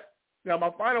here, all right? Now, my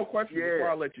final question before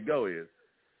I let you go is,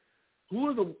 who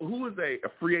is a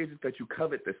free agent that you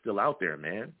covet that's still out there,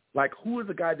 man? Like, who is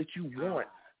a guy that you want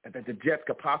and that the Jets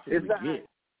could possibly get?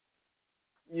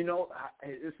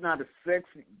 It's not a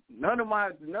sexy. None of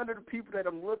the people that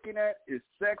I'm looking at is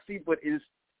sexy, but it's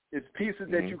pieces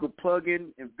that you could plug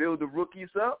in and build the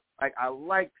rookies up. Like I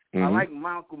like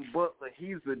Malcolm Butler.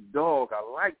 He's a dog. I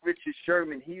like Richard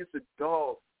Sherman. He's a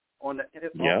dog on the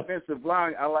offensive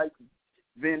line. I like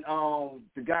the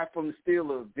guy from the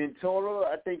Steelers, Ventura,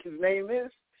 I think his name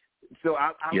is. So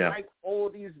I like all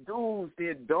these dudes.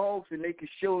 They're dogs, and they can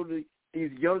show these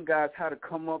young guys how to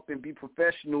come up and be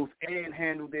professionals and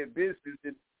handle their business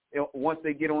once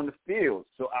they get on the field.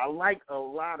 So I like a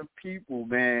lot of people,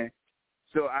 man.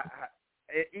 So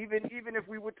even if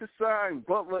we were to sign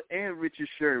Butler and Richard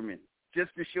Sherman,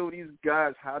 just to show these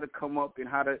guys how to come up and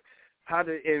how to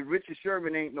and Richard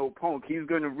Sherman ain't no punk. He's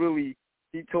gonna really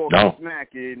talk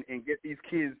smack and get these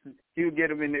kids. He'll get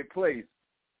them in their place.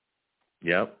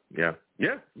 Yep. Yeah.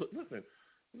 Listen,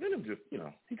 Venom just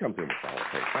he comes in with solid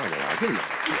takes. I ain't gonna lie. Give him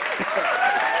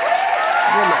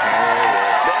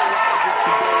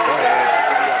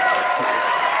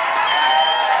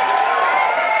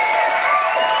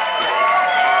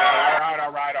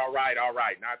All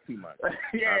right, not too much.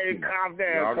 Calm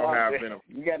down. Y'all gonna have Venom.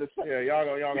 Y'all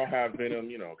gonna have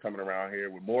Venom. Coming around here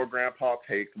with more grandpa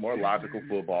takes, more logical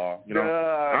football. I'm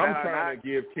trying to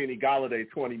give Kenny Golladay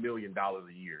 $20 million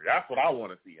a year. That's what I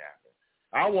want to see happen.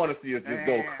 I want to see us just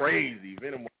go crazy.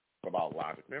 Venom about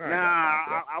logic. Man,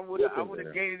 I would have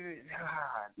gave it.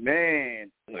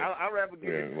 Man, I'd rather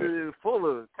give it to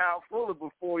Kyle Fuller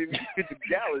before he get to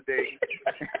Galladay.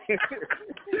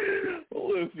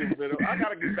 Listen, man, I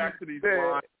gotta get back to these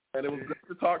lines, and it was good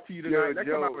to talk to you tonight.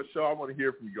 Next time I have a show, I want to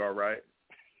hear from you. All right?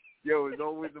 Yo, it's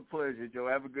always a pleasure, Joe.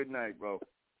 Have a good night, bro.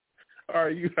 All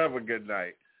right, you have a good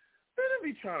night. Man, they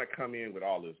be trying to come in with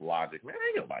all this logic, man.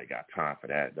 Ain't nobody got time for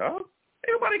that, dog.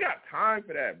 Ain't nobody got time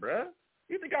for that, bruh.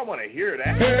 You think I want to hear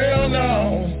that? Hell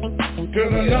no, to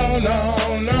the no,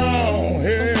 no, no.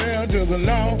 Hell to the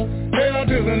no, hell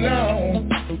to the no,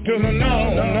 to the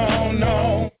no, no,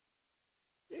 no.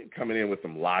 Coming in with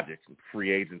some logic, some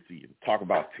free agency, and talk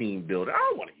about team building. I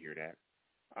don't want to hear that.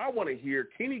 I want to hear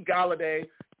Kenny Golladay,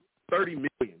 $30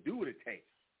 million. Do what it takes.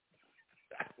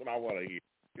 That's what I want to hear.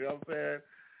 You know what I'm saying?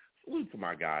 Salute to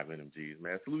my guy, Venom G's,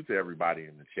 man. Salute to everybody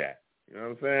in the chat. You know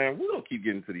what I'm saying? We're going to keep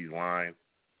getting to these lines.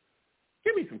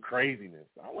 Give me some craziness.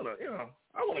 I want to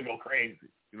go crazy.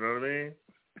 You know what I mean?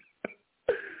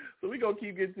 So we're going to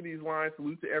keep getting to these lines.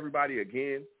 Salute to everybody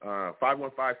again.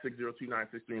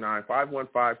 515-602-9639.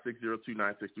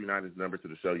 515-602-9639 is the number to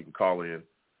the show. You can call in,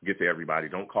 get to everybody.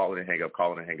 Don't call in and hang up.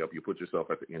 Call in and hang up. You put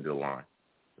yourself at the end of the line.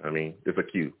 I mean, it's a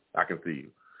cue. I can see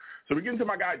you. So we're getting to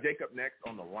my guy Jacob next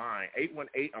on the line.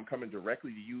 818, I'm coming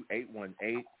directly to you,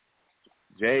 818.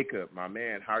 Jacob, my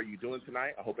man, how are you doing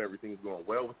tonight? I hope everything's going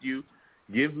well with you.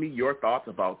 Give me your thoughts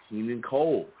about Keelan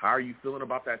Cole. How are you feeling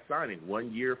about that signing?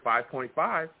 1 year,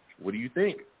 5.5. What do you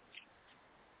think?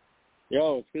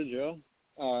 Yo, it's good, Joe.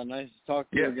 Nice to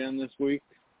talk to you again this week.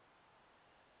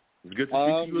 It's good to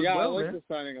see you as well, I like this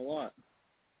signing a lot.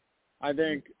 I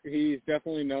think he's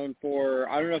definitely known for,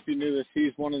 I don't know if you knew this,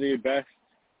 he's one of the best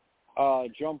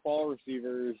jump ball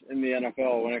receivers in the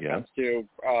NFL when it comes to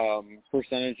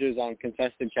percentages on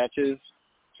contested catches.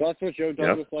 So that's what Joe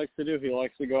Douglas likes to do. He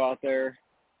likes to go out there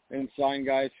and sign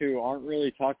guys who aren't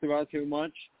really talked about too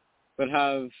much, but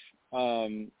have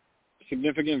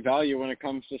significant value when it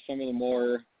comes to some of the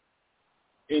more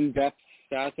in-depth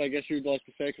stats, I guess you'd like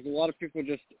to say, because a lot of people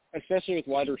just, especially with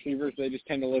wide receivers, they just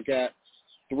tend to look at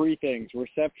three things: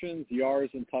 receptions,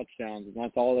 yards, and touchdowns, and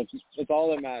that's all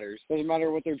that matters. Doesn't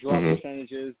matter what their drop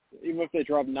percentage is, even if they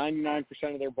drop 99%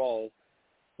 of their balls,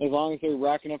 as long as they're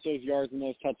racking up those yards and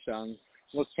those touchdowns.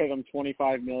 Let's pay them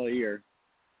 $25 million a year.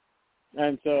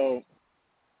 And so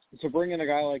to bring in a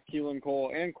guy like Keelan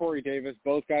Cole and Corey Davis,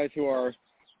 both guys who are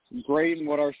great in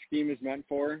what our scheme is meant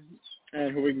for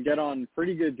and who we can get on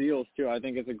pretty good deals too, I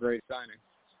think it's a great signing.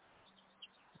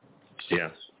 Yeah,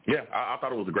 I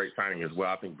thought it was a great signing as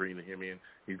well. I think bringing him in,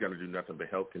 he's going to do nothing but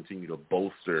help continue to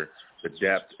bolster the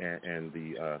depth and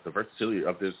the versatility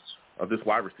of this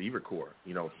wide receiver core.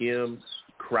 You know, him,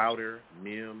 Crowder,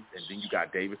 Mims, and then you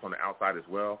got Davis on the outside as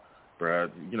well.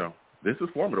 But, you know, this is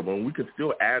formidable, and we could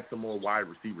still add some more wide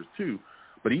receivers too.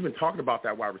 But even talking about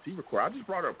that wide receiver core, I just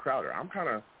brought up Crowder. I'm kind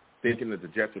of thinking that the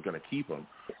Jets are going to keep him.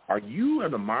 Are you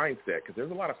in the mindset, because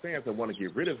there's a lot of fans that want to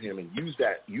get rid of him and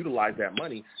utilize that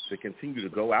money to continue to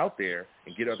go out there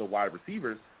and get other wide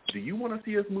receivers, do you want to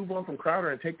see us move on from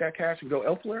Crowder and take that cash and go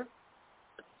elsewhere?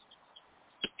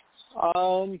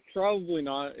 Probably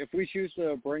not. If we choose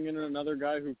to bring in another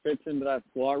guy who fits into that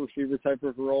slot receiver type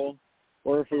of role,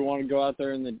 or if we want to go out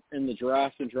there in the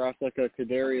draft and draft like a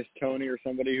Kadarius Toney or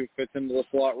somebody who fits into the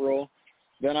slot role,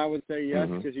 then I would say yes,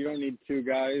 because you don't need two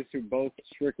guys who both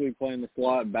strictly play in the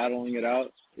slot battling it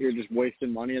out. You're just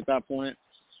wasting money at that point.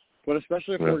 But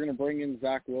especially if we're going to bring in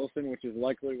Zach Wilson, which is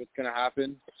likely what's going to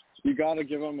happen, you got to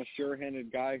give him a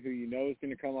sure-handed guy who you know is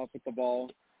going to come up with the ball,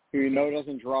 who you know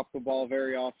doesn't drop the ball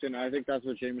very often. I think that's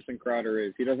what Jamison Crowder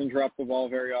is. He doesn't drop the ball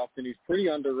very often. He's pretty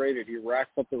underrated. He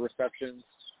racks up the receptions,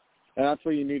 and that's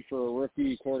what you need for a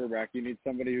rookie quarterback. You need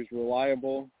somebody who's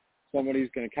reliable, somebody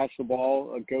who's going to catch the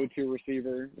ball, a go-to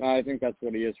receiver. I think that's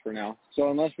what he is for now.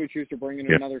 So unless we choose to bring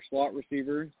in another slot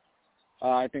receiver,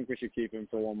 I think we should keep him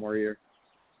for one more year.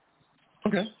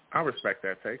 Okay, I respect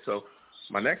that take. So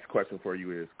my next question for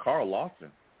you is, Carl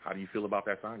Lawson, how do you feel about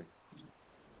that signing?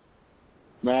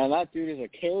 Man, that dude is a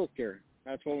character.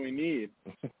 That's what we need.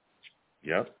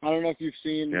 Yep. I don't know if you've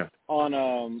seen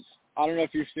on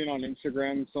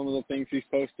Instagram some of the things he's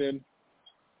posted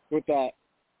with that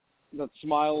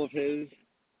smile of his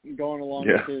going along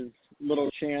with his little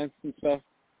chants and stuff.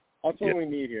 That's what we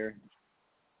need here.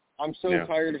 I'm so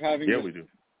tired of having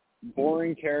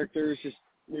boring characters. Just,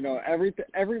 you know,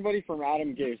 everybody from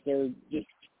Adam Gase, they're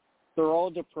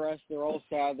all depressed. They're all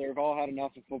sad. They've all had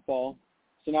enough of football.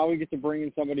 So now we get to bring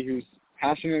in somebody who's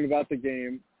passionate about the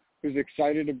game, who's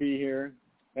excited to be here,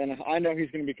 and I know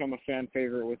he's going to become a fan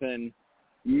favorite within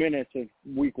minutes of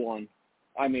week one.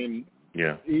 I mean,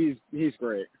 he's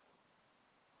great.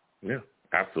 Yeah,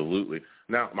 absolutely.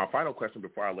 Now, my final question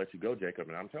before I let you go, Jacob,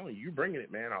 and I'm telling you, you're bringing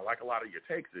it, man. I like a lot of your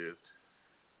takes. Is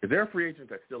there a free agent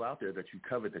that's still out there that you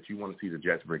covet that you want to see the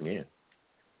Jets bring in?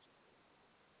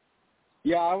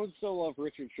 Yeah, I would still love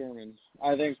Richard Sherman.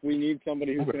 I think we need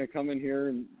somebody who's going to come in here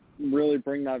and really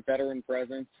bring that veteran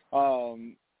presence. Now,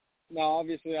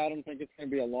 obviously, I don't think it's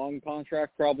going to be a long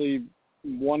contract, probably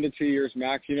 1 to 2 years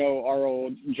max. You know, our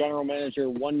old general manager,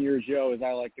 1 Year Joe, as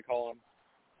I like to call him,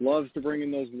 loves to bring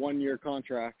in those 1-year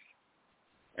contracts.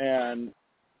 And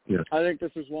I think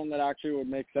this is one that actually would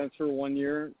make sense for 1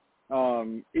 year.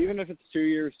 Even if it's 2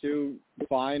 years too,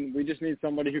 fine. We just need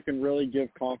somebody who can really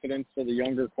give confidence to the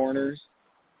younger corners,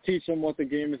 teach them what the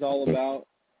game is all about,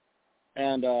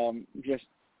 and just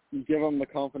give them the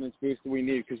confidence boost that we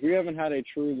need, because we haven't had a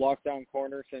true lockdown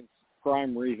corner since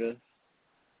Prime Revis.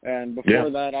 And before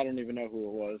that, I don't even know who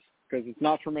it was, because it's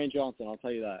not Tremaine Johnson, I'll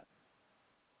tell you that.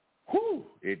 Whew,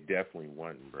 it definitely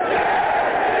wasn't, bro.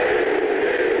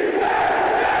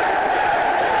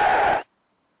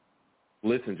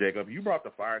 Listen, Jacob, you brought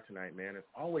the fire tonight, man. It's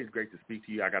always great to speak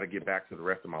to you. I got to get back to the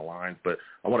rest of my lines, but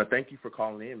I want to thank you for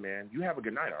calling in, man. You have a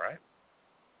good night, all right?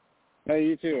 Hey,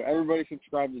 you too. Everybody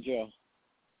subscribe to Joe.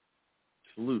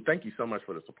 Salute. Thank you so much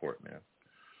for the support, man.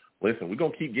 Listen, we're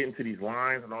going to keep getting to these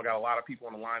lines. I know I got a lot of people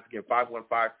on the lines. Again,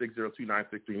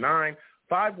 515-602-9639,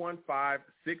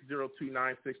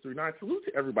 515-602-9639. Salute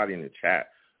to everybody in the chat.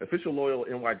 Official Loyal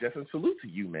NY Jetson, salute to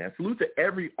you, man. Salute to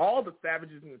all the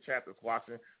savages in the chat that's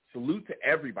watching. Salute to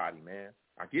everybody, man.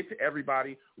 I get to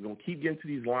everybody. We're going to keep getting to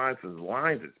these lines because the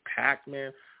lines is packed,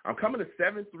 man. I'm coming to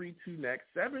 732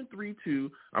 next. 732,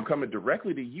 I'm coming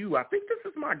directly to you. I think this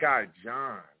is my guy,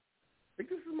 John.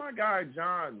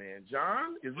 Man.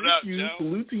 John, is this you? Joe?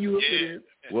 Salute to you if it is.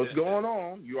 What's going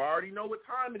on? You already know what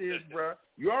time it is, bro.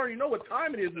 You already know what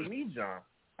time it is with me, John.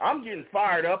 I'm getting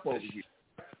fired up over here.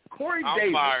 Corey Davis.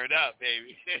 I'm fired up,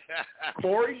 baby.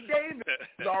 Corey Davis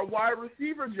is our wide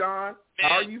receiver, John.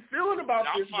 Man, how are you feeling about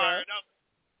this, man? I'm fired up.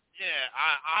 Yeah,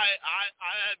 I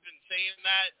have been saying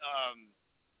that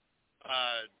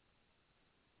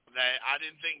that I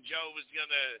didn't think Joe was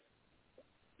going to,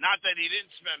 not that he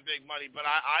didn't spend big money, but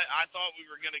I thought we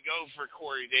were going to go for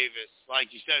Corey Davis.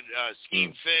 Like you said,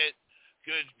 scheme fit,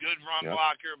 good run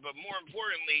blocker, but more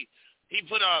importantly, he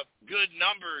put up good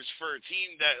numbers for a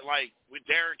team that, like, with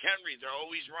Derrick Henry, they're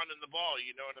always running the ball,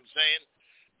 you know what I'm saying?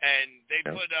 And they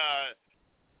put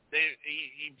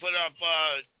he put up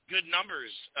good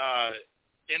numbers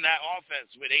in that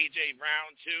offense with A.J.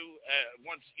 Brown, too.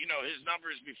 Once, you know, his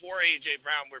numbers before A.J.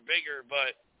 Brown were bigger,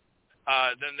 but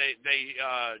then they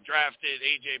drafted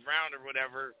A.J. Brown or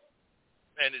whatever,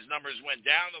 and his numbers went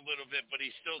down a little bit, but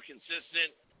he's still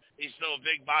consistent. He's still a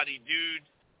big-body dude,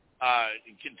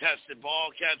 contested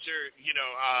ball catcher. You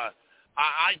know,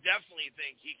 I definitely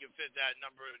think he can fit that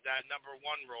number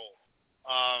one role.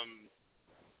 I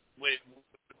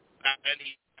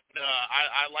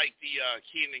like the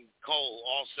Keelan Cole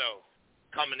also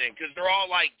coming in because they're all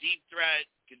like deep threat,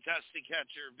 contested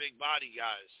catcher, big body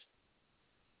guys.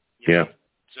 Yeah.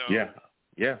 So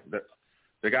yeah.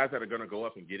 The guys that are going to go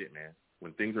up and get it, man.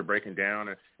 When things are breaking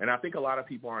down, and I think a lot of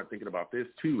people aren't thinking about this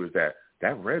too, is that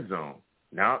red zone.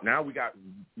 Now we got,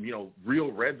 you know,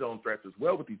 real red zone threats as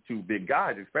well with these two big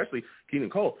guys, especially Keelan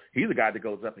Cole. He's a guy that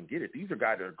goes up and get it. These are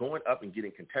guys that are going up and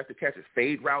getting contested catches,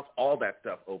 fade routes, all that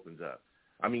stuff opens up.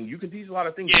 I mean, you can teach a lot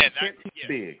of things. You can't teach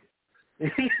big.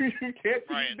 You can't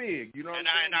teach big. You know what I'm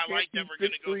saying? And I like that we're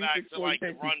going to go back to like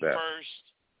the run first.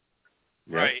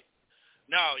 Yeah. Right.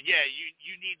 No, yeah,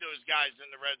 you need those guys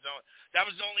in the red zone. That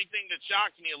was the only thing that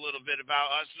shocked me a little bit about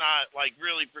us not like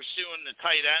really pursuing the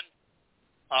tight end.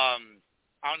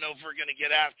 I don't know if we're going to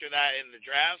get after that in the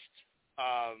draft.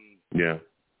 Yeah.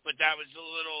 But that was a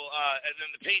little and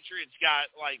then the Patriots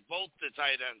got like both the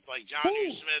tight ends, like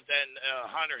Jonnu Smith and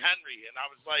Hunter Henry, and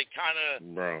I was like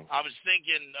I was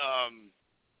thinking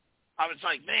I was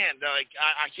like, man, like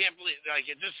I can't believe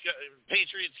like it just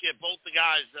Patriots get both the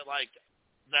guys that like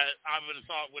that I would have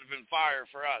thought would have been fire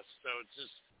for us. So it's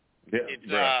just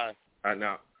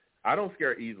now I don't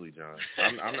scare easily, John.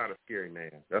 I'm not a scary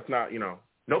man. That's not, you know,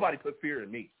 nobody put fear in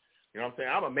me. You know what I'm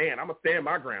saying? I'm a man. I'm going to stand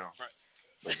my ground. Right.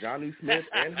 But Jonnu Smith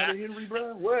and Hunter Henry,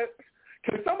 bro, what?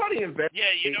 Can somebody investigate?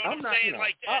 Yeah, you know what I'm saying? You know,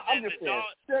 like I'm just saying,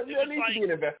 there needs to be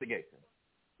an investigation.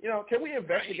 You know, can we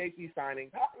investigate these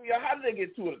signings? How did they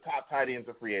get two of the top tight ends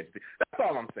of free agency? That's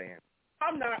all I'm saying.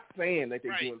 I'm not saying that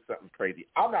they're doing something crazy.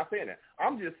 I'm not saying that.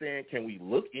 I'm just saying, can we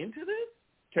look into this?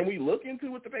 Can we look into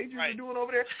what the Patriots are doing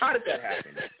over there? How did that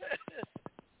happen?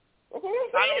 That's what I'm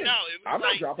saying. I don't know. I'm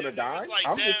not dropping a dime.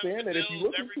 I'm just saying that if you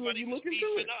look into it, you look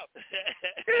into it.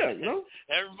 Yeah, you know.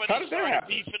 Everybody started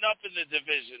beefing up in the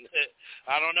division.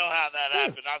 I don't know how that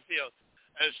happened. I feel,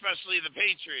 especially the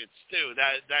Patriots too.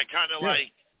 That kind of like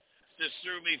just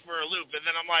threw me for a loop. And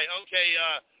then I'm like, okay,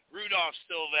 Rudolph's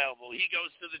still available. He goes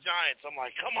to the Giants. I'm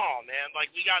like, come on, man.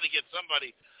 Like, we got to get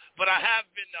somebody. But I have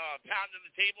been pounding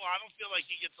the table. I don't feel like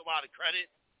he gets a lot of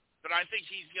credit, but I think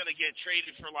he's going to get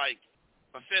traded for like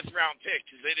a 5th-round pick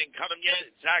because they didn't cut him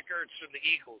yet. Zach Ertz from the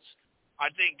Eagles.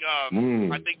 I think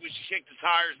we should kick the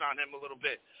tires on him a little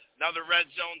bit. Another red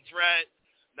zone threat.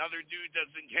 Another dude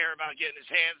doesn't care about getting his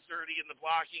hands dirty in the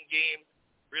blocking game.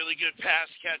 Really good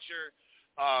pass catcher.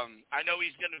 I know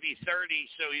he's going to be 30,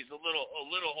 so he's a little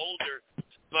older.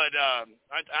 But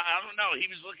I don't know. He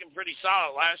was looking pretty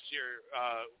solid last year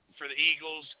for the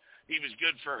Eagles. He was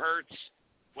good for Hurts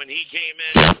when he came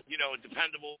in. You know,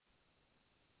 dependable.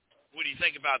 What do you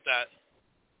think about that?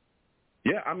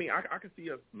 Yeah, I mean, I can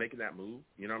see us making that move.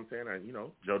 You know what I'm saying? And, you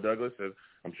know, Joe Douglas,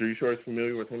 I'm sure you're sure is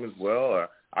familiar with him as well.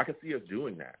 I can see us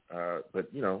doing that.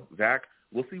 But, you know, Zach,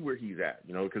 we'll see where he's at,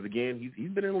 you know, because, again,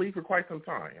 he's been in the league for quite some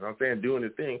time, you know what I'm saying, doing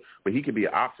his thing. But he could be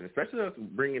an option, especially us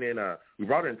bringing in we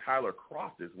brought in Tyler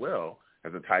Croft as well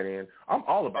as a tight end. I'm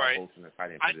all about hosting the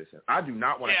tight end position. I do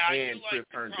not want to hand Chris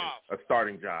Herndon a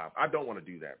starting job. I don't want to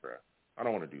do that, bro. I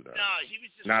don't want to do that. No, he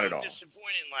was just not so at all.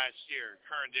 disappointing last year,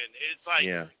 Herndon. It's like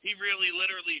he really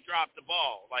literally dropped the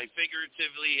ball, like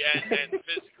figuratively and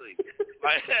physically.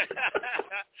 Like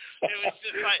it was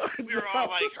just like we were all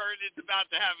like Herndon's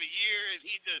about to have a year, and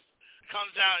he just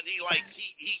comes out and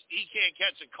he can't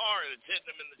catch a car that's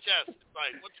hitting him in the chest. It's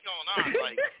like, what's going on?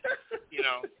 Like, you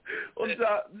know. Well,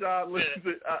 John,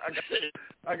 listen,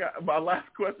 I got my last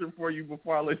question for you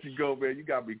before I let you go, man. You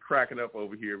got me cracking up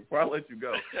over here. Before I let you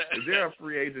go, is there a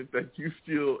free agent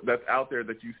that's out there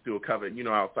that you still covet? You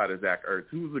know, outside of Zach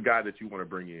Ertz, who's the guy that you want to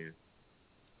bring in?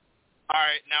 All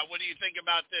right, now what do you think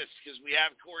about this? Because we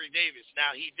have Corey Davis.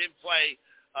 Now he did play.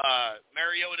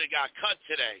 Mariota got cut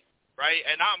today. Right,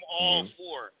 and I'm all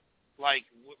for, like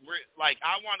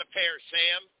I want to pair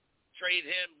Sam, trade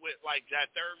him with like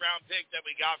that 3rd-round pick that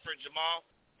we got for Jamal,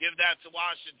 give that to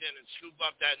Washington and scoop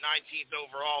up that 19th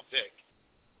overall pick.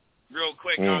 real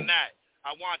quick on that.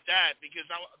 I want that because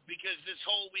this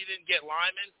whole we didn't get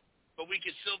Lyman, but we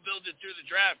could still build it through the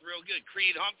draft real good.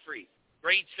 Creed Humphrey,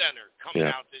 great center coming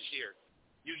out this year.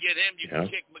 You get him, you can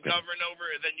kick McGovern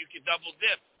over, and then you can double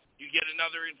dip. You get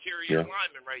another interior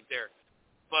lineman right there.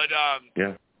 But I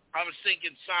was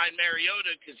thinking sign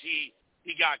Mariota because he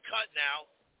got cut now,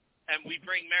 and we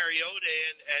bring Mariota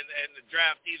in, and the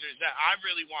draft either is that. I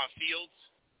really want Fields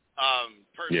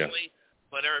personally,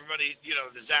 but everybody,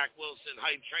 the Zach Wilson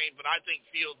hype train. But I think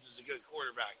Fields is a good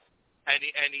quarterback, and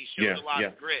he showed a lot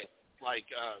of grit, like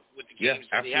with the games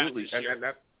that he had this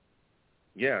year.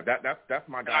 That's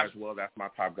my guy as well. That's my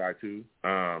top guy too.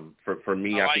 For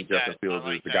me, I think Justin Fields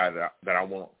is the guy that I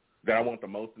want the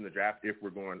most in the draft if we're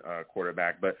going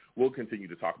quarterback. But we'll continue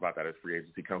to talk about that as free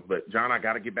agency comes. But John, I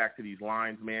got to get back to these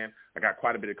lines, man. I got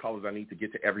quite a bit of callers I need to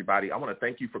get to everybody. I want to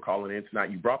thank you for calling in tonight.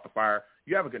 You brought the fire.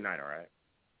 You have a good night. All right.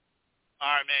 All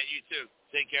right, man. You too.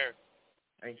 Take care.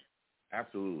 Thanks.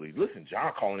 Absolutely. Listen,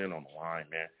 John calling in on the line,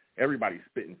 man. Everybody's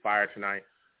spitting fire tonight.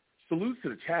 Salute to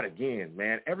the chat again,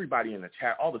 man. Everybody in the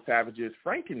chat, all the savages.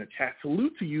 Frank in the chat,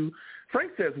 salute to you.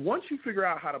 Frank says, once you figure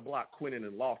out how to block Quinnen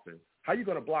and Lawson, how you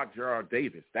going to block Gerard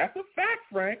Davis? That's a fact,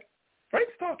 Frank.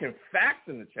 Frank's talking facts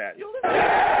in the chat. Yo,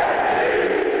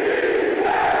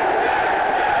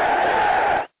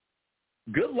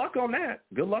 good luck on that.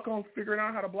 Good luck on figuring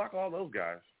out how to block all those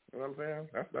guys. You know what I'm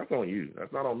saying? That's on you.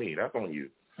 That's not on me. That's on you.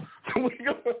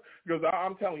 Because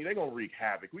I'm telling you, they're going to wreak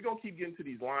havoc. We're going to keep getting to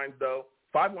these lines, though.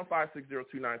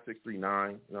 515-602-9639. You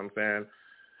know what I'm saying?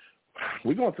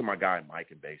 We're going to my guy,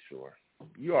 Mike in Bayshore.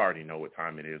 You already know what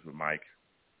time it is with Mike.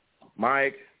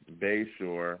 Mike,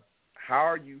 Bayshore, how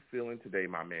are you feeling today,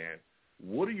 my man?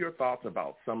 What are your thoughts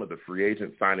about some of the free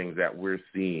agent signings that we've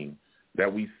seen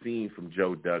from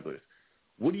Joe Douglas?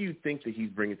 What do you think that he's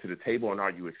bringing to the table, and are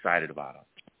you excited about him?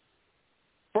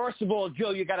 First of all, Joe,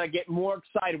 you got to get more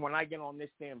excited when I get on this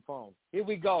damn phone. Here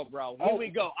we go, bro. Here we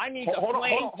go. I need the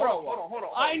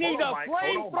flamethrower. I need a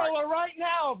flamethrower right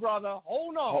now, brother.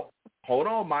 Hold on. Hold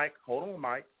on, Mike. Hold on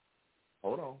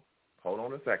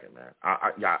a second, man.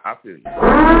 I feel you.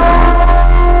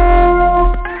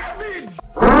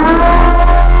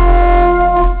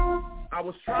 I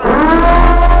was trying.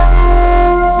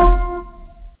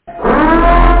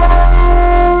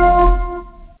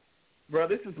 Bro,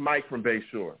 this is Mike from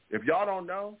Bayshore. If y'all don't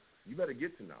know, you better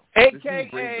get to know.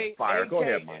 AKA fire. Go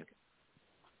ahead, Mike.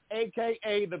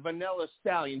 AKA the Vanilla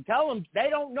Stallion. Tell them they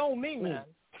don't know me, man.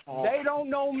 They don't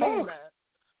know me, man.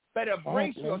 Better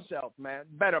brace yourself, man.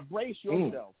 Better brace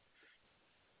yourself.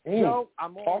 Joe,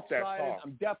 I'm all excited.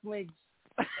 I'm definitely.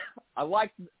 I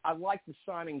like the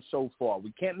signing so far.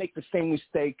 We can't make the same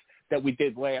mistake that we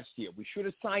did last year. We should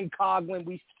have signed Coughlin.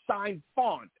 We signed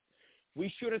Font. We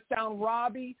should have signed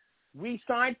Robbie. We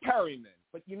signed Perryman.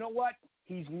 But you know what?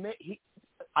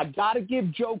 I got to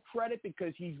give Joe credit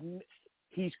because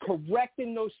he's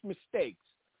correcting those mistakes.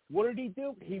 What did he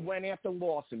do? He went after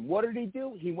Lawson. What did he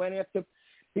do? He went after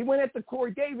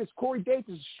Corey Davis. Corey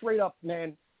Davis is straight up,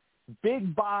 man,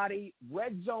 big body,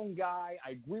 red zone guy. I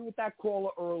agree with that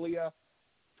caller earlier.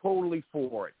 Totally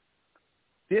for it.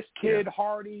 This kid,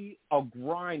 Hardy, a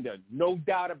grinder. No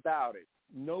doubt about it.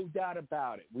 No doubt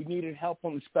about it. We needed help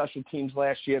on the special teams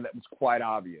last year. That was quite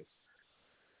obvious.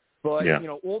 But,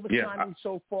 all the signings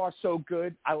so far, so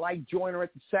good. I like Joyner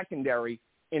at the secondary.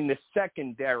 In the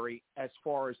secondary, as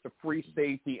far as the free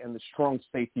safety and the strong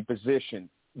safety position.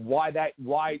 Why the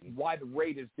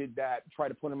Raiders did that, try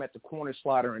to put him at the corner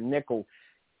slider and nickel,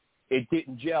 it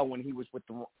didn't gel when he was with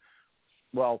the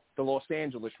Los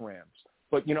Angeles Rams.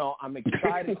 But, I'm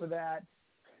excited for that.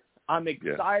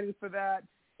 For that.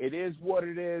 It is what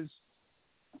it is.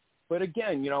 But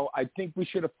again, I think we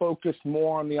should have focused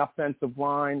more on the offensive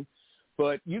line.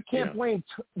 But you can't blame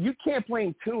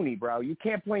Tooney, bro. You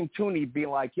can't blame Tooney being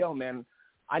like, yo, man,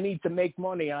 I need to make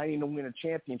money. I need to win a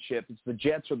championship. It's the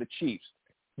Jets or the Chiefs.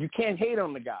 You can't hate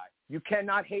on the guy. You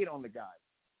cannot hate on the guy.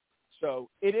 So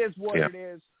it is what it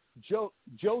is. Joe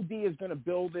D is going to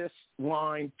build this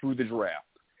line through the draft.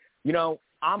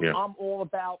 I'm all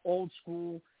about old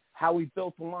school, how we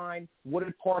built the line. What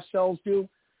did Parcells do?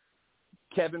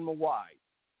 Kevin Mawai,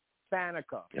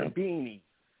 Faneca, Beanie.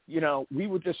 We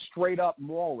were just straight up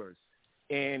maulers.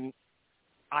 And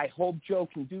I hope Joe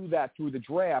can do that through the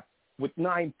draft. With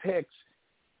 9 picks,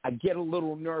 I get a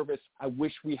little nervous. I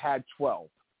wish we had 12.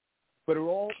 But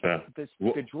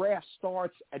the draft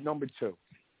starts at number 2.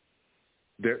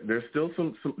 There's still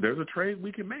there's a trade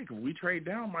we can make. If we trade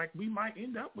down, Mike, we might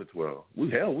end up with 12.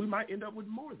 We might end up with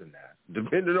more than that,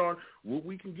 depending on what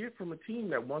we can get from a team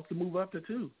that wants to move up to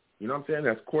 2. You know what I'm saying?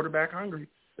 That's quarterback hungry.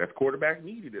 That's quarterback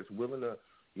needy. That's willing to,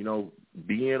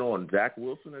 be in on Zach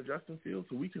Wilson or Justin Fields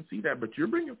so we can see that. But you're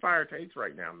bringing fire takes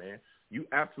right now, man. You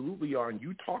absolutely are. And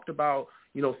you talked about,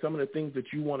 some of the things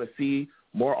that you want to see,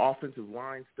 more offensive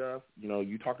line stuff.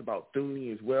 You talked about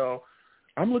Thuney as well.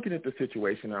 I'm looking at the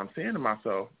situation and I'm saying to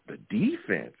myself, the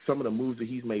defense, some of the moves that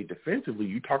he's made defensively,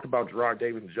 you talked about Gerard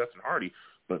Davis and Justin Hardy,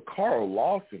 but Carl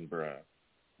Lawson, bruh,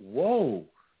 whoa.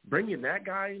 Bringing that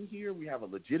guy in here, we have a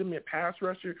legitimate pass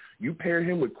rusher. You pair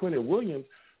him with Quinnen Williams.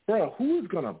 Bro, who is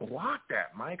going to block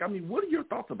that, Mike? I mean, what are your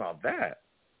thoughts about that?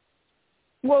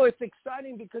 Well, it's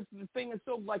exciting because the thing is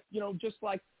so, just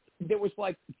like there was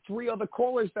 3 other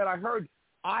callers that I heard.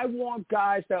 I want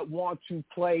guys that want to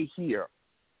play here.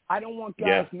 I don't want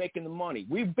guys making the money.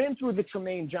 We've been through the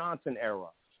Tremaine Johnson era,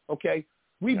 okay?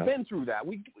 We've been through that.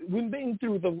 We've been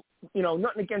through the,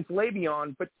 nothing against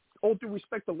Le'Veon, but all due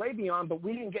respect to Le'Veon, but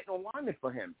we didn't get no alignment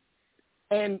for him.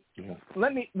 And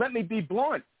let me be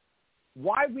blunt.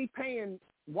 Why are we paying?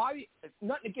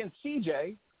 Nothing against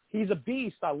CJ. He's a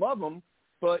beast. I love him,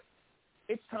 but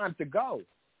it's time to go.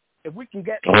 If we can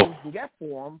get what we can get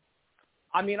for him,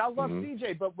 I mean, I love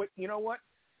CJ, but you know what?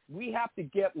 We have to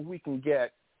get what we can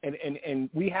get, and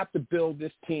we have to build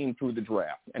this team through the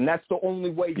draft, and that's the only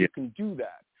way you can do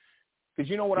that. Because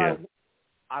you know what?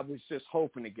 I was just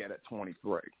hoping to get at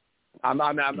 23.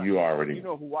 You already. You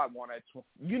know who I want at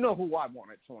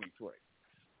 23.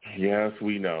 Yes,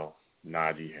 we know.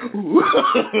 Najee Harris.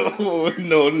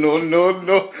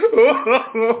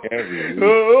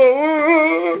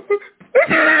 No.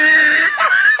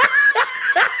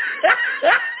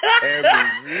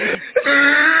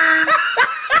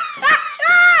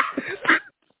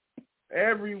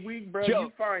 Every week, bro,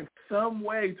 you find some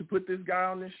way to put this guy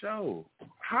on this show.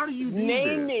 How do you do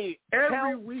Name this? me.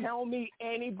 Tell me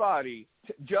anybody.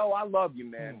 Joe, I love you,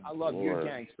 man. I love you, you're a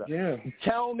gangster. Yeah.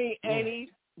 Tell me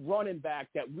any running back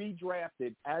that we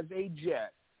drafted as a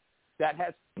Jet that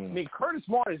has I mean, Curtis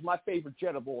Martin is my favorite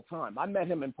Jet of all time. I met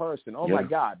him in person. Oh, my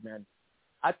God, man.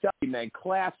 I tell you, man,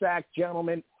 class act,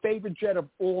 gentleman, favorite Jet of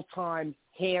all time,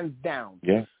 hands down.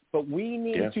 Yeah. But we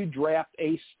need to draft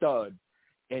a stud.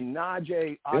 And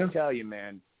Najee, I'll tell you,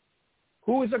 man,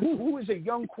 who is a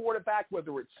young quarterback,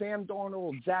 whether it's Sam Darnold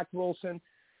or Zach Wilson,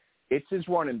 it's his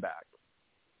running back.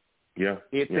 Yeah.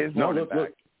 It's his running back.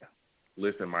 Look.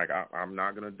 Listen, Mike, I'm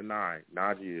not going to deny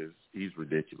Najee he's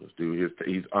ridiculous, dude.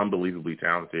 He's unbelievably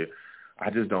talented. I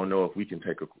just don't know if we can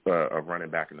take a running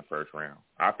back in the first round.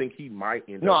 I think he might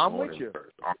end up going in the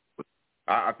first.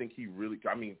 I think he really –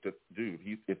 I mean, dude,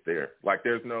 it's there. Like,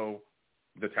 there's no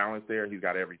 – the talent's there. He's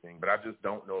got everything. But I just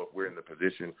don't know if we're in the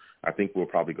position. I think we'll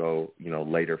probably go,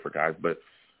 later for guys. But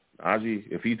Najee,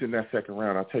 if he's in that second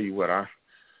round, I'll tell you what, I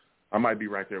might be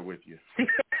right there with you.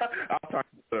 I'll talk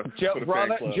to Joe, the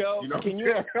brother, fan club, Joe, can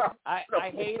you? I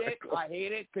hate it. I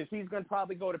hate it because he's going to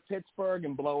probably go to Pittsburgh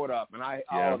and blow it up. And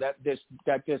that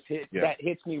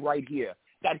hits me right here.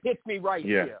 That hits me right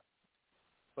here.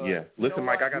 But, Listen,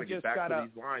 Mike, I got to get back to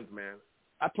these lines, man.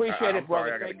 I appreciate it,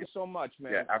 brother. Thank you so much,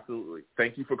 man. Yeah, absolutely.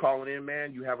 Thank you for calling in,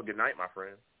 man. You have a good night, my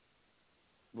friend.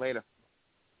 Later.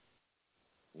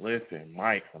 Listen,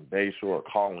 Mike from Bayshore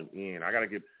calling in. I got to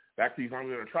get back to you. I'm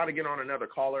going to try to get on another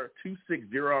caller.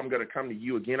 260, I'm going to come to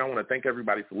you again. I want to thank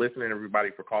everybody for listening, everybody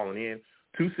for calling in.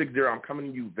 260, I'm coming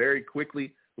to you very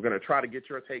quickly. We're going to try to get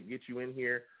your take, get you in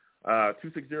here.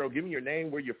 260, give me your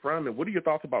name, where you're from, and what are your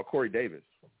thoughts about Corey Davis?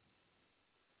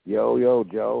 Yo,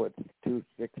 Joe, it's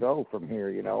 260 from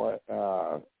here.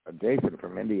 Jason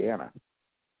from Indiana.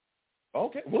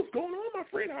 Okay, what's going on, my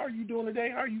friend? How are you doing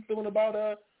today? How are you feeling about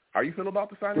the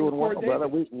signing Doing of Corey well,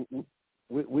 Davis? Brother.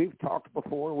 We've talked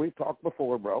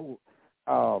before, bro.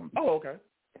 Okay.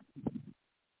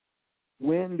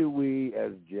 When do we,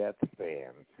 as Jets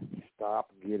fans, stop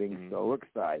getting so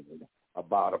excited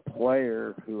about a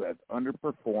player who has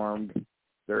underperformed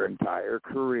their entire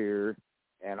career,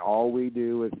 and all we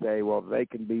do is say, well, they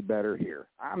can be better here?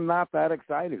 I'm not that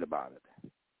excited about it.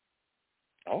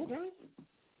 Okay.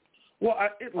 Well,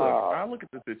 I look at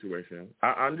the situation.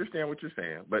 I understand what you're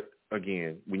saying, but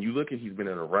again, when you look at, he's been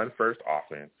in a run-first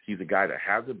offense. He's a guy that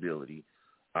has ability.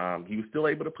 He was still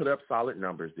able to put up solid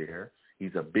numbers there.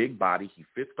 He's a big body. He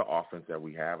fits the offense that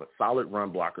we have, a solid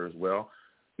run blocker as well.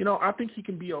 I think he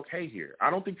can be okay here. I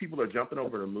don't think people are jumping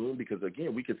over the moon because,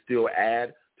 again, we could still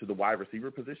add to the wide receiver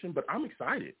position, but I'm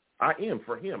excited. I am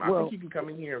for him. I think he can come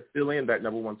in here and fill in that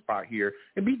number one spot here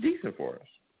and be decent for us.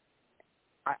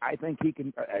 I think he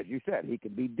can, as you said, he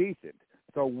can be decent.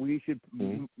 So we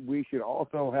should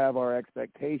also have our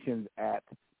expectations at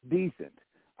decent.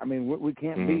 I mean, we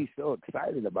can't be so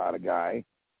excited about a guy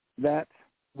that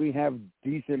we have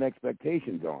decent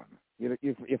expectations on.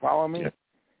 You follow me?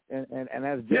 And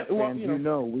as Jets fans, you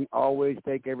know, we always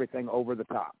take everything over the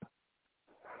top.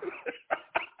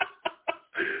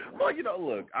 Well, you know,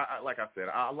 look, like I said,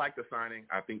 I like the signing.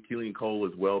 I think Keelan Cole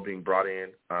as well being brought in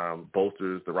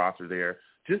bolsters the roster there.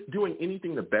 Just doing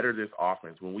anything to better this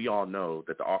offense when we all know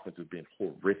that the offense has been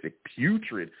horrific,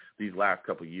 putrid these last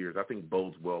couple of years, I think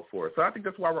bodes well for us. So I think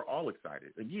that's why we're all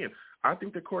excited. Again, I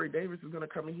think that Corey Davis is going to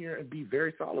come in here and be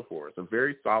very solid for us, a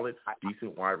very solid,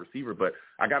 decent wide receiver. But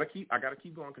I got to keep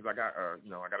going because I got to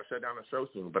shut down the show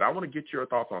soon. But I want to get your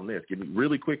thoughts on this. Give me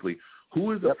really quickly.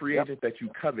 Who is a free agent that you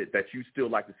covet that you still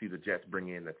like to see the Jets bring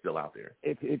in that's still out there?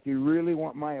 If you really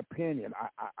want my opinion,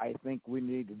 I think we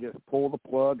need to just pull the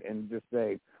plug and just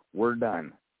say we're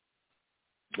done.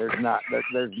 There's not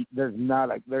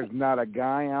a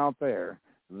guy out there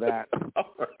that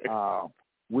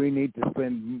we need to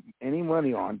spend any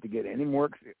money on to get any more.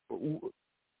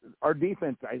 Our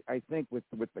defense, I think, with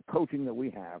the coaching that we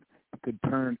have, could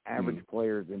turn average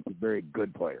players into very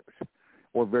good players,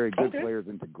 or very good players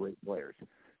into great players.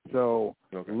 So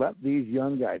let these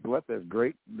young guys, let this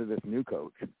new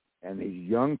coach and these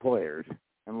young players,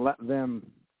 and let them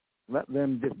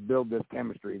just build this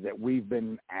chemistry that we've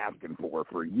been asking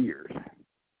for years.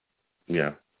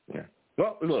 Yeah.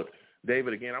 Well, look,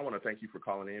 David, again, I want to thank you for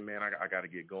calling in, man. I got to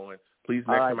get going. Please,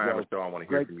 next time I have a show, I want to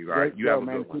hear from you. All right, you have a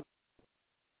good one.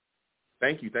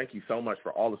 Thank you so much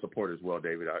for all the support as well,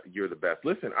 David. You're the best.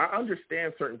 Listen, I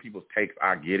understand certain people's takes.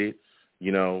 I get it,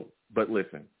 but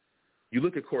listen, you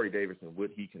look at Corey Davis and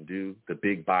what he can do, the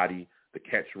big body, the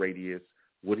catch radius,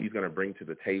 what he's going to bring to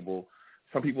the table.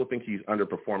 Some people think he's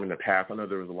underperforming the pass. I know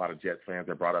there was a lot of Jets fans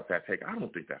that brought up that take. I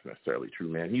don't think that's necessarily true,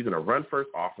 man. He's in a run-first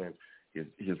offense.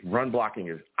 His run blocking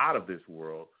is out of this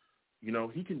world.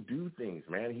 He can do things,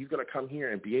 man. He's going to come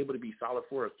here and be able to be solid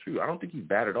for us, too. I don't think he's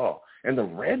bad at all. And the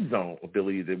red zone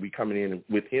ability that we coming in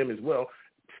with him as well,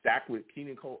 stacked with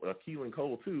Keelan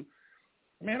Cole, too.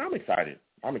 Man, I'm excited.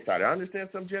 I understand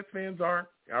some Jets fans are.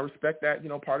 I respect that,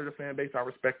 part of the fan base. I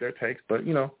respect their takes. But,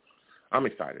 I'm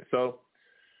excited. So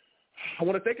I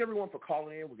want to thank everyone for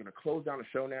calling in. We're going to close down the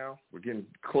show now. We're getting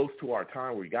close to our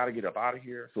time where we got to get up out of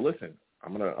here. So listen, I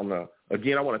want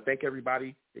to thank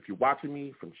everybody. If you're watching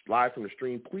me live from the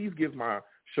stream, please give my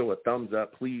show a thumbs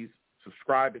up. Please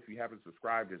subscribe if you haven't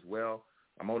subscribed as well.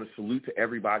 I'm on a salute to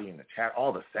everybody in the chat,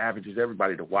 all the savages,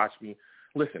 everybody to watch me.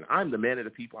 Listen, I'm the man of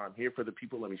the people. I'm here for the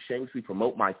people. Let me shamelessly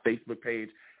promote my Facebook page.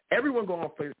 Everyone go on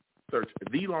Facebook. Search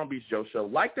The Long Beach Joe Show.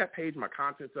 Like that page. My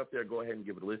content's up there. Go ahead and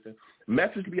give it a listen.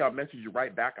 Message me. I'll message you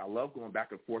right back. I love going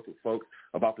back and forth with folks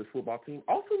about this football team.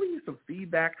 Also, leave me some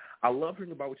feedback. I love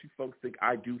hearing about what you folks think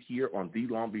I do here on The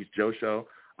Long Beach Joe Show.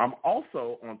 I'm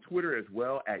also on Twitter as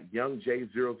well at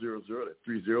YoungJ000. That's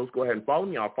 3 zeros. Go ahead and follow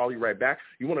me. I'll follow you right back.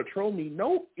 You want to troll me?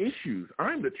 No issues.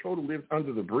 I'm the troll who lives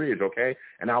under the bridge, okay?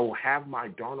 And I will have my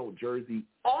Darnold jersey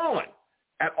on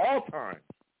at all times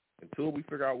until we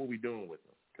figure out what we're doing with him.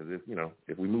 Because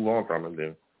if we move on from him,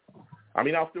 then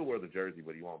I'll still wear the jersey,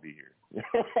 but he won't be here.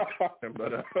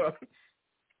 But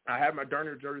I have my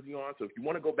Darnold jersey on, so if you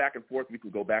want to go back and forth, we can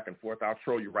go back and forth. I'll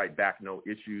troll you right back, no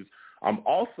issues.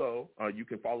 Also, you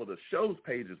can follow the show's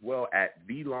page as well at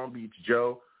The Long Beach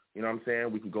Joe. You know what I'm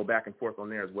saying? We can go back and forth on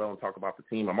there as well and talk about the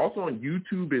team. I'm also on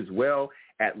YouTube as well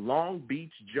at Long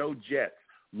Beach Joe Jets.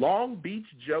 Long Beach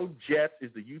Joe Jets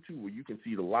is the YouTube where you can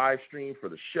see the live stream for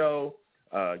the show.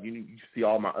 You see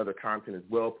all my other content as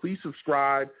well. Please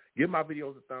subscribe. Give my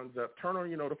videos a thumbs up. Turn on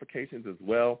your notifications as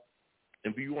well.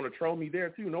 And if you want to troll me there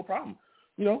too, no problem.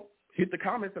 Hit the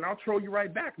comments and I'll troll you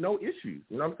right back. No issues.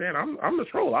 You know what I'm saying? I'm the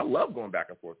troll. I love going back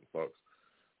and forth with folks.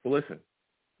 So listen,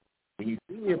 when you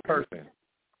see me in person,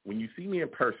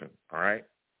 all right,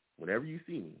 whenever you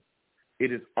see me,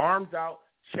 it is arms out,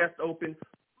 chest open,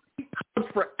 hugs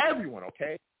for everyone,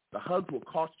 okay? The hugs will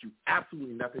cost you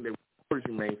absolutely nothing. They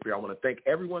remain free. I want to thank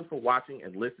everyone for watching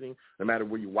and listening, no matter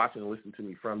where you're watching and listening to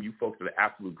me from. You folks are the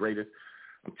absolute greatest.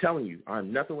 I'm telling you,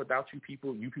 I'm nothing without you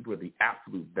people. You people are the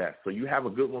absolute best. So you have a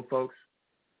good one, folks.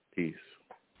 Peace.